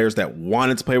with players that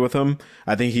wanted to play with him,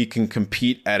 I think he can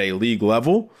compete at a league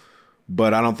level,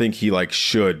 but I don't think he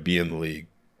should be in the league.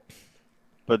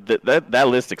 But that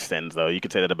list extends, though. You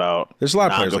could say that about There's a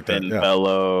lot of players like that. Yeah.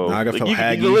 Bello.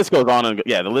 Haggy. The list goes on and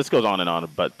the list goes on and on.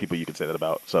 But people you could say that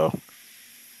about. So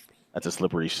that's a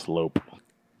slippery slope.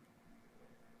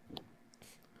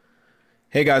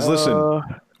 Hey guys, listen.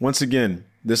 Once again,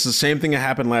 this is the same thing that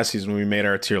happened last season when we made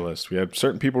our tier list. We had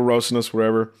certain people roasting us,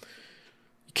 whatever.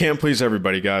 You can't please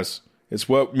everybody, guys. It's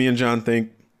what me and John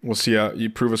think. We'll see how you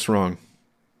prove us wrong.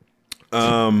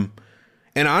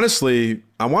 And honestly,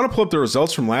 I want to pull up the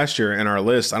results from last year and our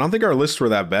list. I don't think our lists were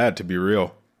that bad, to be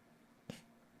real.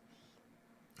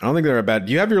 I don't think they were bad.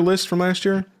 Do you have your list from last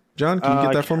year, John? Can you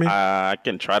get that for me? I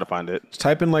can try to find it. Just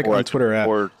type in on Twitter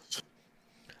app.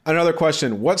 Another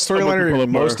question. What storyline are you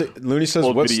most... Looney says,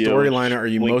 what storyline are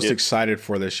you most excited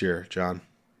for this year, John?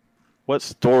 What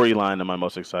storyline am I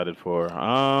most excited for?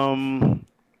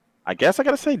 I guess I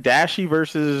got to say Dashy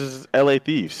versus LA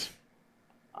Thieves.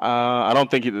 I don't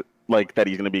think that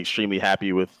he's going to be extremely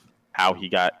happy with how he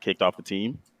got kicked off the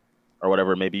team or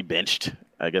whatever, maybe benched,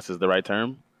 I guess is the right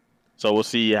term. So we'll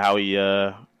see how he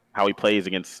plays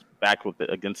against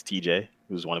TJ,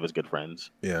 who's one of his good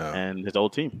friends, and his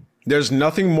old team. There's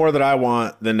nothing more that I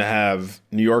want than to have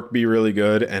New York be really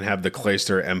good and have the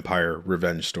Clayster Empire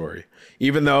revenge story.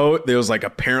 Even though it was like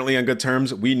apparently on good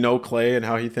terms, we know Clay and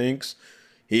how he thinks.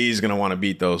 He's going to want to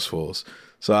beat those fools.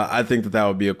 So I think that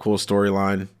would be a cool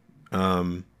storyline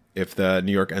if the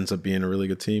New York ends up being a really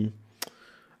good team.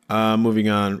 Moving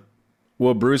on.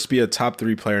 Will Bruce be a top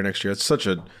 3 player next year? It's such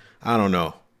a, I don't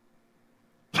know.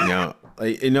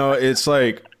 It's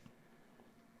like.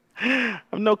 I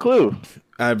have no clue.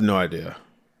 I have no idea.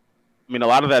 I mean, a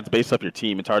lot of that's based off your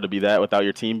team. It's hard to be that without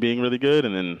your team being really good.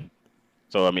 And then,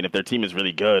 so, I mean, if their team is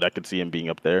really good, I could see him being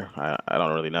up there. I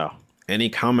don't really know. Any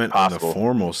comment on the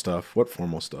formal stuff? What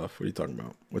formal stuff? What are you talking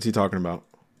about? What's he talking about?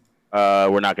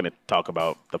 We're not going to talk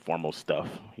about the formal stuff.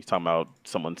 He's talking about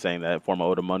someone saying that Formal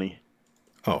owed him money.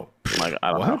 Oh, I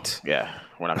don't know. Yeah,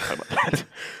 we're not going to talk about that.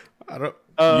 I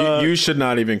don't. You should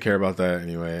not even care about that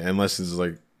anyway, unless it's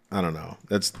like, I don't know.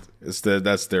 That's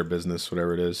their business,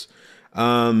 whatever it is.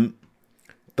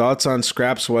 Thoughts on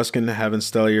Scraps Weskin having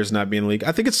stellar years not being in the league?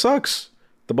 I think it sucks.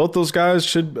 Both those guys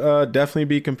should definitely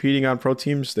be competing on pro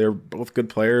teams. They're both good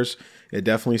players. It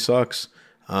definitely sucks.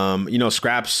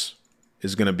 Scraps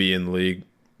is going to be in the league,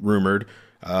 rumored.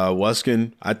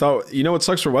 Weskin, I thought, what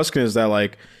sucks for Weskin is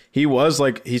that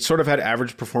he sort of had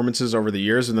average performances over the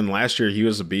years, and then last year he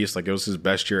was a beast. Like it was his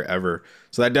best year ever.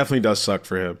 So that definitely does suck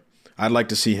for him. I'd like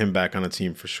to see him back on a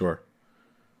team for sure.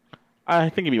 I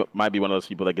think he might be one of those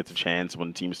people that gets a chance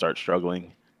when teams start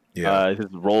struggling. Yeah, his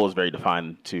role is very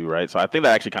defined too, right? So I think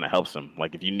that actually kind of helps him.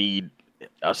 Like if you need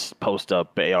a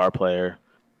post-up AR player,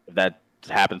 if that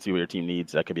happens to be what your team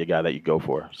needs, that could be a guy that you go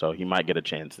for. So he might get a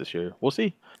chance this year. We'll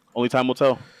see. Only time will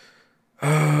tell.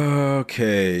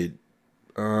 Okay.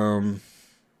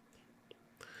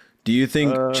 Do you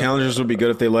think challengers would be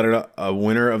good if they let a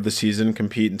winner of the season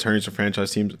compete in tourneys for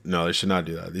franchise teams? No, they should not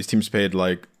do that. These teams paid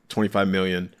like $25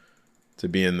 million to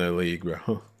be in the league,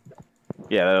 bro.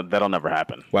 Yeah, that'll never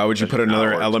happen. Why would you put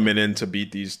another element in to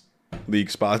beat these league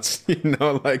spots?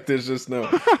 There's just no,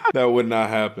 that would not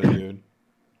happen, dude.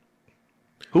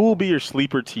 Who will be your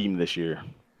sleeper team this year?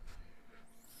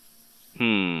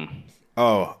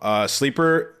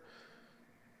 Sleeper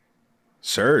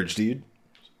Surge, dude.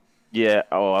 Yeah.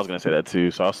 Oh, I was gonna say that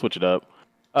too. So I'll switch it up.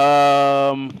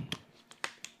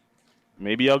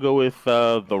 Maybe I'll go with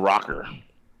the Rocker.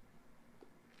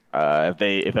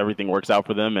 If everything works out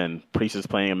for them and Priest is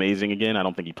playing amazing again, I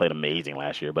don't think he played amazing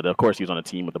last year, but of course he was on a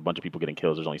team with a bunch of people getting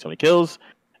kills. There's only so many kills.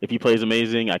 If he plays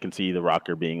amazing, I can see the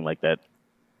Rocker being like that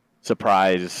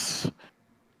surprise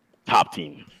top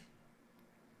team.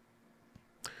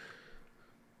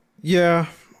 Yeah.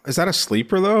 Is that a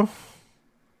sleeper though?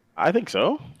 I think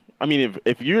so. I mean,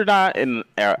 if you're not in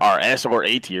our S or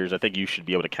A tiers, I think you should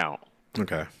be able to count.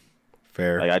 Okay.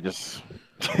 Fair. those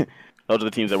are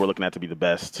the teams that we're looking at to be the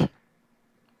best.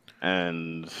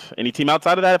 And any team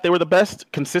outside of that, if they were the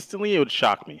best consistently, it would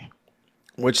shock me.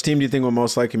 Which team do you think will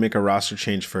most likely make a roster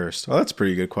change first? Oh, that's a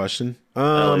pretty good question.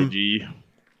 LAG.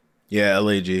 Yeah,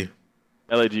 LAG.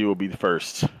 LAG will be the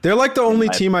first. They're like the only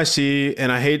team I see,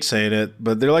 and I hate saying it,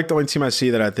 but they're like the only team I see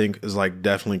that I think is like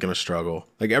definitely going to struggle.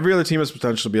 Like every other team has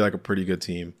potential to be like a pretty good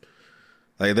team.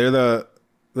 Like they're the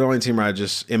only team where I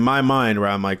just, in my mind, where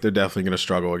I'm like, they're definitely going to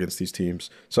struggle against these teams.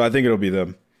 So I think it'll be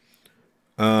them.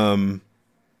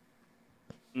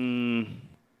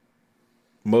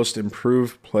 Most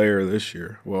improved player this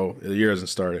year. Well, the year hasn't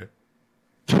started.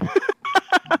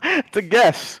 It's a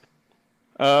guess.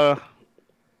 I'm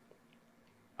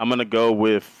going to go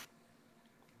with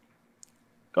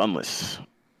Gunless.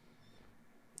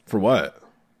 For what?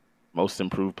 Most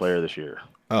improved player this year.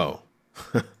 Oh.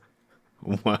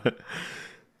 What?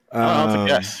 That's a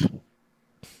guess.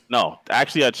 No,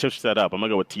 actually, I switched that up. I'm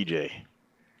gonna go with TJ.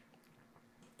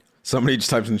 Somebody just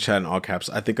types in the chat in all caps.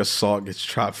 I think Assault gets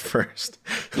dropped first.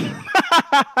 I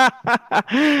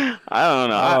don't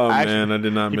know. Oh, man, I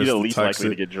did not miss the the least toxic.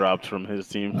 likely to get dropped from his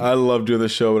team. I love doing the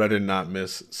show, but I did not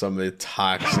miss some of the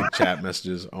toxic chat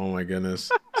messages. Oh, my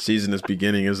goodness. Season is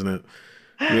beginning, isn't it?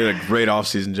 We had a great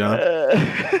offseason, John.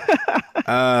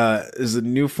 Is the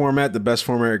new format the best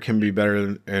format, or can be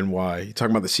better, and why? You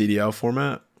talking about the CDL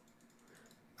format?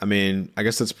 I mean, I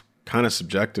guess that's kind of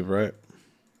subjective, right?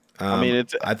 I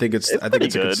think it's a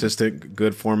consistent,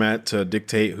 good format to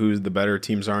dictate who the better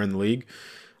teams are in the league.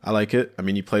 I like it. I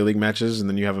mean, you play league matches and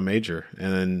then you have a major,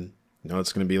 and then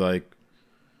it's going to be like,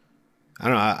 I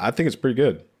don't know. I think it's pretty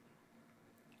good.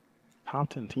 Top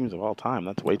 10 teams of all time.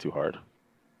 That's way too hard.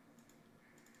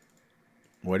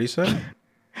 What do you say?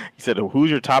 He said, "Who's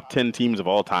your top 10 teams of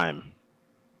all time?"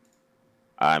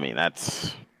 I mean,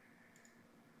 that's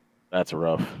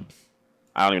rough.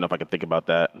 I don't even know if I can think about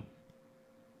that.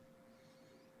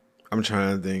 I'm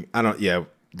trying to think. Yeah,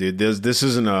 dude. This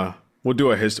isn't a. We'll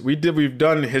do a history. We've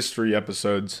done history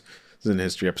episodes. This is a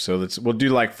history episode. We'll do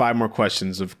like 5 more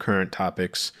questions of current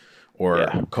topics or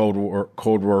Cold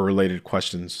War related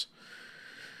questions.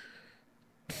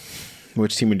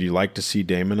 Which team would you like to see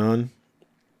Damon on?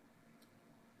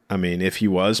 I mean, if he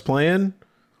was playing,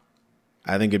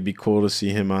 I think it'd be cool to see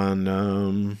him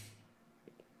on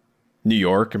New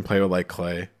York and play with like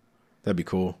Clay. That'd be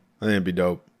cool. I think it'd be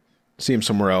dope. See him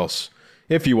somewhere else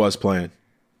if he was playing.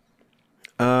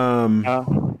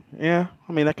 Yeah,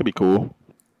 I mean that could be cool.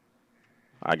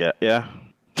 I get, yeah.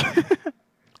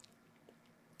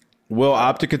 Will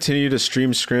opt to continue to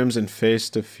stream scrims and face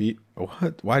defeat?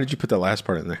 What? Why did you put that last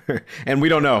part in there? And we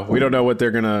don't know. We don't know what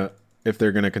if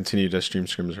they're gonna continue to stream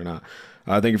scrims or not.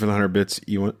 Thank you for the 100 bits,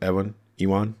 Ewan.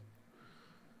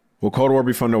 Will Cold War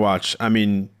be fun to watch? I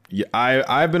mean, yeah,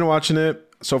 I've been watching it.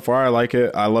 So far, I like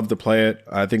it. I love to play it.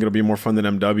 I think it'll be more fun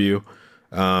than MW,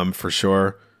 for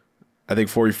sure. I think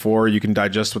 44, you can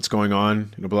digest what's going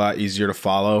on. It'll be a lot easier to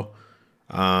follow.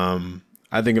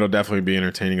 I think it'll definitely be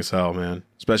entertaining as hell, man.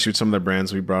 Especially with some of the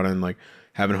brands we brought in, like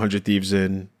having 100 Thieves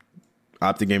in,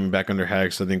 Optic Gaming back under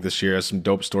Hex. I think this year has some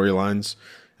dope storylines.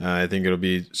 I think it'll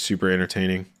be super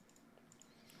entertaining.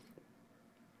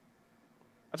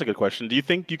 That's a good question. Do you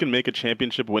think you can make a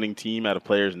championship winning team out of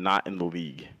players not in the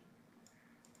league?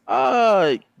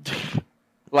 Like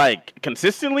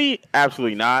consistently,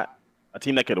 absolutely not. A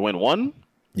team that could win one?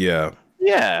 Yeah.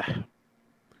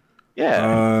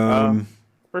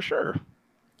 For sure.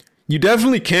 You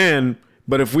definitely can,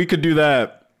 but if we could do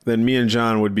that, then me and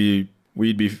John we'd be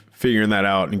figuring that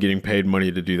out and getting paid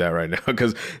money to do that right now.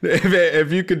 Because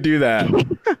if you could do that,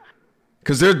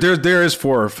 because there is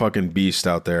 4 fucking beasts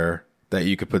out there that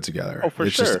you could put together. Oh, for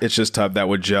sure. It's just tough. That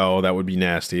would gel. That would be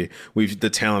nasty. The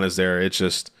talent is there. It's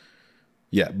just,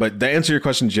 yeah. But to answer your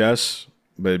question, yes,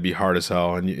 but it'd be hard as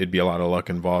hell, and it'd be a lot of luck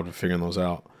involved with figuring those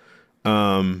out.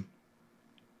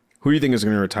 Who do you think is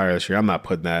going to retire this year? I'm not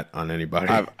putting that on anybody.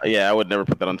 I would never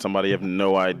put that on somebody. I have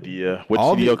no idea. Which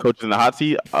CDO coach is in the hot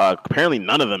seat? Apparently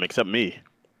none of them except me.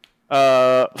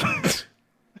 I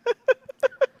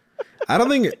don't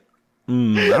think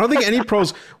any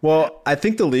pros. Well, I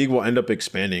think the league will end up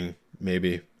expanding,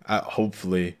 maybe,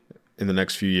 hopefully, in the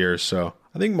next few years. So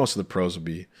I think most of the pros will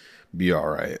be all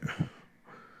right.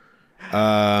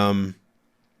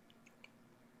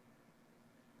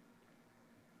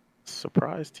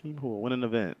 Surprise team who will win an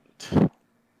event.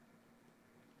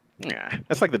 Yeah,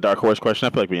 that's like the dark horse question. I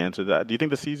feel like we answered that. Do you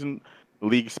think the season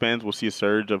league expands, we'll see a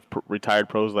surge of retired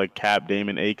pros like Cap,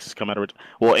 Damon, Akes come out of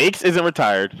well, Akes isn't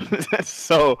retired,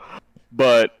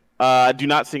 but I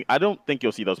don't think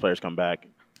you'll see those players come back.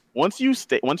 Once you're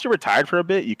retired for a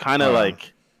bit, you kind of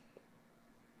like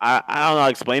I don't know how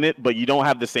to explain it, but you don't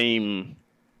have the same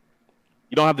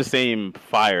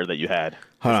fire that you had.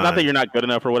 It's not that you're not good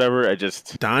enough or whatever.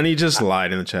 Donnie just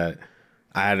lied in the chat.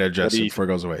 I had to adjust it before it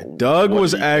goes away. Doug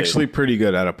was actually pretty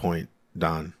good at a point,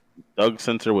 Don. Doug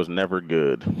Sensor was never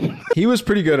good. He was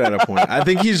pretty good at a point. I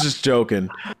think he's just joking,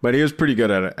 but he was pretty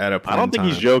good at a point. I don't think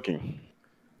he's joking.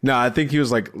 No, I think he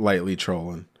was like lightly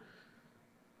trolling.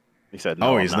 He said,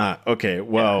 no, he's not. Okay,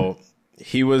 well,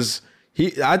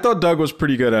 I thought Doug was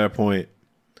pretty good at a point.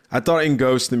 I thought in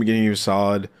Ghost in the beginning he was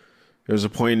solid. There was a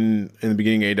point in the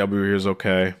beginning AW where he was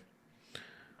okay.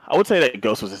 I would say that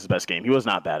Ghost was his best game. He was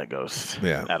not bad at Ghost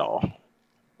at all.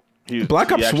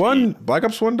 Black Ops 1,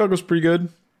 Doug was pretty good.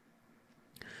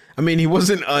 I mean, he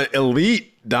wasn't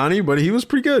elite, Donnie, but he was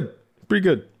pretty good. Pretty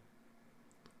good.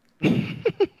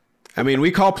 I mean,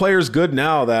 we call players good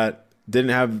now that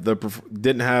didn't have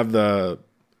the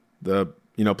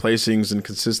placings and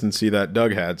consistency that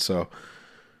Doug had. So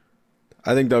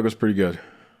I think Doug was pretty good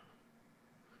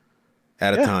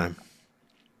at a time.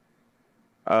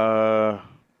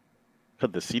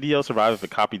 Could the CDL survive if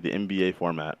it copied the NBA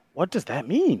format? What does that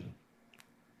mean?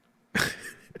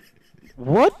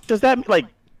 What does that mean? Like,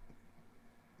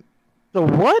 the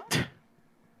what?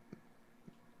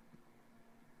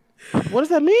 What does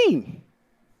that mean?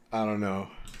 I don't know.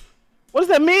 What does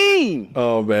that mean?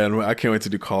 Oh, man. I can't wait to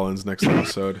do call-ins next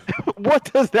episode.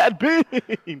 What does that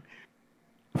mean?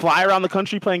 Fly around the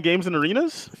country playing games in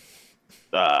arenas?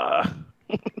 Yeah,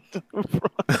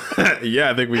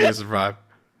 I think we can survive.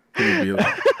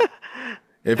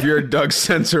 If you're a Doug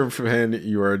Sensor fan,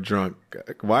 you are a drunk.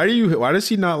 Why does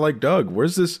he not like Doug?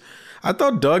 Where's this? I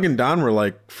thought Doug and Don were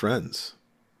like friends.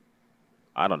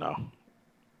 I don't know.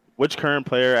 Which current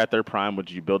player at their prime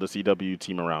would you build a CW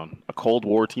team around? A Cold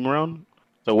War team around?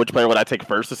 So which player would I take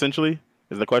first, essentially,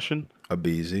 is the question? A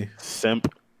Beezy.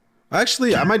 Simp.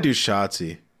 Actually, I might do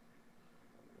Shotzi.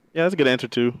 Yeah, that's a good answer,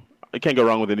 too. I can't go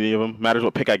wrong with any of them. Matters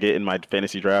what pick I get in my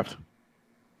fantasy draft.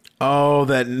 Oh,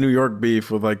 that New York beef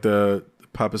with like the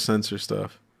Papa Sensor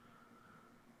stuff.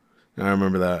 I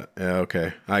remember that. Yeah,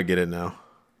 okay. I get it now.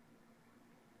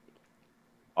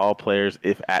 All players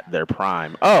if at their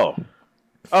prime. Oh.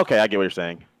 Okay, I get what you're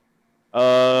saying.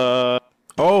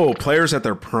 Players at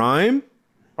their prime?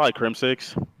 Probably Crim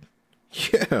 6.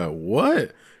 Yeah,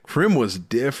 what? Crim was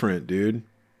different, dude.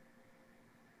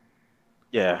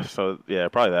 Yeah,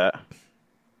 probably that.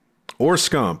 Or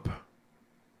Scump.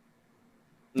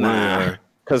 Nah.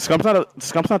 Because Scump's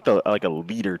not a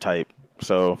leader type.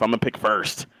 So if I'm gonna pick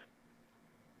first,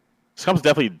 Scump's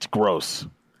definitely gross.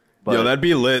 But Yo, that'd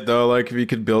be lit though. Like if you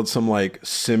could build some like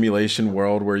simulation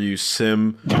world where you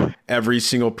sim every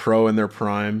single pro in their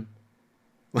prime,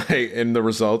 like in the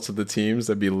results of the teams,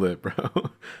 that'd be lit, bro.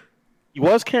 He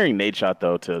was carrying Nade Shot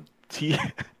though.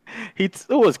 It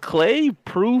was Clay,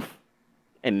 Proof,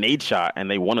 and Nade Shot, and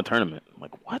they won a tournament. I'm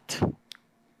like, what?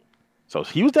 So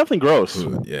he was definitely gross.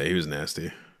 Ooh, yeah, he was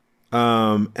nasty.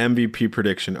 MVP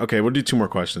prediction. Okay, we'll do 2 more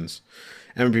questions.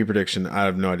 MVP prediction. I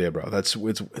have no idea, bro. It's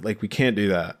like we can't do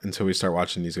that until we start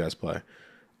watching these guys play.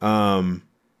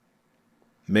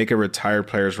 Make a retired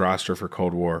players roster for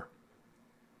Cold War.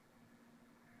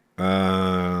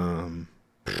 John,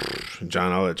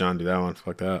 I'll let John do that one.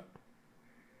 Fuck that.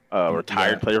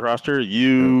 Retired player roster.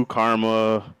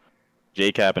 Karma,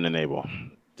 JCap, and Enable.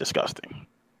 Disgusting.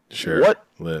 Sure. What?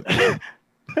 Lit.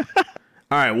 All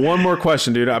right, one more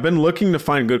question, dude. I've been looking to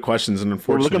find good questions, and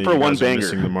unfortunately, we're looking for you one guys are banger.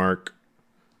 missing the mark.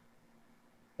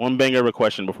 One banger of a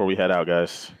question before we head out,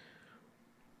 guys.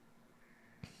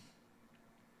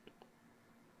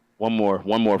 One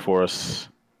more for us.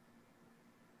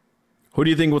 Who do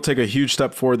you think will take a huge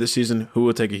step forward this season? Who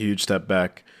will take a huge step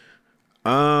back?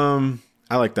 I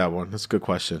like that one. That's a good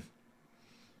question.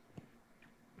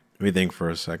 Let me think for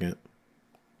a second.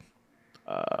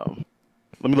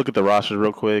 Let me look at the roster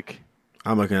real quick.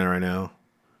 I'm looking at it right now.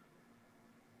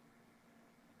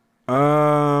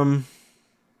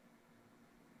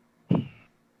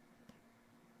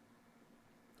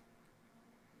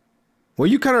 Well,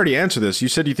 you kind of already answered this. You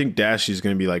said you think Dashy's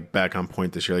going to be like back on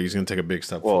point this year. Like he's going to take a big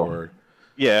step forward.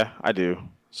 Yeah, I do.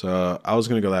 So I was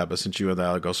going to go that, but since you went that,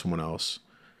 I'll go someone else.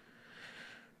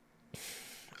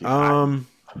 Dude,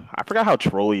 I forgot how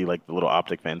trolly like the little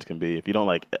optic fans can be. If you don't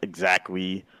like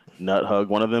exactly nut hug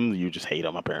one of them, you just hate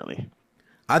them. Apparently,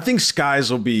 I think Skies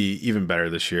will be even better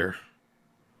this year.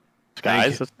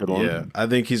 Skies, that's a good one. Yeah, I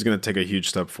think he's going to take a huge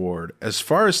step forward. As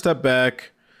far as step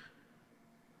back,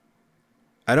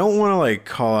 I don't want to like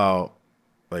call out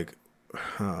like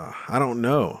I don't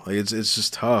know. Like it's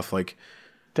just tough. Like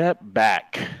Step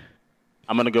back.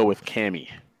 I'm gonna go with Cammy.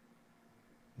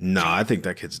 nah, I think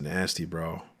that kid's nasty,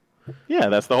 bro. Yeah,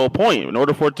 that's the whole point. In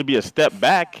order for it to be a step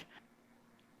back,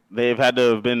 they've had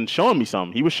to have been showing me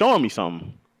something. He was showing me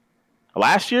something.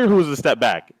 Last year, who was the step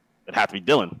back? It had to be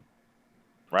Dylan,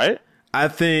 right? I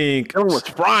think Dylan was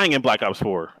frying in Black Ops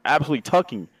 4, absolutely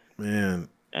tucking, man.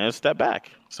 and a step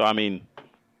back. So I mean,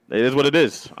 it is what it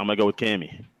is. I'm gonna go with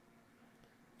Cammy.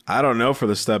 I don't know for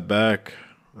the step back.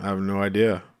 I have no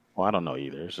idea. Well, I don't know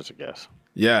either. It's just a guess.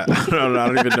 Yeah, I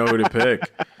don't even know who to pick.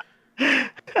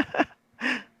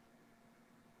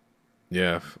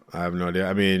 Yeah, I have no idea.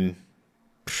 I mean,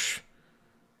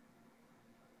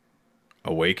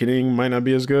 Awakening might not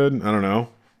be as good. I don't know.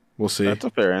 We'll see. That's a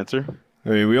fair answer. I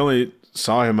mean, we only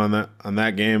saw him on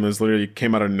that game. It was literally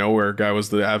came out of nowhere. Guy was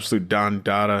the absolute Don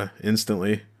Dada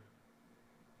instantly.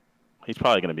 He's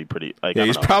probably gonna be pretty. Like, Yeah,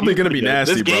 he's probably gonna be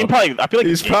nasty. This game bro. probably. I feel like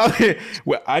he's probably.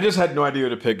 Well, I just had no idea who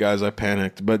to pick, guys. I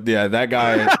panicked, but yeah, that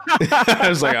guy. I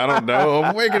was like, I don't know.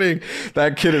 I'm awakening.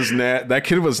 That kid is That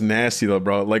kid was nasty though,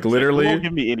 bro. Like literally. Won't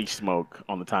give me any smoke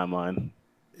on the timeline.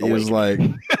 He was like,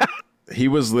 he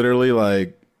was literally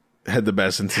like, had the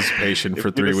best anticipation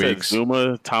for 3 weeks.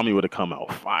 Zuma, Tommy would have come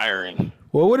out firing.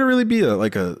 Well, would it really be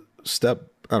like a step?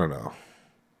 I don't know.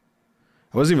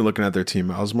 I wasn't even looking at their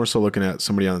team. I was more so looking at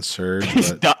somebody on Surge.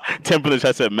 But... Tim for the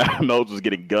chat said Matt Melds was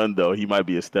getting gunned though. He might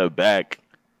be a step back.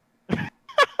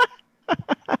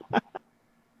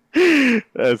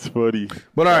 That's funny.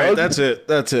 But all right, that's it.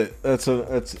 That's it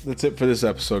for this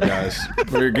episode, guys.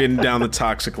 We're getting down the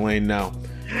toxic lane now.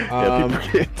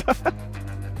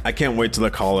 I can't wait till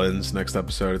the call-ins next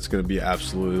episode. It's going to be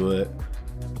absolutely lit.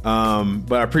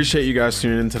 But I appreciate you guys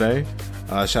tuning in today.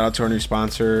 Shout out to our new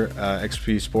sponsor,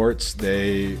 XP Sports.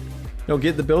 They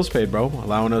get the bills paid, bro,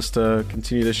 allowing us to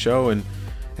continue this show. And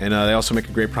they also make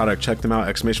a great product. Check them out,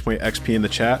 !XP in the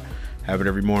chat. Have it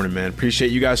every morning, man.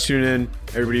 Appreciate you guys tuning in.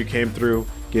 Everybody who came through,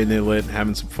 getting it lit,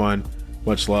 having some fun.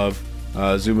 Much love.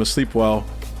 Zuma, sleep well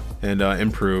and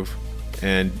improve.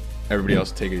 And everybody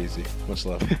else, take it easy. Much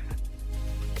love.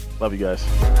 Love you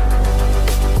guys.